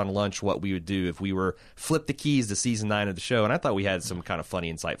asked us on lunch what we would do if we were flip the keys to season 9 of the show, and I thought we had some kind of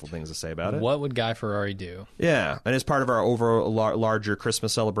funny, insightful things to say about it. What would Guy Ferrari do? Yeah, and as part of our larger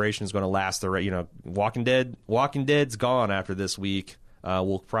Christmas celebration is going to last Walking Dead's gone after this week.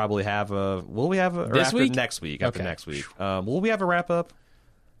 We'll probably have this week? Next week. After next week. Will we have a wrap up?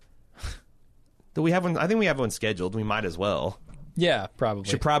 Do we have one? I think we have one scheduled. We might as well. Yeah, probably.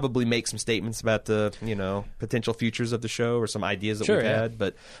 Should probably make some statements about the potential futures of the show or some ideas that we've had.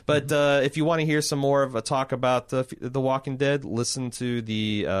 But if you want to hear some more of a talk about the Walking Dead, listen to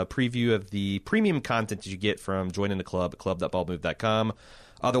the preview of the premium content that you get from joining the club at club.baldmove.com.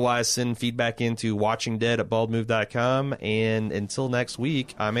 Otherwise, send feedback into watchingdead@baldmove.com. And until next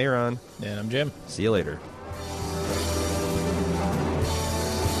week, I'm Aaron. And I'm Jim. See you later.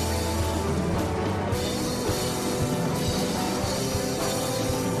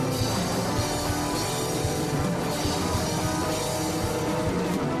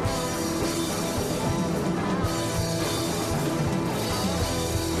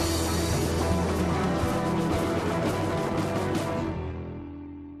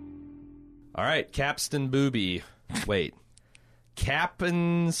 All right, Captain Stubby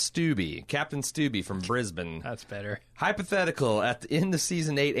from Brisbane. That's better. Hypothetical: at the end of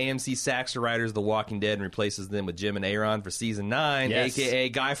season 8, AMC sacks the writers of The Walking Dead and replaces them with Jim and Aaron for season 9, aka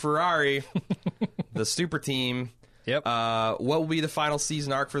Guy Ferrari, the super team. Yep. What will be the final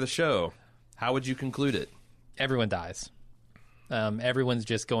season arc for the show? How would you conclude it? Everyone dies. Everyone's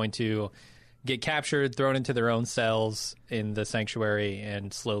just going to get captured, thrown into their own cells in the sanctuary,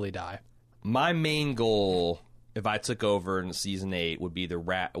 and slowly die. My main goal if I took over in season 8 would be to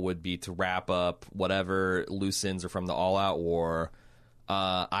wrap up whatever loose ends are from the All Out War.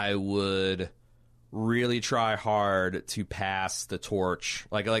 I would really try hard to pass the torch.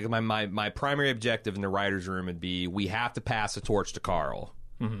 Like my primary objective in the writers' room would be we have to pass the torch to Carl.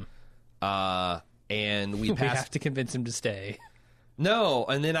 And we have to convince him to stay. No,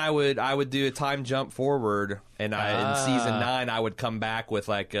 and then I would do a time jump forward, and in season 9 I would come back with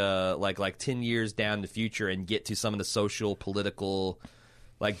like 10 years down the future and get to some of the social, political,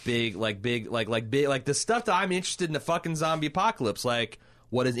 big the stuff that I'm interested in the fucking zombie apocalypse. Like,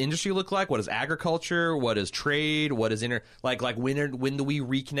 what does industry look like? What is agriculture? What is trade? What is when do we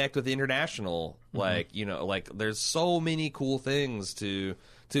reconnect with international? There's so many cool things to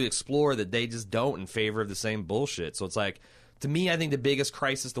explore that they just don't in favor of the same bullshit. So it's like, to me, I think the biggest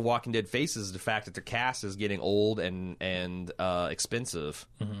crisis The Walking Dead faces is the fact that their cast is getting old and expensive.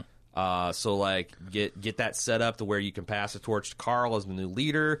 So like get that set up to where you can pass the torch to Carl as the new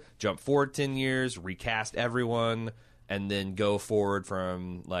leader, jump forward 10 years, recast everyone, and then go forward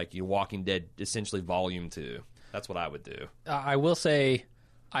from like your Walking Dead essentially volume 2. That's what I would do. I will say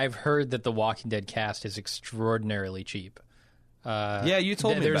I've heard that the Walking Dead cast is extraordinarily cheap. Yeah, you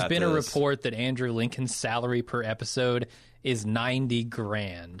told me about this. There's been a report that Andrew Lincoln's salary per episode is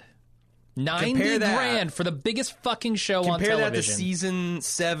 $90,000. $90,000 for the biggest fucking show on television. Compare that to season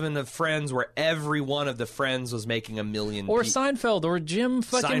 7 of Friends, where every one of the Friends was making $1 million. Or Seinfeld, or Jim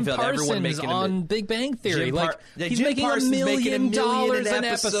fucking Parsons on Big Bang Theory. He's Jim making Parsons $1 million an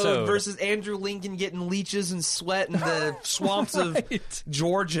episode versus Andrew Lincoln getting leeches and sweat in the swamps of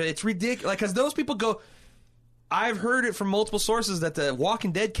Georgia. It's ridiculous. Because those people go. I've heard it from multiple sources that the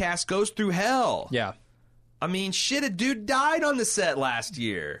Walking Dead cast goes through hell. Yeah. I mean, shit, a dude died on the set last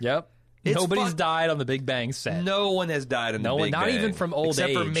year. Yep. Nobody's died on the Big Bang set. No one has died on the Big Bang. Not even from old Except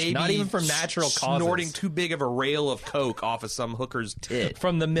age. For maybe not even from natural causes. Snorting too big of a rail of coke off of some hooker's tit.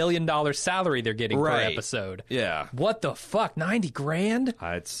 From the $1 million salary they're getting per episode. Yeah. What the fuck?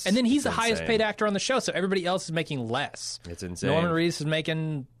 $90,000? And then he's the highest paid actor on the show, so everybody else is making less. It's insane. Norman Reedus is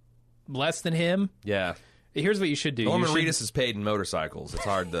making less than him. Yeah. Here's what you should do. Norman Reedus is paid in motorcycles. It's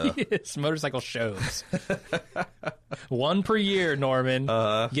hard to... It's motorcycle shows. One per year, Norman.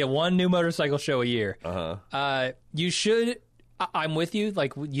 Get one new motorcycle show a year. You should... I'm with you.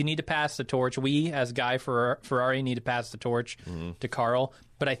 Like, you need to pass the torch. We, as Guy Ferrari, need to pass the torch to Carl.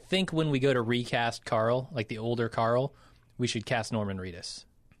 But I think when we go to recast Carl, like the older Carl, we should cast Norman Reedus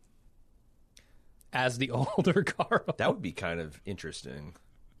as the older Carl. That would be kind of interesting.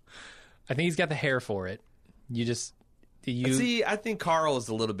 I think he's got the hair for it. See, I think Carl is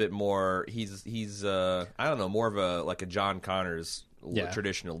a little bit more. He's I don't know, more of a John Connors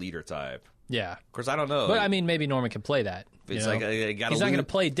traditional leader type. Yeah, of course I don't know, but I mean maybe Norman can play that. It's like he's not going to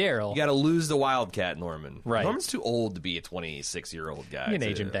play Daryl. You got to lose the Wildcat, Norman. Right, Norman's too old to be a 26-year-old guy. You can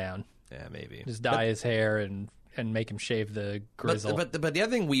age him down. Yeah, maybe just dye his hair and make him shave the grizzle. But the other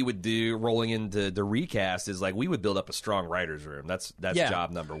thing we would do rolling into the recast is like we would build up a strong writers room. That's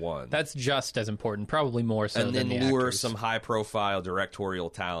job number one. That's just as important, probably more so. And then then lure actors. Some high profile directorial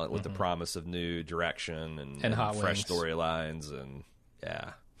talent with the promise of new direction and hot fresh storylines and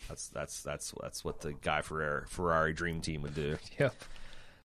that's what the Guy Ferrari dream team would do. Yep.